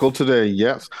article today.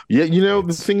 Yes. Yeah.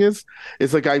 The thing is,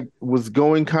 it's like I was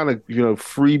going kind of,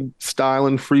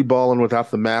 freestyling, free balling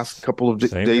without the mask a couple of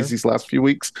days these last few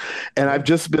weeks. And I've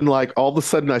just been like, all of a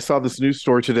sudden I saw this news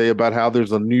story today about how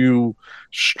there's a new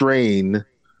strain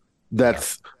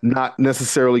that's not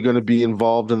necessarily going to be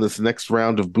involved in this next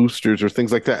round of boosters or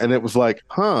things like that. And it was like,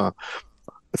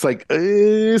 It's like,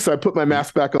 so I put my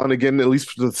mask back on again, at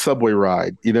least for the subway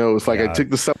ride. It's like I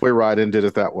took the subway ride and did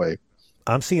it that way.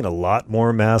 I'm seeing a lot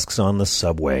more masks on the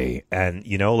subway. And,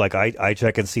 like I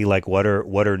check and see like what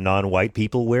are non-white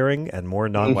people wearing and more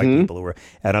non-white people who are.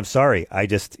 And I'm sorry, I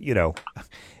just, if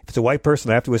it's a white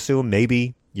person, I have to assume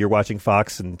maybe you're watching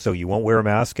Fox and so you won't wear a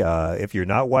mask. If you're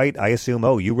not white, I assume,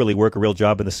 you really work a real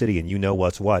job in the city and you know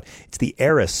what's what. It's the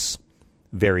Eris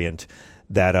variant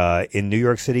that in New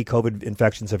York City, COVID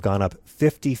infections have gone up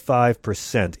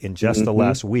 55% in just the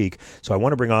last week. So I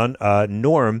want to bring on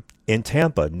Norm in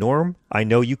Tampa. Norm, I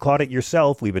know you caught it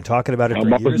yourself. We've been talking about it for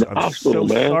years. I'm so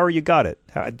sorry you got it.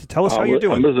 Tell us how you're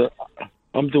doing.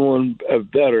 I'm doing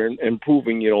better and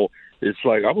improving. It's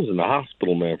like I was in the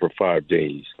hospital, man, for 5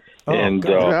 days. And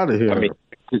get out of here. I mean,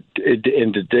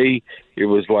 and today it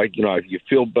was like, you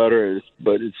feel better,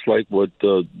 but it's like what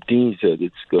Dean said,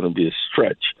 it's going to be a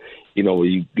stretch.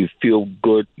 You feel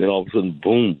good, and all of a sudden,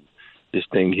 boom, this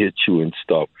thing hits you and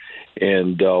stuff.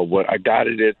 And when I got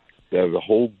it at,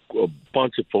 a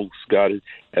bunch of folks got it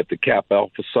at the Cap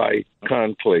Alpha Psi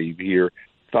conclave here.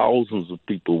 Thousands of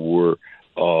people were.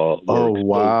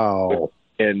 Wow!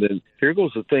 And then here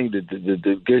goes the thing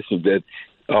that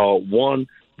one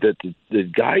that the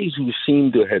guys who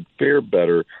seemed to have fared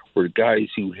better were the guys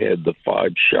who had the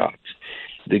 5 shots.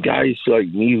 The guys like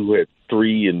me who had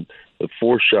 3 and the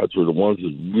 4 shots were the ones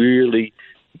that really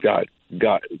got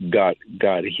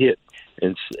hit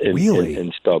and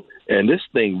stuff. And this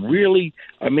thing really,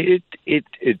 I mean, this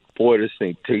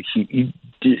thing takes you.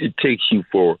 It takes you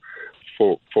for a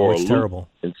loop terrible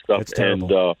and stuff. It's terrible.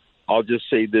 And I'll just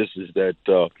say this is that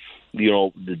the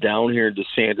down here in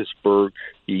DeSantisburg,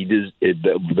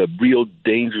 the real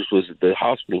dangers was that the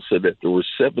hospital said that there were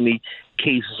 70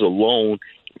 cases alone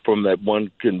from that one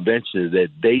convention that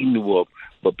they knew of.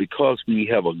 But because we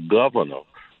have a governor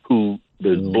who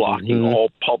is blocking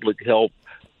all public health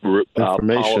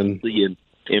policy and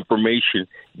information,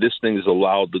 this thing is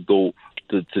allowed to go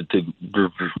to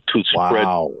spread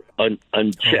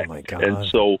unchecked. Oh my God. And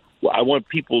so I want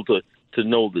people to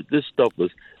know that this stuff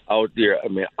was out there. I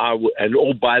mean,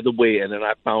 by the way, and then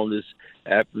I found this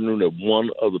afternoon that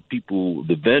one of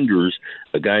the vendors,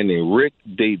 a guy named Rick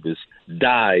Davis,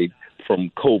 died from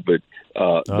COVID.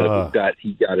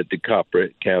 He got at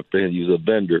the campaign. He was a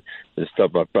vendor and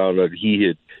stuff. I found out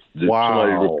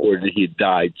somebody reported that he had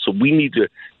died. So we need to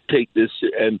take this,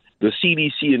 and the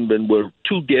CDC and Ben were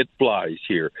 2 dead flies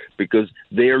here because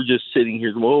they're just sitting here.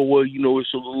 It's a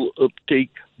little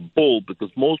uptake bull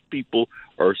because most people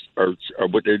are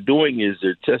what they're doing is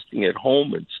they're testing at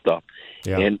home and stuff.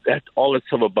 Yeah. And that's all that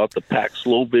stuff about the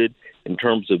Paxlovid in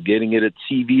terms of getting it at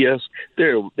CVS.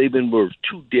 They've been with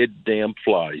 2 dead damn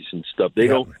flies and stuff. They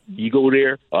don't. You go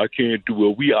there, I can't do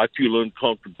it. I feel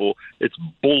uncomfortable. It's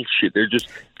bullshit. They're just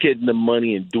getting the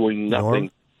money and doing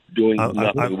nothing.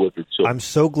 Norm, with it. So, I'm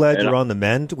so glad you're on the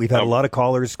mend. We've had a lot of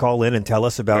callers call in and tell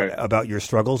us about your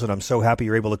struggles, and I'm so happy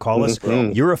you're able to call us.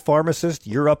 You're a pharmacist.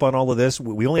 You're up on all of this.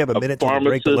 We only have a minute to the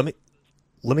break, but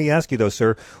let me ask you, though,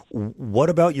 sir, what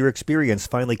about your experience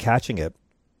finally catching it?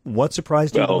 What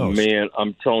surprised you the most? Oh, man,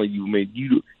 I'm telling you, man,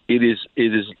 it is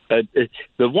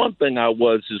the one thing I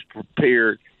was is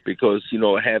prepared because,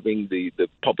 having the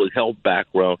public health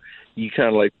background, you kind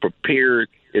of like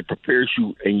it prepares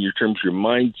you in your terms of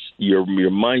your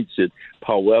mindset.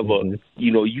 However,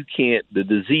 you can't, the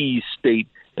disease state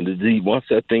and the disease, once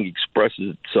that thing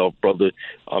expresses itself, brother,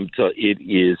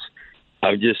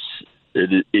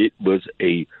 it was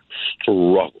a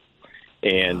struggle.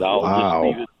 And I'll just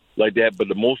leave it like that. But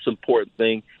the most important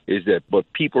thing is that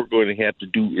what people are going to have to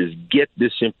do is get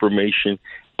this information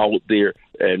out there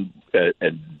and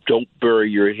don't bury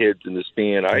your heads in the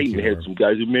sand. I even had some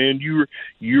guys say, "Man, you're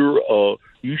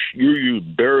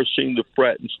embarrassing the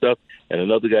frat and stuff." And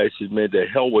another guy said, "Man, the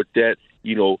hell with that.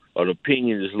 An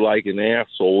opinion is like an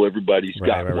asshole. Everybody's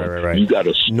got one. Right. You got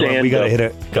to stand Norm, we got to hit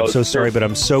it. I'm so sorry, but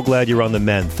I'm so glad you're on the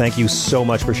mend. Thank you so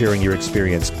much for sharing your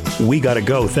experience. We got to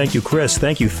go. Thank you, Chris.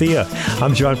 Thank you, Thea.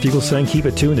 I'm John Fugel saying keep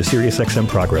it tuned to SiriusXM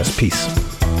Progress. Peace.